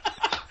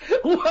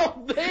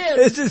Well, then.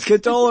 This is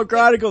Cotolo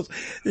Chronicles.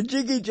 The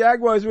Jiggy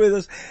Jaguar's with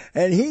us,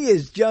 and he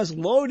is just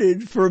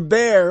loaded for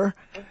bear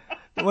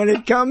when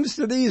it comes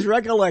to these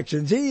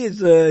recollections.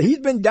 He's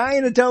been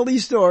dying to tell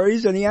these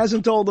stories, and he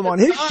hasn't told them on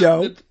his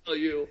show.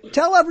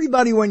 Tell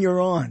everybody when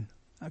you're on,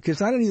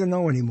 because I don't even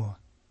know anymore.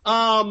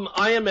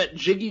 I am at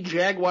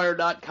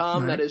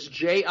jiggyjaguar.com. Right. That is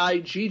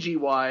JIGGY,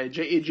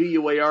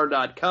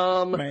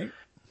 JAGUAR.com. Right.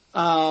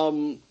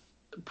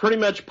 Pretty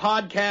much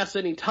podcasts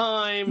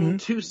anytime,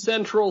 2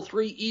 Central,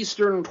 3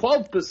 Eastern,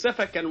 12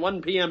 Pacific, and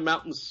 1 p.m.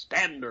 Mountain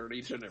Standard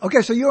each and every.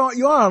 Okay, so you're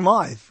on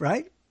live,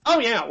 right? Oh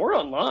yeah, we're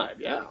on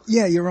live, yeah.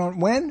 Yeah, you're on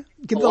when?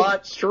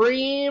 Live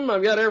stream,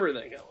 I've got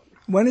everything going.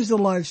 When is the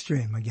live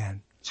stream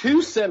again?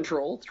 2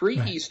 Central, 3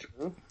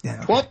 Eastern,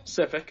 12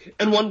 Pacific,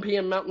 and 1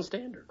 p.m. Mountain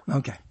Standard.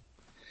 Okay.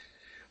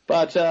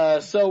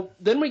 But, so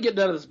then we get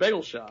down to this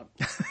bagel shop.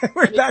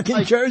 We're back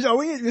in Jersey.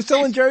 You're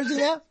still in Jersey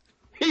now?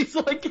 He's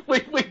like,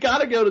 we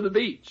gotta go to the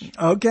beach.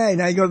 Okay,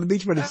 now you go to the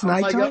beach, but it's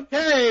nighttime? Like,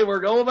 okay, we're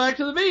going back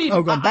to the beach.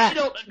 Oh, going back. I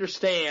don't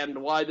understand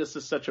why this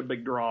is such a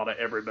big draw to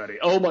everybody.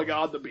 Oh my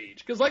God, the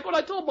beach. Cause like when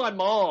I told my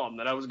mom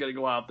that I was gonna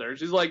go out there,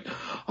 she's like,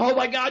 oh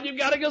my God, you've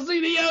gotta go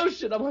see the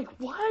ocean. I'm like,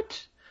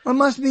 what? Well, it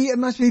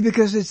must be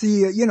because it's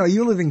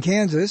you live in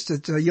Kansas,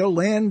 it's, you're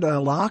land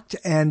locked,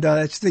 and,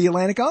 it's the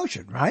Atlantic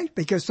Ocean, right?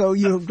 Because so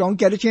you don't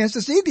get a chance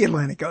to see the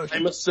Atlantic Ocean.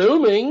 I'm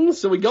assuming,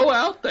 so we go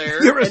out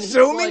there. You're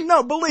assuming? Like,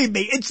 no, believe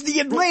me, it's the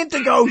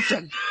Atlantic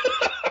Ocean.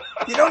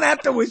 You don't have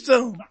to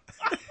assume.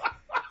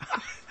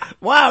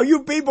 Wow,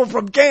 you people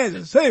from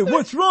Kansas, hey,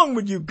 what's wrong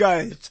with you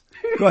guys?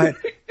 Go ahead.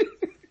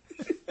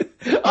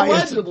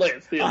 Allegedly,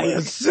 it's the Atlantic. I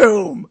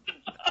assume.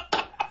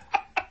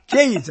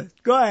 Jesus,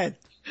 go ahead.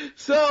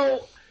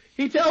 So,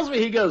 he tells me,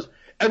 he goes,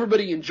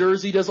 everybody in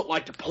Jersey doesn't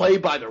like to play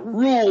by the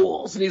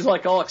rules. And he's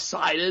like all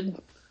excited.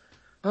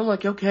 I'm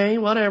like, okay,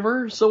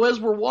 whatever. So as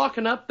we're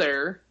walking up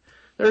there,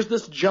 there's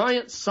this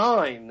giant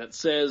sign that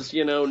says,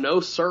 no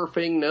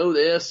surfing, no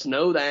this,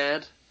 no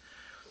that.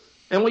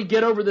 And we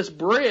get over this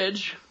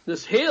bridge,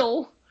 this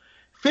hill,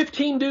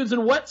 15 dudes in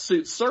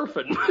wetsuits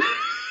surfing.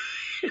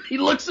 He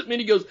looks at me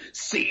and he goes,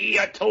 see,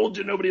 I told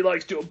you nobody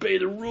likes to obey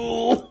the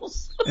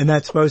rules. And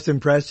that's supposed to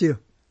impress you?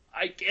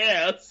 I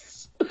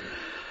guess.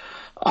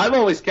 I've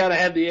always kind of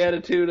had the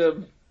attitude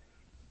of,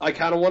 I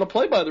kind of want to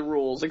play by the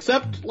rules,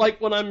 except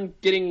like when I'm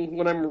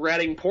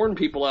ratting porn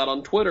people out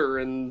on Twitter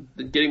and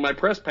getting my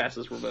press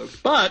passes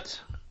revoked.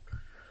 But.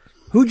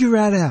 Who'd you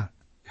rat out?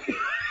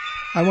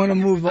 I want to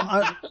move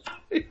on.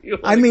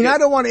 I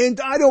don't want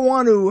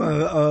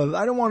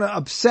to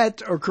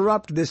upset or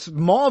corrupt this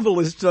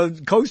marvelous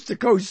coast to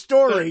coast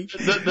story.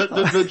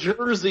 The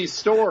Jersey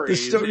story.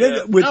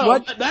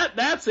 What?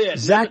 That's it.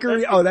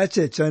 Zachary. That's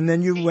it. So, and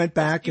then you went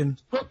back and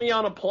put me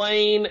on a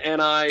plane and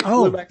I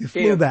flew back to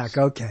Kansas. Flew back.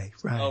 Okay.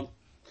 Right.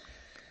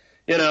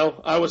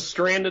 I was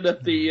stranded at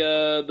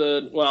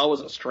I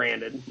wasn't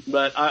stranded,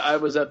 but I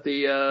was at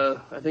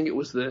I think it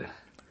was the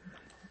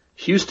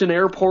Houston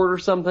airport or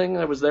something.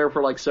 I was there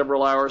for like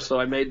several hours, so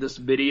I made this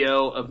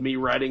video of me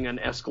riding an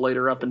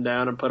escalator up and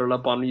down and put it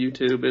up on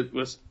YouTube.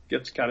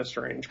 It's kind of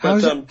strange.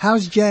 But,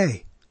 how's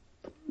Jay?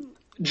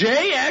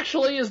 Jay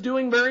actually is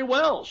doing very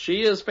well.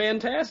 She is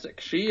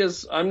fantastic.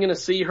 I'm gonna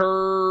see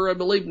her, I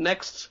believe,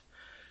 next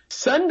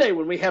Sunday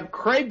when we have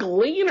Craig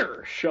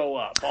Leaner show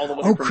up all the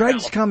way from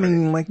Craig's California.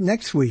 Coming like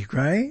next week,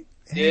 right?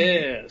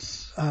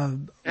 Yes.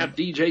 Have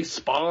DJ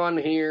Spawn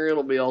here.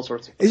 It'll be all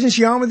sorts of fun. Isn't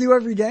she on with you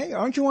every day?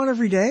 Aren't you on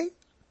every day?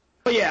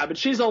 Oh, yeah, but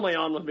she's only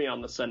on with me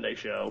on the Sunday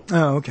show.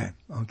 Oh, okay.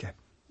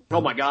 Oh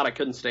my God, I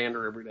couldn't stand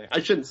her every day.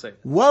 I shouldn't say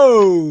that.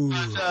 Whoa!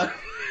 But,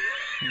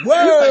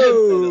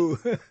 whoa!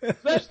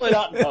 Especially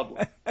not in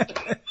public.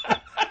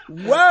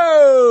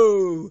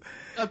 Whoa!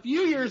 A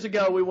few years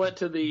ago, we went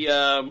to the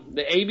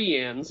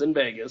AVNs in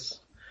Vegas,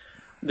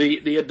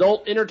 the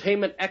Adult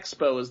Entertainment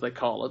Expo, as they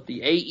call it,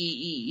 the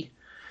AEE.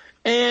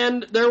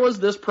 And there was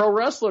this pro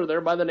wrestler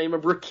there by the name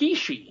of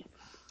Rikishi,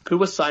 who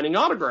was signing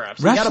autographs.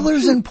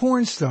 Wrestlers and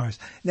porn stars.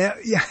 Now,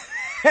 yeah,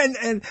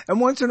 and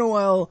once in a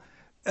while,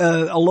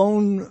 a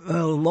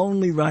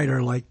lonely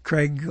writer like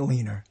Craig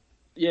Leaner.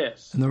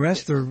 Yes. And the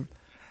rest are,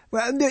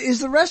 well, is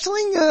the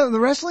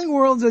wrestling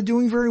world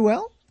doing very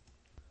well?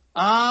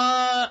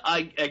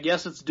 I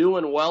guess it's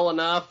doing well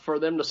enough for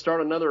them to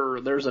start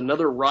there's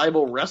another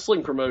rival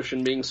wrestling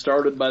promotion being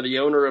started by the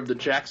owner of the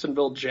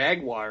Jacksonville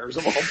Jaguars,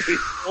 of all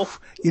people.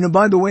 You know,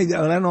 by the way,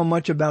 I don't know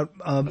much about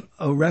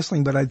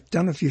wrestling, but I've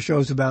done a few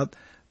shows about,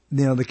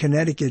 the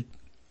Connecticut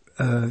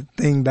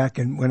thing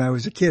when I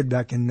was a kid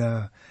back in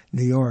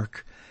New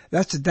York.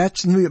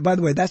 That's New York. By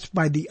the way, that's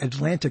by the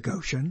Atlantic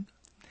Ocean.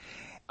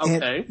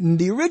 Okay. And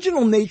the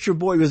original Nature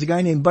Boy was a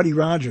guy named Buddy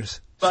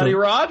Rogers. Buddy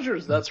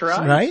Rogers, that's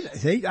right. Right?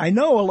 See, I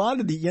know a lot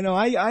of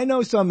I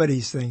know some of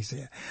these things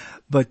here.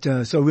 But,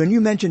 so when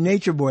you mentioned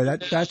Nature Boy,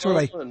 that's what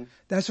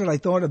I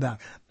thought about.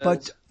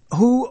 But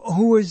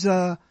who is,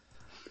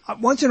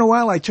 once in a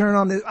while I turn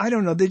on I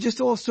don't know, they're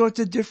just all sorts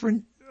of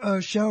different,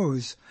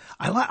 shows.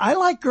 I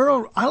like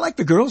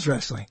the girls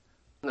wrestling.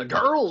 The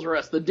girls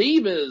wrestling, the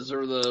divas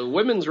or the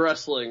women's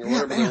wrestling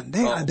or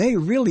whatever. They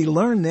really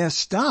learn their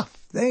stuff.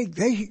 They're,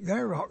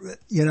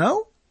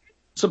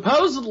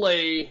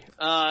 Supposedly,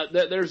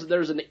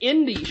 there's an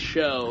indie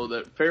show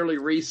that fairly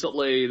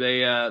recently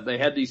they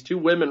had these two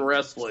women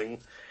wrestling,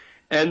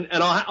 and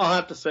I'll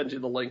have to send you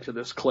the link to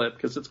this clip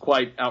because it's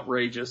quite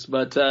outrageous.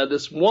 But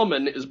this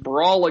woman is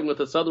brawling with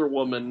this other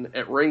woman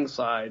at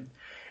ringside,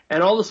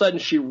 and all of a sudden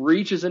she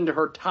reaches into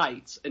her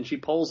tights and she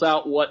pulls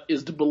out what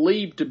is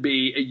believed to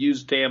be a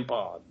used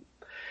tampon,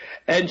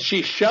 and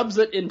she shoves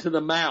it into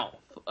the mouth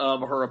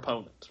of her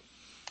opponent.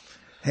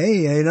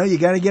 Hey, you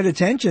got to get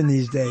attention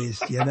these days,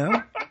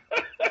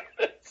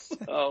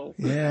 So,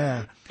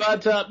 yeah.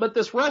 But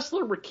this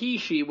wrestler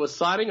Rikishi was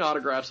signing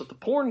autographs at the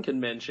porn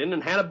convention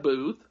and had a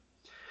booth.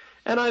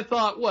 And I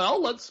thought,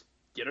 well, let's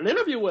get an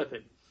interview with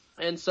him.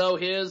 And so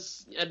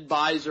his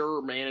advisor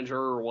or manager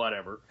or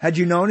whatever. Had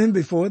you known him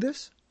before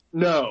this?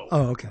 No.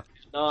 Oh, okay.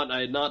 I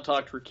had not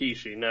talked to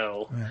Rikishi,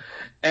 no. Right.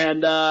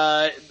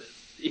 And,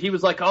 he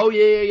was like, oh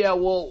yeah,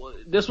 well,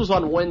 this was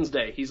on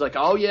Wednesday. He's like,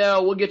 oh yeah,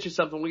 we'll get you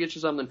something.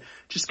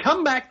 Just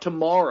come back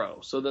tomorrow.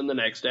 So then the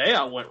next day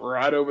I went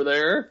right over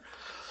there,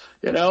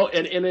 and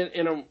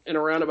in a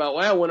roundabout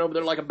way, I went over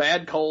there like a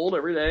bad cold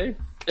every day.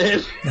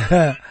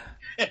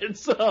 And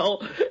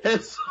so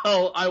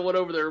I went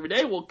over there every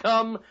day. Well,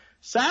 come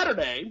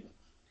Saturday,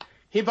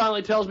 he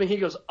finally tells me, he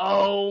goes,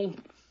 oh,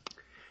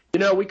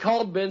 we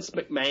called Vince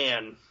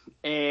McMahon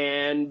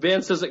and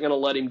Vince isn't going to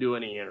let him do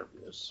any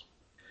interviews.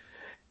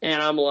 And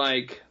I'm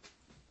like,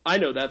 I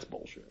know that's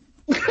bullshit.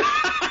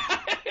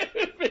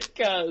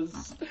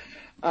 Because,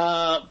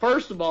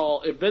 first of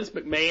all, if Vince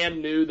McMahon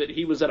knew that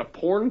he was at a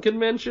porn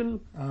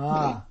convention,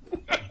 that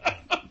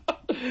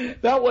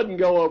wouldn't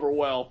go over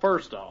well,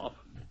 first off.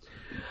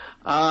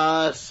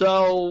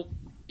 So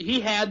he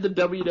had the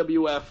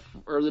WWF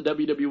or the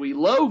WWE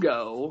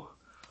logo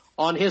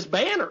on his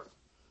banner.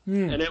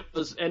 And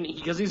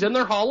because he's in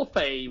their Hall of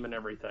Fame and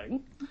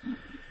everything.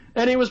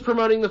 And he was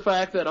promoting the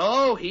fact that,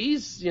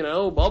 he's,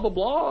 blah, blah,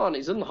 blah, and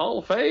he's in the Hall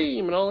of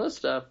Fame and all this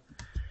stuff.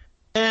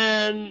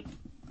 And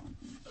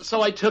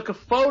so I took a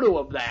photo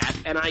of that,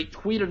 and I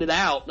tweeted it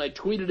out, and I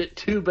tweeted it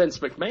to Vince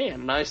McMahon.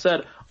 And I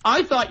said,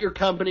 I thought your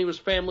company was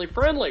family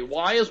friendly.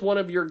 Why is one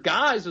of your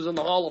guys who's in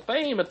the Hall of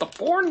Fame at the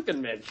porn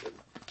convention?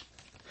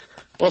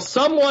 Well,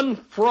 someone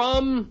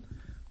from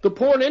the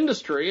porn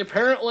industry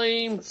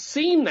apparently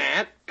seen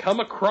that come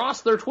across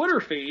their Twitter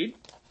feed,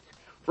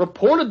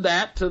 reported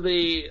that to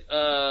the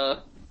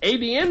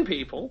ABN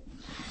people,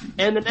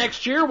 and the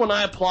next year when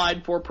I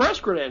applied for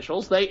press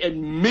credentials, they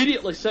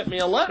immediately sent me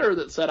a letter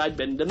that said I'd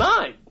been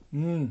denied.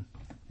 And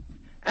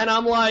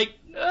I'm like,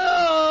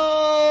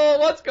 oh,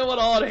 what's going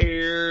on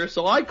here?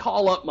 So I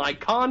call up my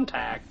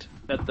contact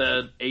at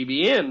the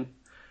ABN,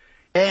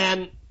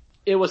 and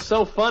it was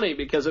so funny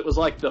because it was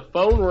like the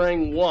phone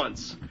rang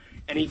once,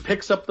 and he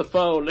picks up the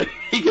phone, and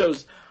he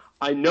goes,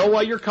 I know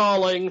why you're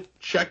calling.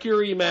 Check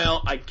your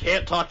email. I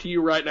can't talk to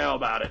you right now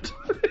about it.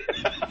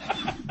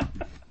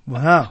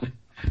 Wow.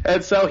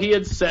 And so he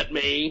had sent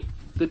me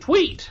the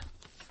tweet.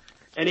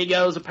 And he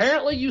goes,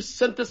 apparently you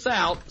sent this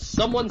out.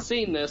 Someone's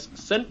seen this.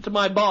 Sent it to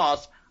my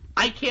boss.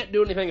 I can't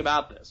do anything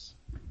about this.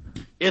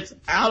 It's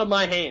out of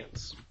my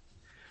hands.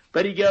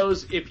 But he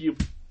goes, if you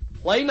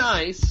play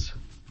nice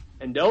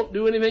and don't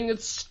do anything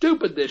that's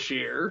stupid this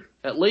year,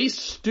 at least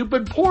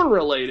stupid porn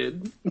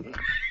related,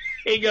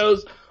 he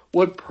goes,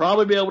 would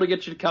probably be able to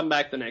get you to come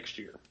back the next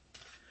year.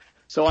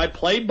 So I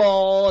played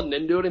ball and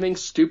didn't do anything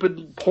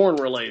stupid porn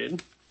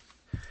related.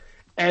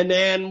 And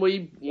then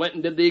we went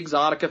and did the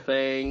Exotica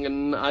thing,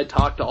 and I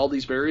talked to all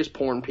these various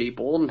porn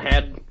people and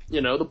had,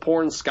 the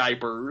porn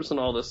Skypers and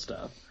all this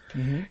stuff.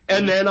 Mm-hmm.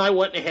 And then I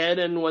went ahead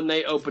and when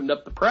they opened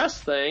up the press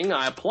thing,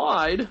 I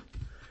applied.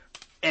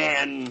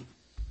 And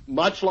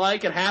much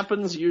like it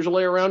happens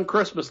usually around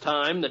Christmas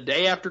time, the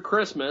day after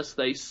Christmas,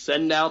 they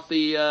send out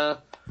the,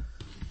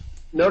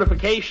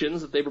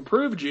 notifications that they've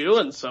approved you,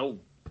 and so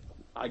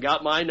I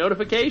got my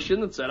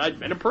notification that said I'd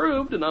been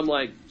approved, and I'm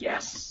like,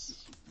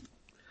 yes,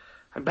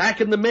 I'm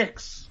back in the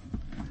mix.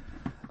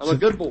 I'm a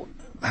good boy.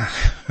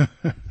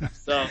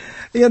 So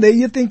yeah,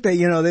 you think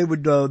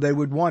that they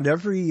would want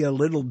every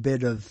little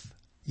bit of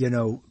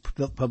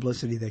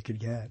publicity they could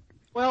get.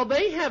 Well,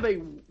 they have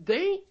a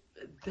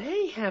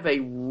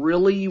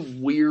really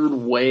weird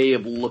way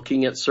of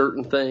looking at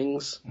certain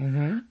things.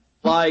 Mm-hmm.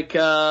 Like,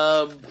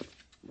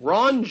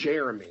 Ron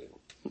Jeremy.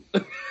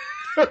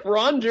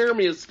 Ron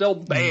Jeremy is still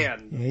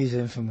banned. Yeah, he's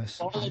infamous.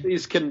 All of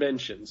these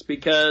conventions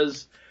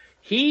because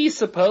he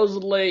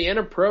supposedly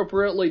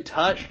inappropriately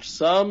touched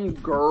some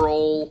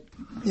girl.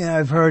 Yeah,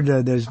 I've heard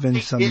there's been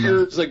some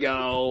years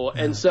ago,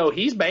 and so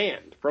he's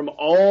banned from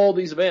all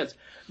these events.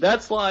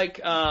 That's like,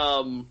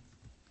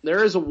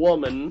 there is a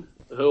woman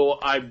who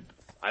I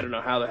don't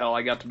know how the hell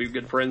I got to be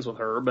good friends with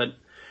her, but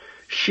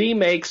she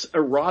makes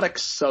erotic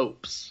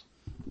soaps.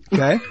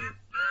 Okay.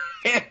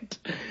 And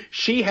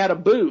she had a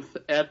booth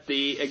at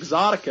the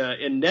Exotica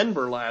in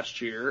Denver last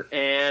year,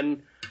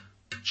 and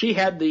she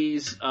had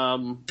these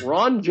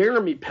Ron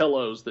Jeremy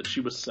pillows that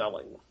she was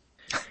selling.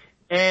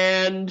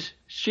 And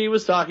she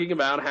was talking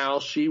about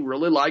how she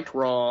really liked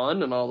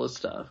Ron and all this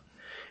stuff.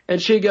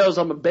 And she goes,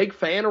 I'm a big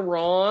fan of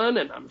Ron,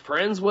 and I'm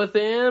friends with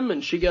him.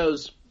 And she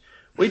goes,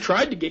 we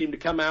tried to get him to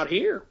come out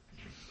here.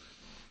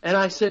 And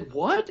I said,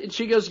 what? And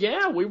she goes,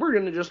 yeah, we were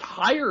going to just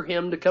hire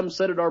him to come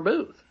sit at our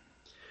booth.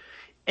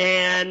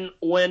 And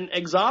when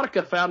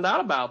Exotica found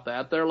out about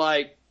that, they're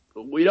like,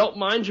 we don't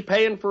mind you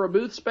paying for a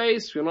booth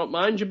space. We don't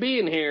mind you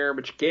being here,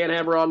 but you can't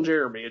have Ron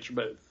Jeremy at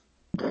your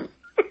booth.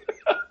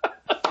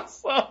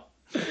 So,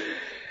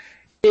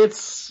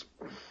 it's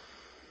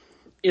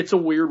a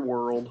weird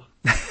world.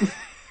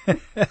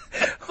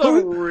 It's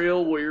a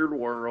real weird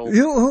world.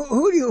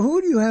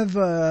 Who do you have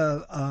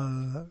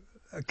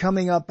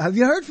coming up? Have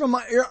you heard from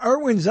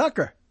Erwin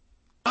Zucker?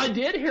 I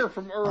did hear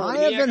from Erwin. I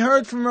haven't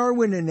heard from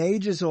Erwin in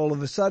ages. All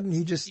of a sudden,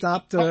 he just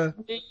stopped.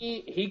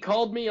 He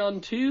called me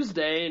on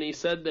Tuesday, and he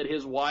said that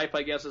his wife,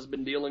 I guess, has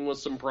been dealing with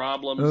some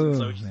problems, and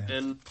so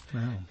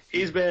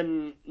he's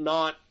been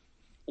not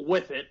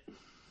with it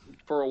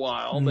for a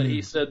while. But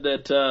he said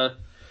that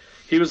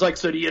he was like,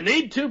 "So do you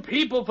need 2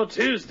 people for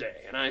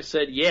Tuesday?" And I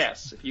said,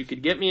 "Yes. If you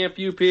could get me a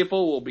few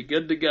people, we'll be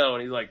good to go."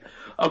 And he's like,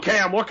 "Okay,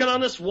 I'm working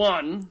on this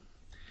one."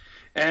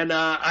 And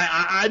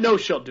I know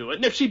she'll do it.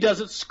 And if she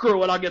doesn't,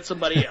 screw it, I'll get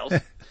somebody else.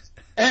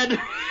 And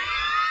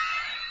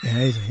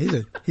yeah,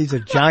 he's a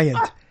giant.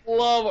 I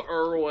love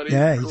Erwin.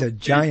 He's a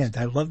giant.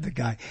 I love the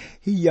guy.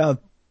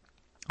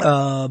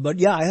 But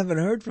yeah, I haven't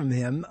heard from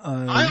him.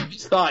 I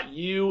always thought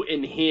you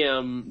and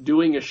him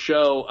doing a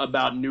show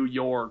about New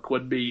York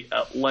would be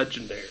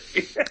legendary.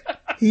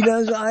 He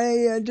does.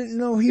 I didn't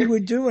know he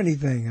would do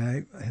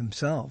anything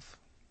himself.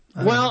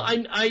 Well,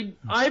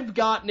 I've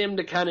gotten him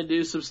to kind of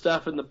do some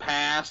stuff in the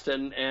past,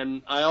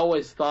 and I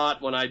always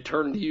thought when I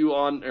turned you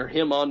on or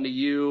him on to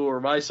you or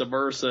vice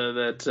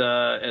versa that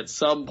at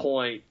some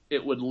point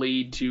it would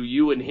lead to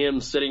you and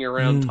him sitting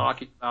around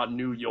talking about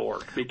New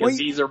York because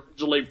he's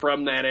originally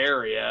from that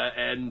area.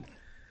 And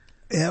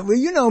yeah, well,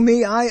 you know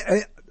me,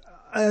 I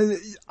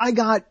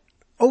got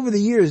over the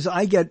years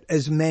I get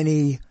as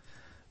many.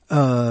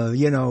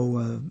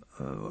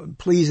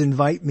 Please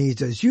invite me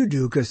as you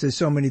do because there's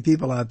so many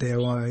people out there.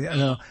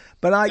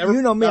 But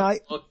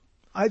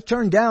I've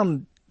turned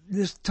down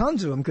just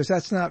tons of them because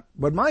that's not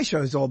what my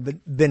show's all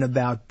been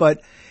about.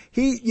 But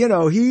he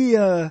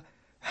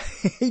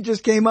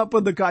just came up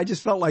with I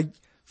just felt like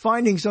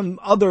finding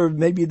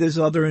maybe there's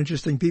other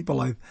interesting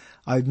people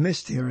I've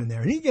missed here and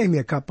there. And he gave me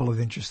a couple of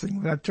interesting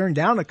ones. I've turned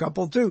down a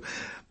couple too.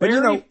 But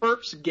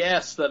first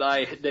guest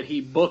that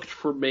he booked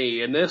for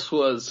me, and this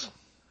was,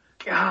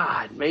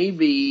 God,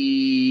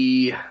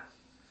 maybe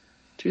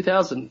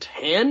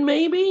 2010,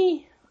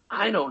 maybe?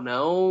 I don't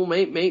know.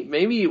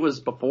 Maybe it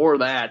was before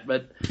that,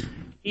 but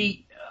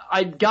he'd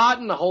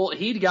gotten a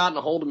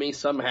hold of me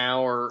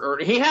somehow, or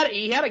he had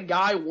a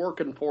guy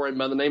working for him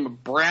by the name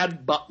of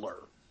Brad Butler,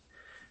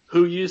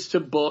 who used to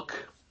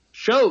book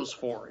shows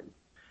for him.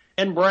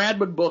 And Brad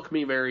would book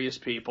me various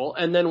people,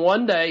 and then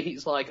one day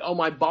he's like, "Oh,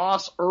 my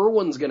boss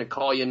Erwin's gonna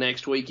call you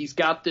next week. He's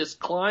got this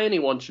client he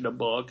wants you to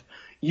book.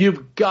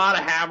 You've got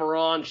to have her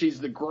on. She's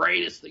the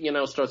greatest,"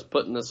 starts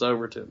putting this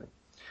over to me.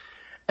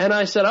 And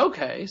I said,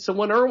 okay. So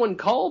when Erwin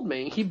called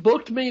me, he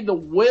booked me the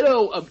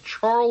widow of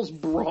Charles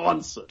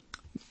Bronson.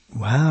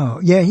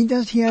 Wow. Yeah, he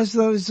does. He has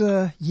those,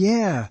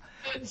 yeah.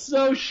 And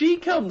so she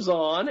comes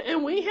on,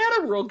 and we had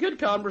a real good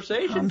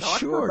conversation. I'm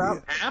talked sure. For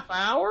about half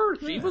hour.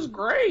 She was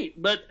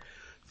great. But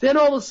then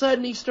all of a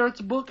sudden he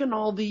starts booking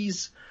all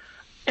these,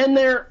 and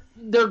they're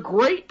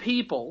great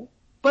people.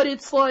 But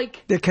it's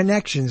like the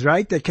connections,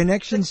 right? The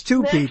connections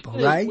to people,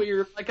 right?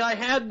 Weird. Like I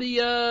had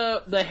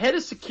the head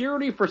of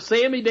security for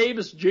Sammy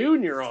Davis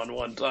Jr. on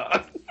one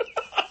time.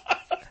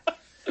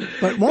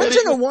 But once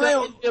in a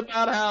while,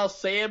 about how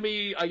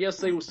Sammy, I guess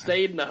they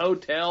stayed in a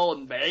hotel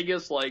in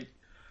Vegas, like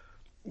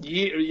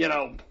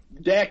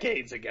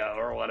decades ago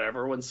or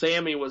whatever, when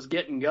Sammy was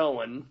getting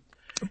going,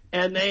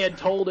 and they had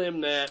told him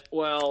that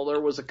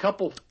there was a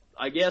couple.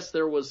 I guess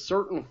there was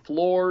certain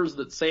floors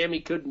that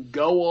Sammy couldn't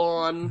go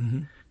on. Mm-hmm.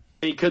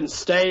 He couldn't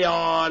stay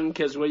on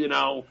because,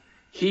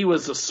 he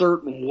was a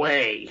certain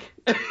way.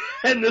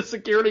 And the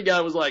security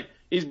guy was like,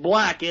 he's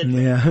black, isn't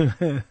he? Yeah.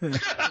 And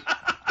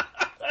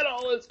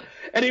all this.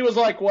 And he was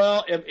like,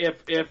 well,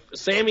 if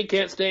Sammy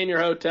can't stay in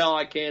your hotel,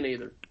 I can't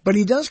either. But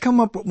he does come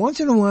up, once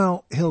in a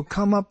while, he'll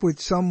come up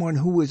with someone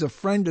who was a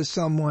friend of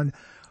someone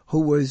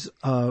who was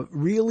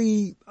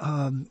really,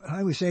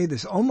 I would say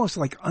this, almost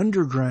like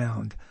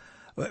underground.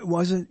 It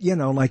wasn't,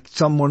 like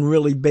someone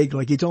really big.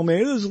 Like he told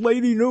me, this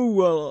lady knew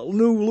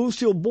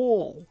Lucille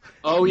Ball.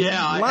 Oh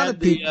yeah, a lot of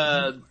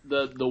people.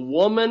 The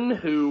woman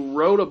who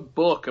wrote a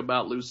book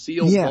about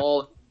Lucille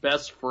Ball's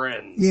best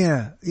friend.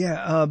 Yeah,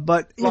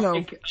 but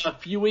a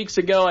few weeks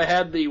ago, I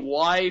had the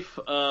wife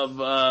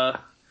of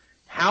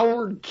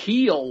Howard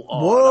Keel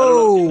on.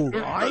 Whoa,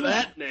 I know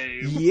that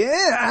name.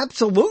 Yeah,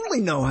 absolutely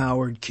know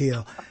Howard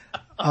Keel.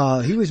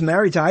 He was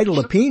married to Ida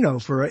Lupino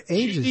for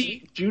ages.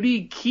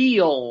 Judy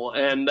Keel,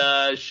 and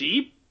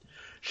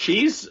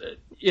she's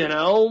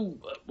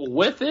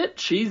with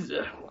it.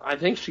 I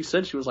think she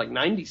said she was like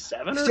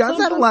 97 or something. I've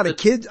had a lot of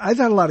kids. I've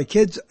had a lot of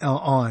kids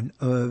on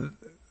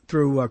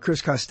through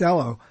Chris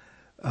Costello.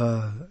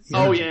 Kids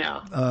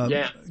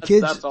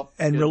that's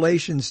and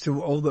relations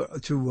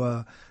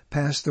to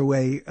passed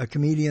away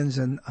comedians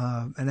and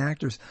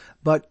actors.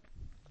 But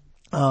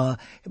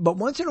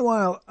once in a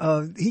while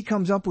he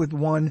comes up with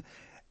one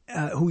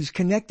who's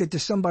connected to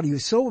somebody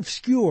who's so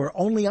obscure,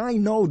 only I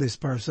know this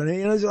person.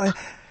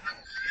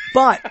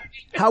 But,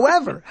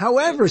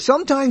 however,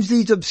 sometimes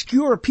these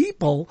obscure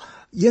people,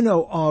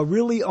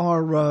 really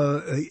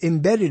are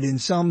embedded in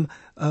some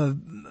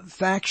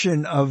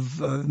faction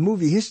of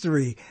movie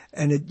history,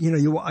 and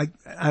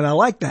I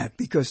like that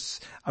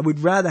because I would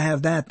rather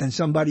have that than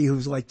somebody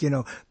who's like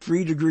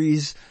 3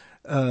 degrees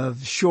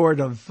short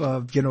of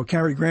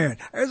Cary Grant.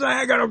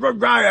 I got a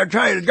good guy. I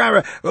tell you, the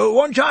guy.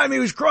 One time he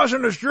was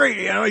crossing the street.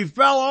 He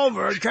fell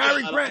over. And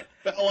Cary Grant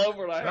fell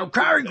over. And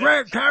Cary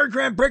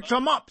Grant picks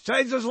him up,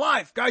 saves his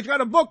life. Guy's got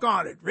a book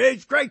on it.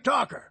 He's a great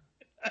talker.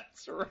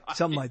 That's right.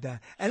 Something like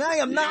that. And I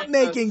am not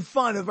making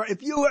fun of her.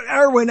 If you were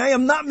Erwin, I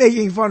am not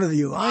making fun of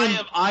you. I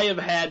have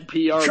had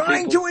PR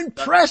trying to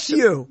impress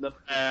you. In the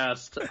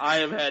past, I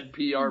have had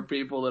PR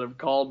people that have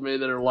called me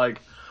that are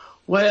like,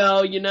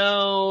 well,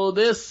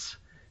 this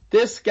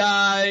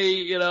guy,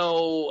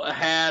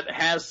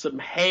 has some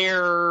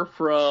hair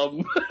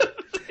from,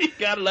 he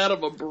got it out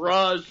of a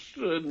brush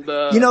and,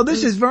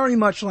 this is very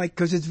much like,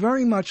 cause it's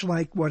very much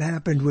like what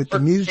happened with the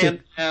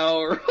music.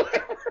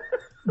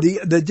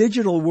 The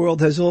digital world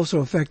has also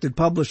affected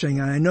publishing,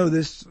 and I know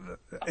this,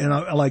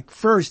 like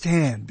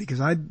firsthand, because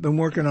I've been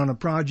working on a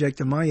project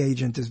and my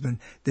agent has been,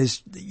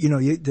 it's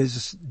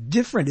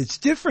different.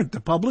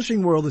 The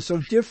publishing world is so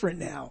different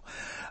now.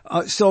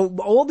 So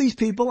all these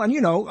people,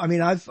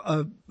 and I've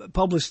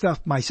published stuff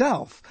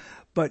myself,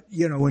 but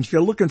when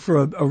you're looking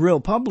for a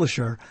real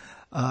publisher,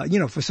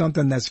 for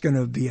something that's going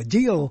to be a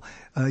deal,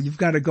 you've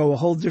got to go a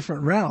whole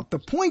different route. The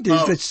point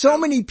is that so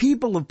many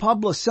people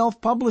have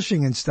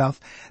self-publishing and stuff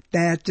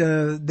that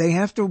they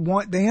have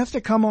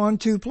to come on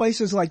to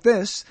places like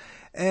this,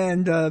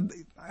 and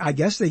I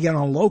guess they get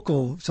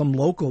on some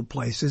local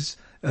places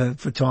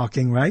for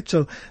talking, right?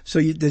 So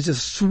there's a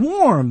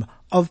swarm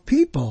of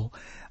people.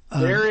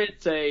 You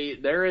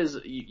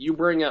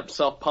bring up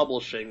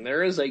self-publishing.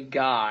 There is a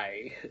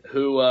guy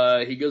who,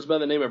 he goes by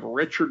the name of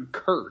Richard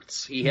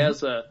Kurtz. He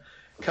has a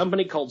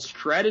company called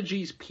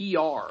Strategies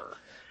PR,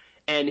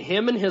 and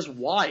him and his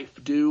wife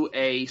do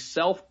a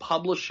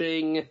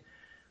self-publishing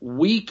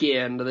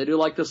weekend. They do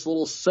like this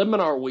little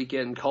seminar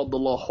weekend called the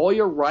La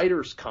Jolla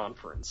Writers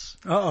Conference.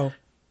 Uh-oh.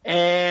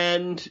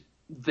 And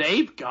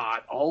they've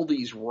got all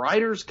these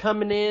writers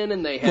coming in,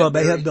 and they have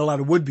a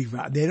lot of would-be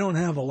writers. They don't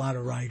have a lot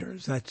of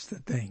writers. That's the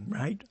thing,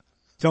 right?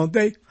 Don't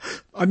they?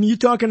 I mean, you're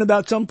talking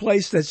about some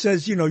place that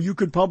says, you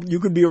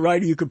could be a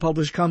writer, you could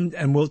publish, come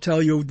and we'll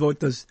tell you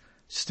about the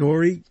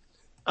story.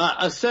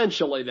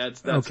 Essentially,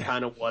 that's okay.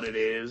 Kind of what it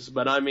is.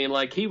 But I mean,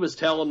 like he was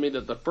telling me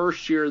that the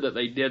first year that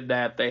they did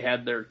that, they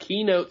had their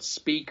keynote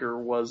speaker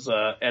was,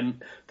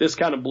 and this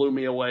kind of blew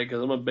me away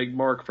because I'm a big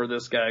mark for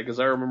this guy because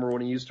I remember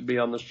when he used to be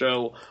on the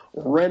show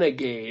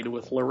Renegade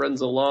with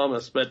Lorenzo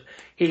Lamas, but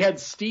he had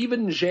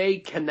Stephen J.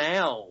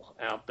 Cannell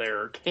out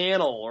there,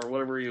 Cannell or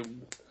whatever you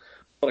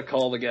want to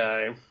call the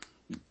guy.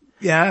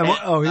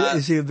 Yeah.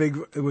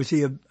 Was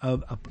he a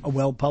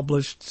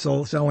well-published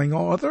soul-selling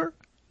author?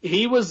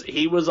 He was,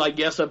 I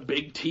guess, a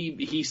big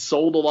TV. He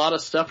sold a lot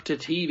of stuff to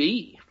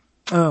TV.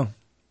 Oh,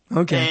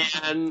 okay.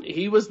 And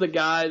he was the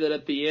guy that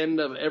at the end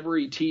of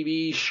every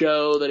TV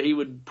show that he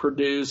would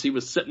produce, he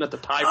was sitting at the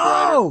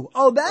typewriter.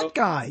 Oh, that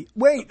guy.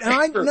 Wait,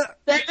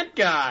 that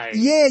guy.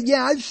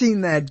 Yeah, I've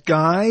seen that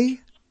guy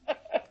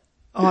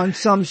on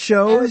some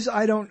shows.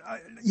 And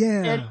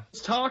he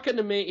was talking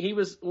to me. He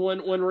was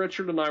when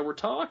Richard and I were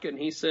talking.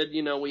 He said,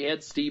 we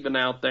had Steven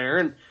out there,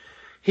 and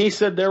he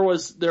said there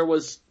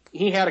was.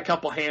 He had a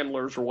couple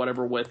handlers or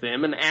whatever with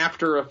him, and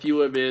after a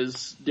few of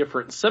his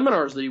different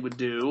seminars that he would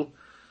do,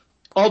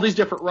 all these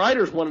different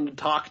writers wanted to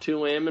talk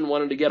to him and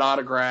wanted to get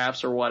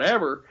autographs or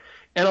whatever,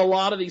 and a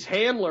lot of these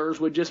handlers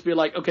would just be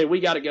like, okay,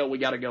 we gotta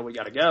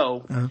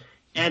go. Uh-huh.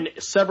 And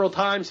several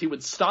times he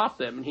would stop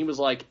them, and he was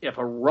like, if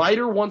a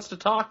writer wants to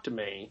talk to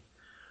me,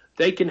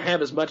 they can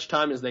have as much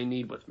time as they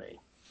need with me.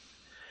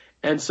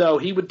 And so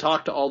he would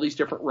talk to all these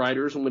different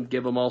writers and would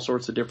give them all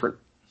sorts of different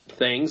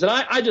things. And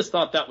I just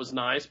thought that was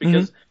nice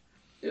because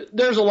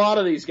there's a lot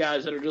of these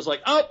guys that are just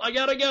like, oh, I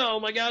gotta go.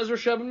 My guys are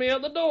shoving me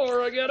out the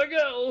door. I gotta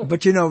go.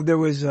 But there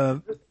was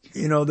a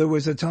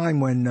time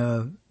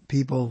when,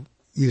 people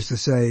used to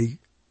say,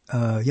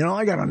 I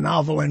got a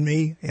novel in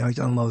me. He's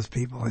one of those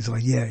people. He's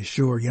like, yeah,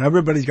 sure.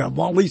 Everybody's got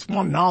at least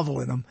one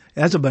novel in them.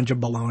 That's a bunch of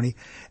baloney.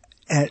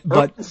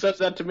 But says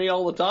that to me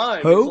all the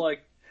time. Who? He's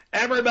like,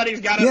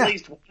 everybody's got at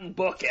least one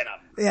book in them.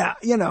 Yeah,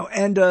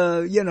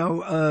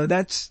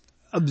 that's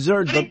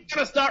absurd. I ain't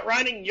gonna start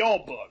writing your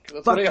book.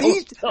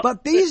 That's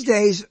But these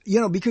days,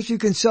 because you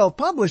can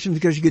self-publish and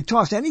because you could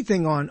toss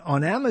anything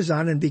on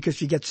Amazon and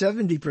because you get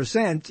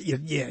 70%, you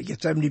get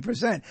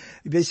 70%.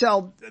 They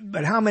sell,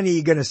 but how many are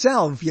you gonna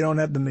sell if you don't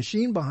have the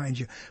machine behind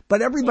you?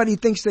 But everybody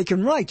thinks they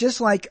can write, just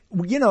like,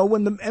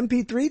 when the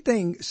MP3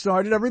 thing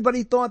started,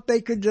 everybody thought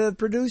they could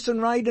produce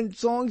and write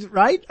songs,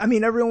 right? I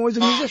mean, everyone was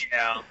a musician.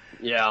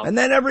 Yeah. And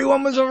then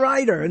everyone was a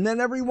writer, and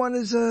then everyone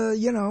is,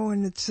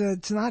 and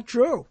it's not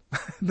true.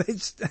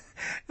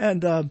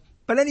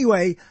 But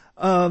anyway,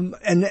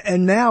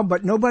 and now,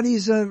 but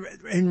nobody's,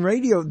 in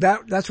radio.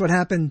 That's what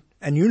happened,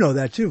 and you know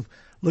that too.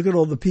 Look at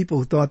all the people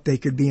who thought they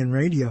could be in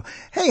radio.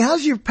 Hey,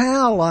 how's your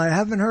pal? I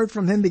haven't heard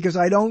from him because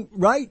I don't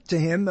write to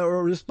him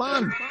or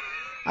respond.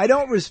 I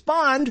don't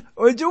respond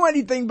or do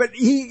anything, but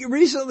he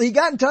recently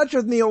got in touch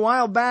with me a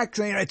while back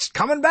saying, it's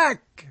coming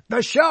back,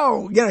 the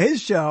show,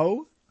 his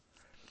show.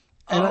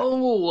 And you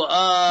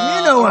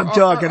know what I'm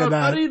talking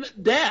about.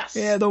 Death.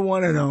 Yeah, the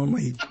one and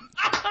only.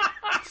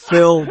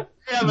 Phil.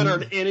 I haven't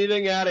heard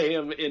anything out of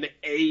him in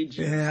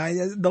ages.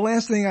 Yeah, the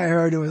last thing I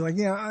heard, it was like,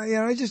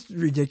 it's just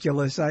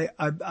ridiculous.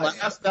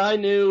 Last I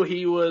knew,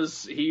 he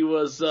was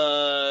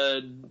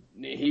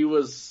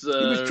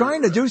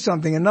trying to do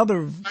something, and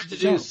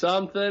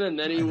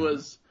then he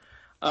was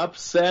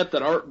upset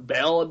that Art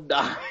Bell had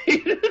died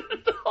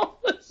and all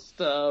this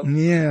stuff.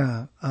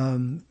 Yeah,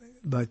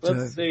 but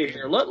let's see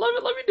here. Let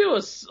me do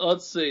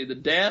let's see. The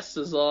Das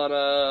is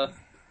on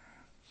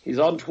he's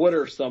on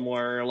Twitter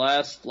somewhere.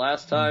 Last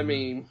time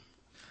he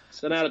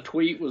sent out a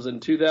tweet was in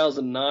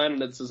 2009,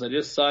 and it says, I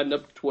just signed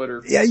up to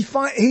Twitter. Yeah,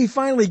 he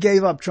finally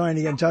gave up trying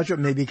to get in touch with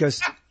me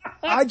because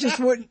I just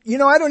wouldn't,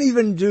 I don't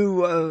even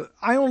do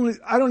I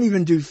don't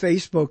even do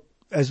Facebook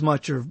as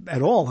much or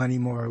at all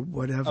anymore,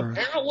 whatever.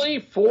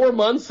 Apparently 4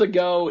 months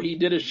ago he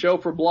did a show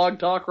for Blog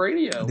Talk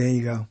Radio. There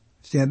you go.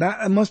 Yeah,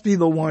 that must be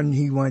the one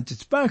he went,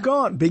 it's back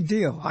on, big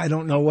deal. I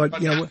don't know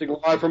what,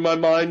 Live from my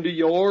mind to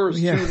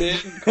yours, yeah. Tune in,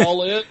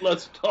 call in,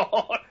 let's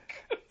talk.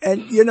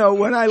 And,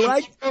 when I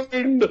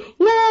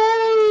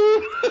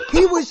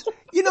he was,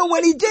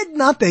 when he did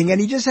nothing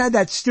and he just had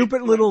that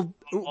stupid little,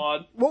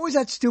 what was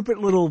that stupid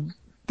little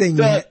thing?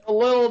 The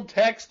little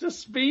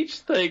text-to-speech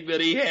thing that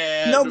he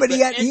had. No, but he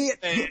had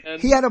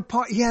a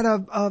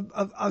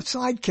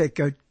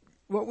sidekick,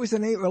 what was the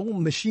name? A little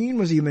machine?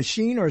 Was he a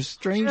machine or a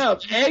strange? Yeah,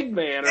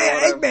 Eggman or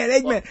whatever.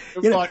 Eggman.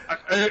 It was like,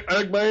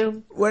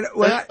 Eggman?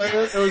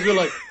 It was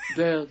like,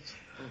 dance.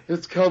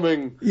 It's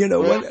coming. When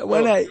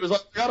he was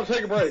like, I gotta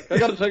take a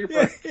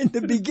break. In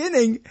the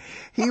beginning,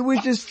 he was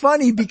just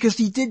funny because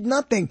he did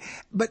nothing.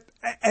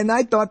 And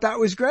I thought that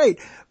was great.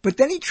 But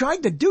then he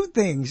tried to do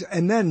things.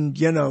 And then,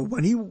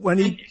 when he.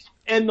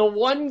 And the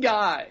one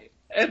guy.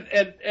 And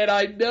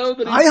I know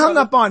that I hung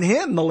up on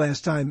him the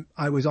last time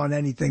I was on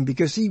anything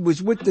because he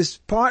was with this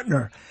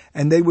partner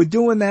and they were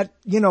doing that,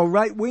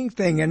 right wing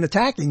thing and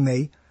attacking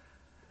me.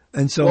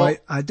 And so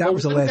that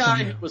was the last time.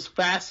 The guy who was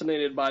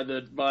fascinated by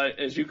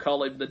as you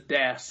call him, the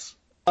Das,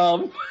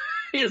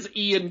 is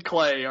Ian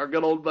Clay, our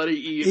good old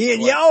buddy Ian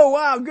Clay. Oh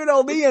wow, good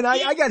old Ian.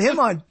 I got him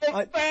on.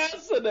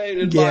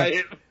 Fascinated by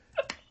him.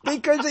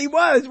 Because he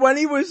was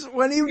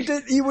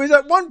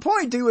at one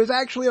point he was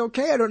actually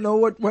okay. I don't know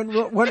what went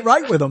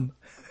right with him.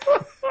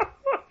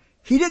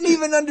 He didn't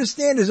even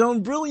understand his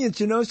own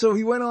brilliance, so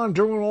he went on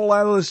doing all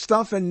that other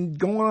stuff and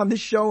going on this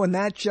show and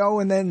that show.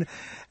 And then,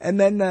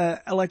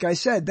 like I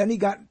said, then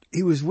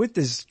he was with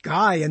this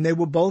guy and they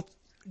were both,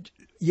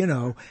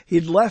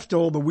 he'd left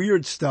all the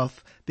weird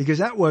stuff because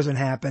that wasn't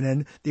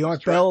happening. The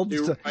Art Bell.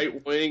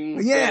 Right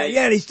wing. Yeah.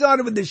 And he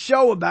started with this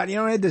show about,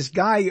 I had this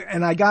guy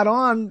and I got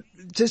on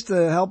just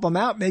to help him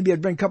out. Maybe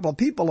I'd bring a couple of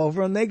people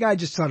over and they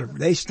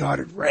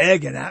started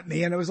ragging at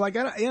me and it was like,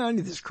 I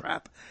need this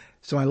crap.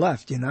 So I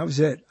left, that was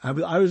it.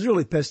 I was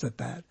really pissed at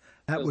that.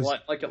 That was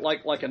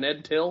like an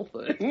Ed Till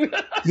thing.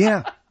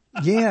 Yeah.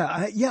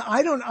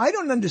 I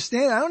don't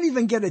understand. I don't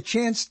even get a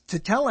chance to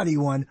tell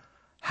anyone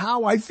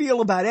how I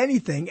feel about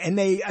anything and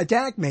they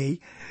attack me.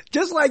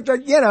 Just like God,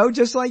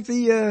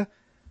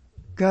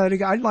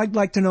 I'd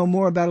like to know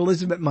more about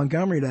Elizabeth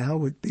Montgomery, the hell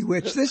with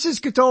Bewitched. This is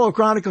Cotolo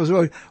Chronicles.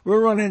 We're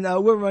running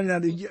out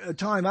of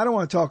time. I don't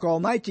want to talk all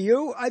night to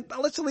you.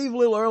 Let's leave a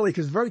little early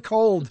because it's very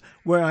cold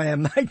where I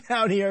am right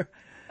down here.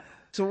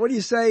 So what do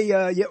you say?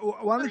 Why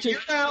don't you?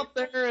 You're out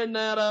there in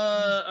that,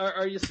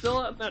 are you still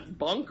out in that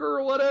bunker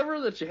or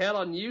whatever that you had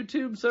on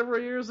YouTube several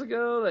years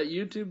ago? That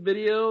YouTube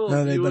video?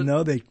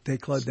 No, they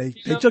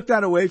took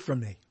that away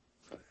from me.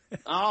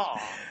 Oh.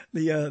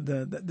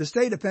 the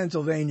state of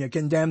Pennsylvania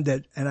condemned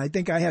it, and I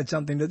think I had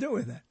something to do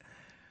with it.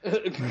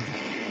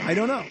 I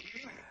don't know.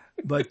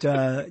 But,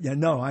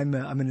 no, I've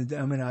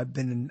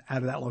been out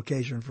of that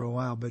location for a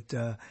while, but,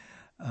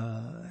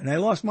 and I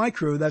lost my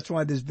crew. That's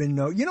why there's been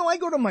no, I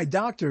go to my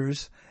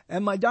doctor's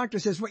and my doctor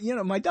says, well,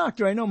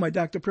 I know my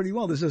doctor pretty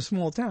well. This is a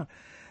small town.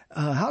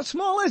 How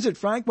small is it,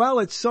 Frank? Well,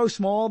 it's so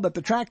small that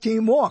the track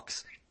team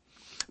walks.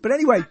 But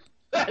anyway.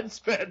 That's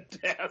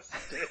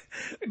fantastic.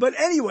 But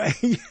anyway.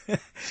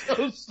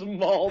 So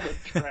small the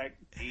track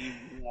team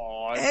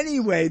walks.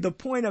 Anyway, the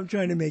point I'm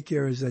trying to make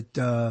here is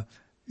that,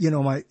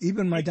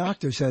 even my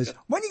doctor says,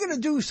 when are you going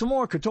to do some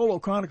more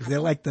Cotolo Chronicles? They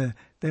like the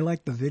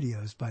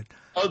videos, but.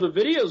 Oh, the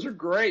videos are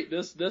great.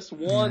 This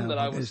one that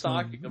I was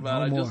talking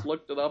about, I just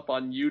looked it up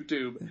on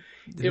YouTube.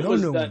 It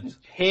was done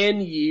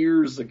 10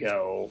 years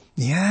ago.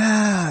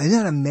 Yeah. Isn't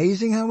that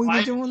amazing how we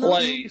were doing that?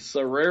 Place,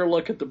 a rare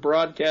look at the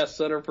broadcast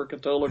center for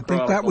Cotolo Chronicles. I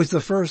think that was the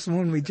first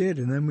one we did,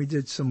 and then we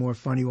did some more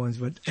funny ones,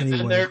 but anyway.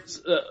 And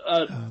there's,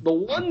 the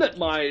one that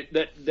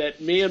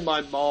me and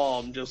my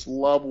mom just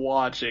love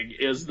watching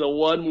is the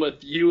one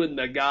with you and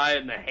the guy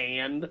in the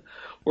hand.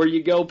 Where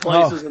you go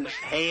places and the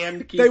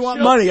hand keeps. They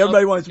want money.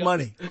 Everybody wants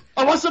money.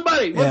 Oh, what's the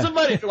money? What's the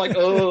money? They're like,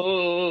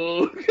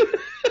 oh.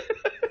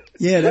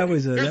 Yeah, that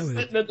was You're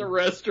sitting in the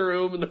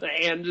restroom and the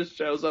hand just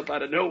shows up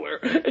out of nowhere,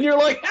 and you're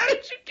like, how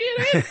did you get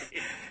in here?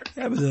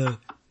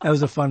 That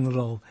was a fun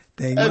little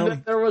thing. And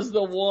then there was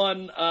the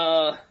one.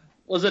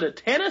 Was it a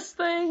tennis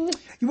thing?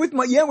 With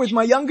my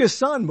youngest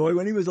son, boy,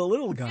 when he was a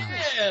little guy.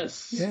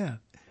 Yes. Yeah.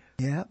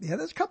 Yeah,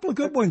 there's a couple of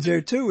good ones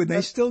there too, and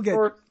they still get.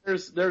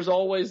 There's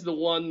always the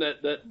one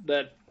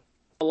that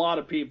a lot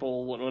of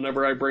people,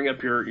 whenever I bring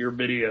up your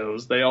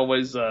videos, they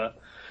always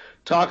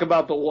talk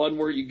about the one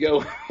where you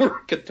go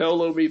where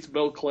Cotolo meets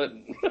Bill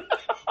Clinton.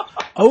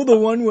 Oh, the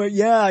one where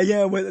during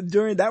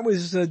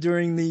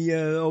the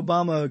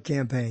Obama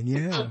campaign,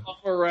 yeah.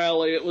 Obama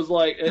rally. It was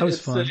like that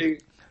was fun.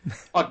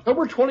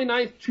 October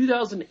 29th,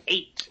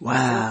 2008.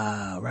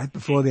 Wow, right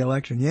before the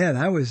election. Yeah,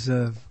 that was.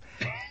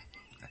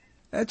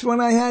 That's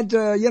when I had,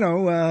 I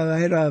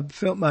had a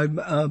film,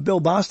 Bill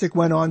Bostic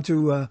went on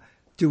to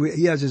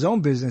he has his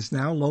own business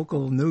now,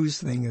 local news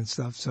thing and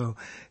stuff, so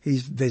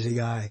he's a busy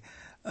guy.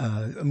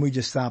 And we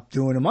just stopped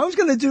doing them. I'm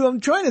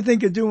trying to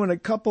think of doing a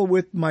couple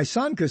with my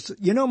son, cause,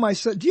 my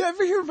son, do you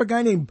ever hear of a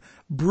guy named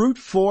Brute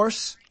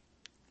Force?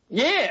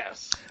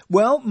 Yes.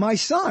 Well, my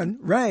son,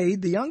 Ray,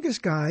 the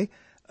youngest guy,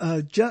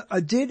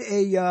 did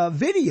a,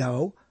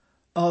 video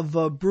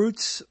of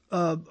Brute's,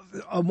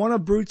 one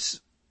of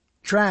Brute's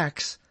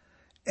tracks.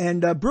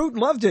 And Brute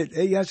loved it.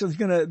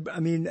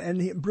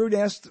 Brute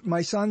asked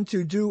my son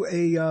to do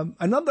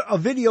a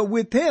video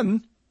with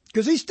him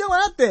because he's still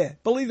out there.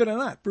 Believe it or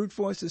not, Brute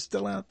Force is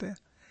still out there.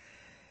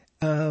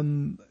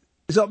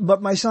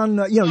 But my son,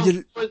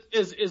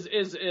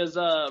 is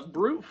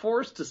Brute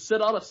Force to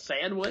sit on a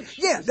sandwich?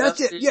 Yeah,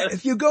 that's it. Yeah,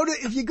 if you go to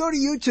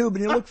YouTube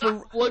and you look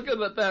for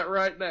looking at that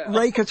right now,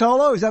 Ray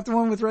Cotolo, is that the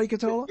one with Ray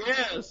Cotolo?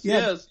 Yes, yeah,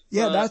 yes.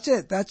 Yeah, that's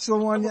it. That's the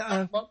one.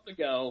 A month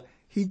ago,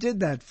 he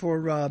did that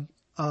for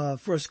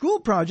a school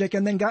project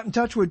and then got in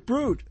touch with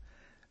Brute.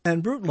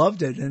 And Brute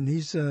loved it. And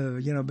he's,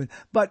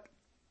 but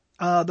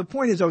the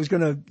point is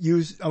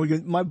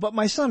but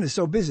my son is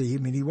so busy. I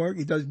mean, he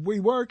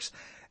works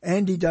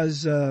and he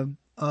does,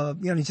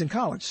 he's in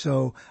college.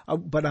 So,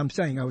 but I'm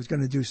saying I was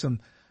going to do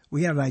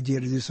we had an idea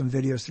to do some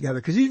videos together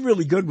because he's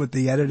really good with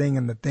the editing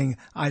and the thing.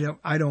 I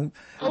don't.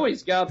 Oh,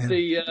 he's got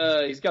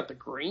the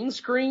green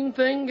screen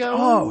thing going.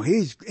 Oh,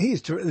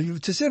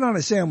 to sit on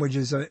a sandwich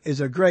is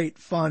a great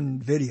fun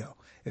video.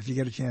 If you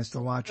get a chance to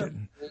watch it.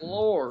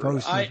 Lord,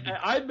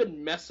 I've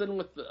been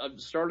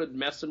I've started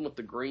messing with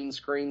the green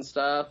screen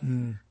stuff.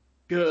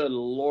 Good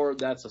Lord,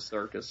 that's a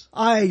circus.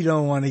 I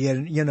don't want to get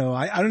in,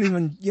 I don't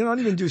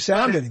even do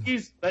sound anymore.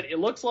 But it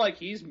looks like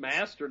he's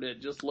mastered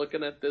it just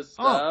looking at this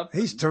stuff. Oh,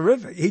 he's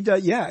terrific. He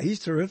does, yeah, he's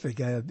terrific.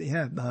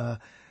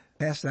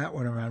 Pass that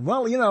one around.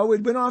 Well,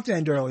 we've been off to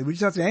end early. We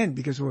just have to end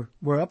because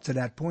we're up to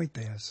that point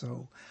there.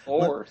 So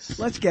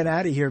let's get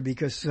out of here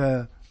because,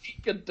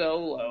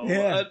 Cotolo.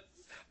 Yeah.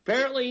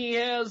 Apparently he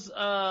has,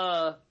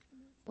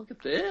 look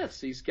at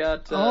this. He's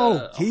got,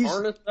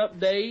 harness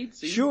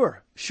updates.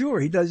 Sure.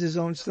 He does his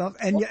own stuff.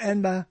 And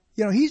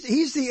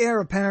he's the heir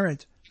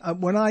apparent.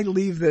 When I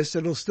leave this,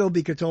 it'll still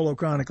be Cotolo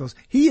Chronicles.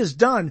 He's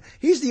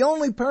the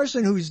only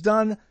person who's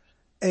done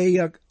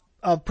a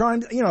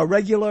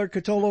regular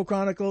Cotolo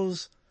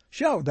Chronicles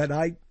show that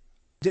I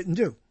didn't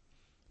do.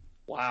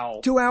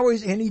 Wow. 2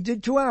 hours, and he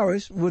did 2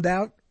 hours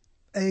without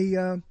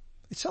it's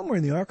somewhere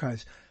in the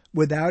archives,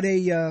 without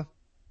a,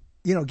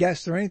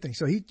 guest or anything.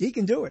 So he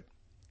can do it.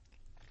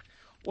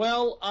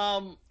 Well,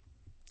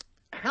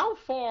 how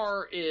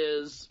far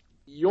is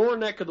your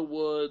neck of the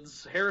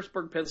woods,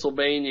 Harrisburg,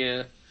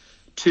 Pennsylvania,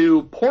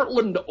 to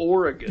Portland,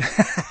 Oregon?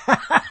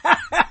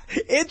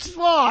 It's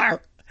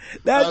far.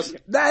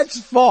 That's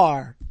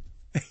far.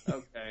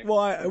 Okay.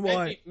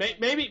 Why?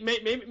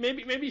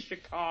 Maybe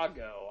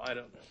Chicago. I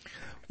don't know.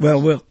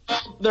 Well,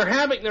 they're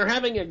having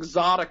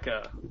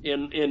Exotica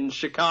in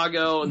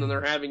Chicago, and then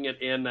they're having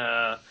it in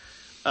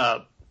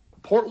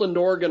Portland,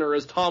 Oregon, or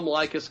as Tom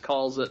Likas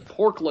calls it,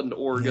 Portland,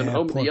 Oregon,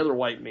 home of the other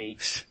white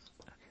meat.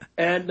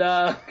 And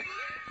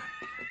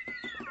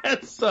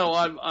so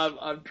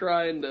I'm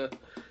trying to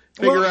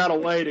figure out a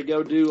way to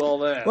go do all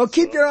that. Well,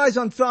 keep your eyes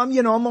on film.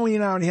 You know, I'm only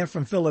an hour and a half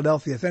from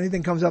Philadelphia. If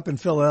anything comes up in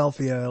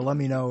Philadelphia, let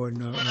me know.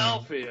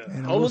 Philadelphia,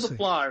 home of the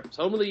Flyers,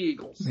 home of the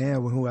Eagles. Yeah,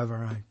 well,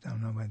 whoever. I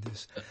don't know about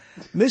this.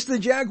 Mr.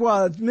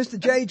 Jaguar, Mr.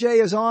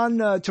 JJ is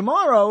on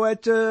tomorrow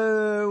at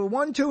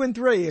 1, 2, and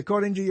 3,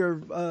 according to your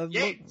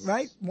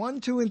right?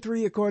 1, 2, and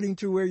 3, according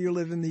to where you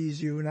live in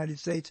these United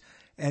States,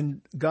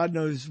 and God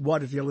knows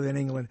what if you live in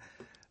England,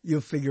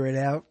 you'll figure it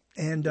out.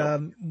 And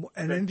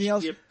anything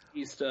else?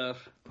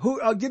 Stuff.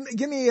 Who?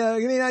 Give me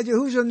an idea.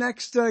 Who's your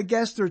next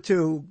guest or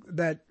two?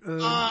 That.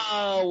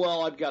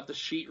 Well, I've got the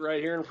sheet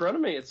right here in front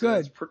of me. It's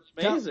pretty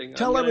amazing.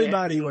 Tell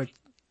everybody what's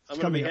I'm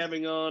going to be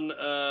having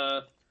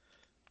on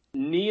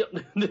Neil.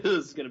 This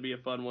is going to be a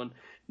fun one.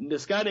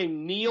 This guy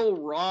named Neil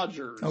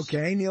Rogers.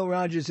 Okay, Neil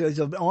Rogers is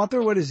an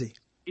author. What is he?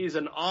 He's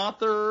an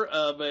author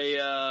of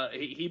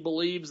he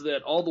believes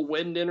that all the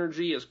wind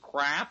energy is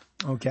crap.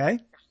 Okay.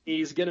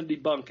 He's going to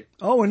debunk it.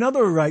 Oh,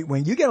 another right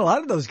wing. You get a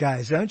lot of those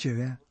guys, don't you?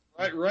 Yeah.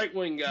 Right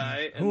wing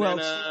guy. Who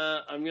else?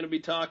 I'm going to be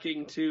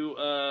talking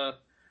to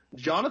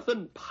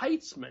Jonathan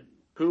Peitzman,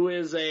 who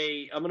is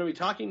I'm going to be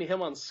talking to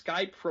him on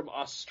Skype from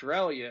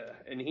Australia,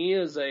 and he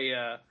is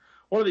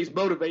one of these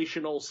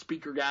motivational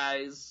speaker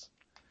guys.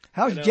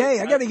 How's Jay?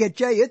 I got to get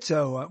Jay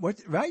Itzo.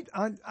 Right?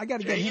 I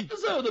got to get him. Jay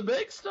Itzo, the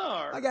big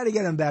star. I got to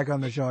get him back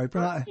on the show.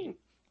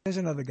 There's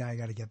another guy I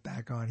got to get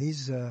back on.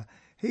 He's a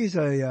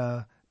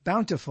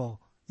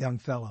bountiful young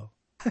fellow.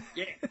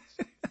 Yes.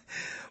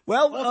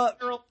 Well,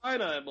 North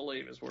Carolina, I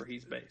believe, is where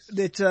he's based.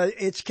 It's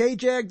it's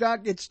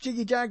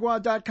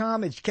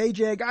JiggyJaguar.com. It's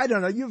KJag. I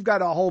don't know. You've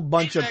got a whole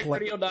bunch of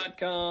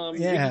KJagRadio.com,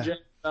 yeah.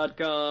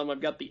 JiggyJag.com.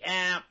 I've got the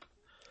app.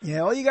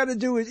 Yeah, all you got to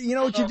do is, you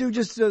know what you do?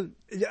 Just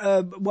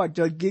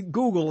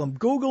Google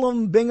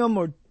them, Bing them,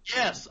 or.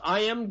 Yes,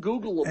 I am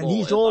Googleable. And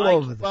he's all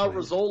over the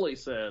place. Rizzoli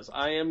says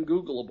I am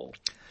Googleable.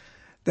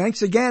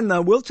 Thanks again.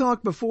 We'll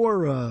talk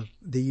before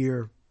the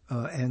year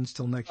ends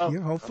till next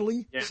year.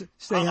 Hopefully, yeah.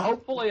 Stay on.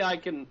 Hopefully, I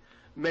can.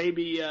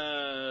 Maybe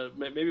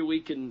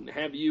we can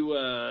have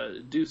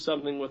you do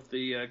something with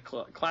the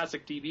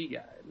classic TV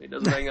guy. He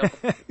doesn't hang up.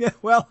 Yeah,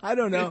 well, I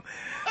don't know.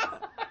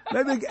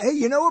 Maybe. Hey,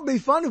 you know, it'd be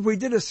fun if we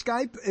did a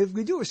Skype. If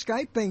we do a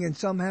Skype thing and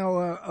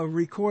somehow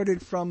record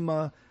it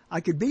from. I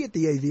could be at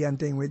the AVN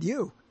thing with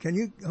you. Can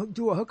you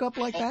do a hookup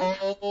like that?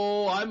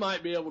 Oh, I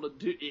might be able to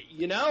do.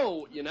 You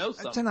know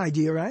something. That's an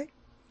idea, right?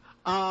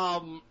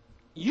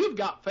 You've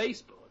got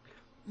Facebook.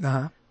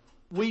 Uh-huh.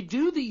 We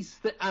do these,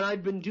 and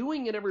I've been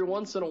doing it every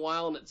once in a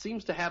while, and it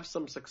seems to have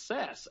some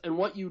success. And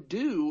what you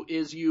do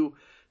is you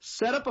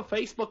set up a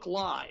Facebook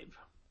Live,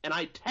 and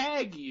I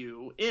tag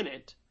you in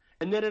it,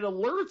 and then it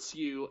alerts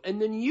you,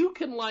 and then you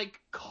can,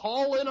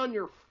 call in on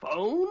your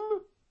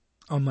phone.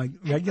 On my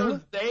regular?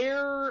 You're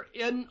there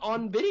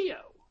on video.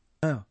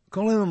 Oh,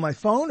 call in on my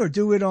phone or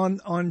do it on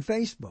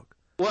Facebook?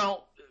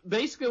 Well,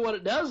 basically what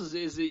it does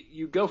is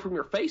you go from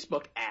your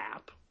Facebook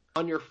app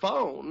on your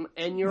phone,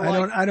 and you're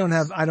I don't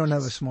have a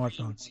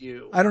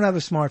smartphone. I don't have a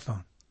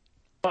smartphone.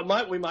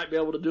 But we might be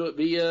able to do it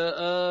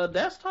via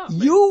desktop.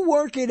 Maybe. You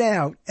work it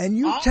out, and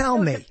you tell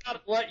me. I'll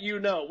let you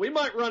know. We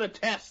might run a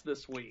test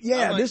this week.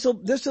 Yeah,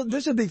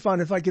 this'll be fun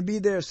if I could be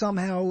there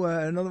somehow.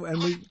 Oh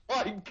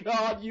my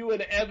God, you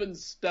and Evan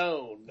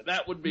Stone.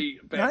 That would be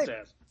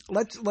fantastic.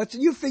 Right. Let's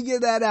you figure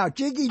that out.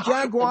 Jiggy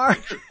Jaguar.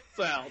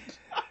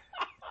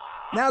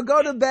 Now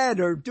go to bed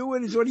or do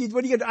it. What do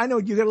you get? I know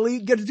you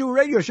get to do a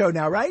radio show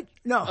now, right?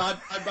 No. I've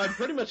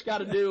pretty much got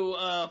to do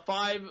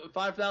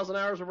 5,000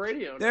 hours of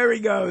radio now. There he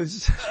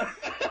goes.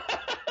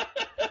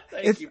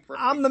 Thank you,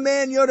 Frank. I'm the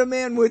man, you're the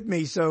man with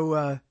me.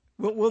 So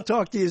we'll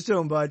talk to you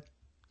soon, bud.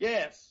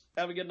 Yes.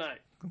 Have a good night.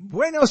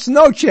 Buenos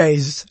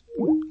noches.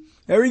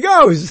 There he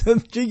goes.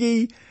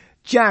 Jiggy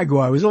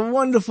Jaguar. It was a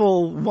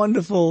wonderful,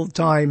 wonderful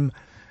time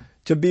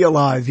to be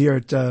alive here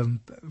at,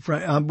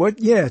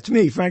 it's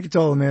me, Frank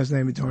Cotolo, the man's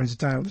name, adorns the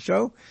title of the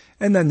show.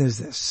 And then there's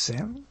this,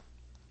 Sam.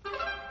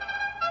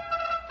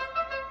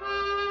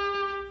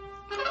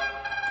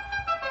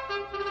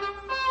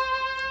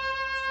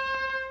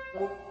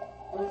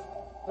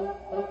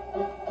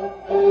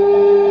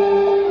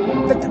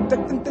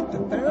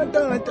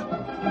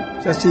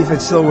 Let's see if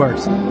it still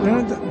works. I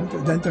don't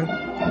know.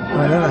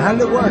 How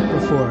did it work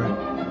before? I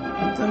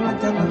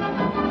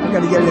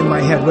gotta get it in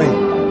my head.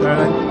 Wait.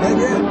 I'm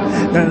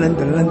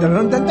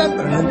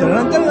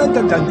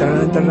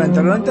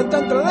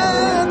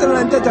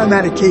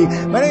out of key.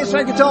 My name is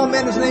Frank Cotolo,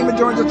 man. His name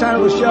adorns the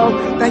title of the show.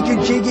 Thank you,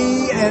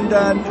 Jiggy. And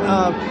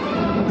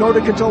go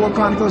to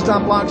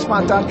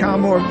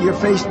CotoloChronicles.blogspot.com or your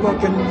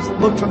Facebook and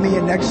look for me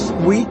next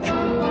week.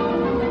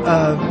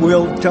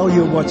 We'll tell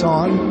you what's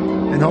on,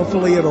 and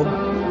hopefully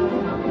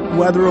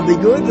weather will be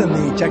good and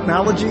the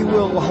technology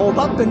will hold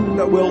up and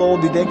we'll all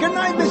be there. Good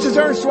night, Mrs.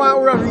 Ernst,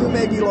 wherever you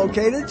may be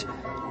located.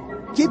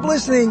 Keep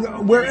listening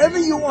wherever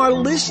you are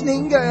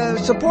listening.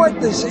 Support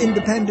this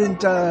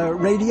independent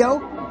radio,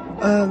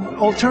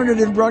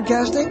 alternative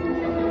broadcasting.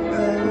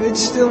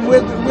 it's still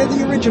with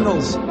the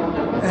originals.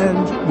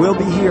 And we'll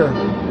be here.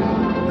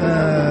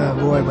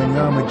 Boy, when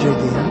you're on with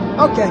Jiggy,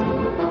 huh? Okay,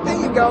 there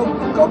you go.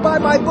 Go buy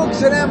my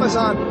books at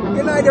Amazon.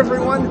 Good night,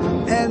 everyone.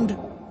 And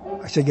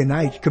I say good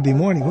night. Could be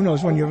morning. Who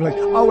knows when you're like,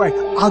 all right,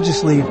 I'll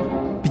just leave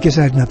because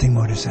I have nothing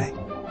more to say.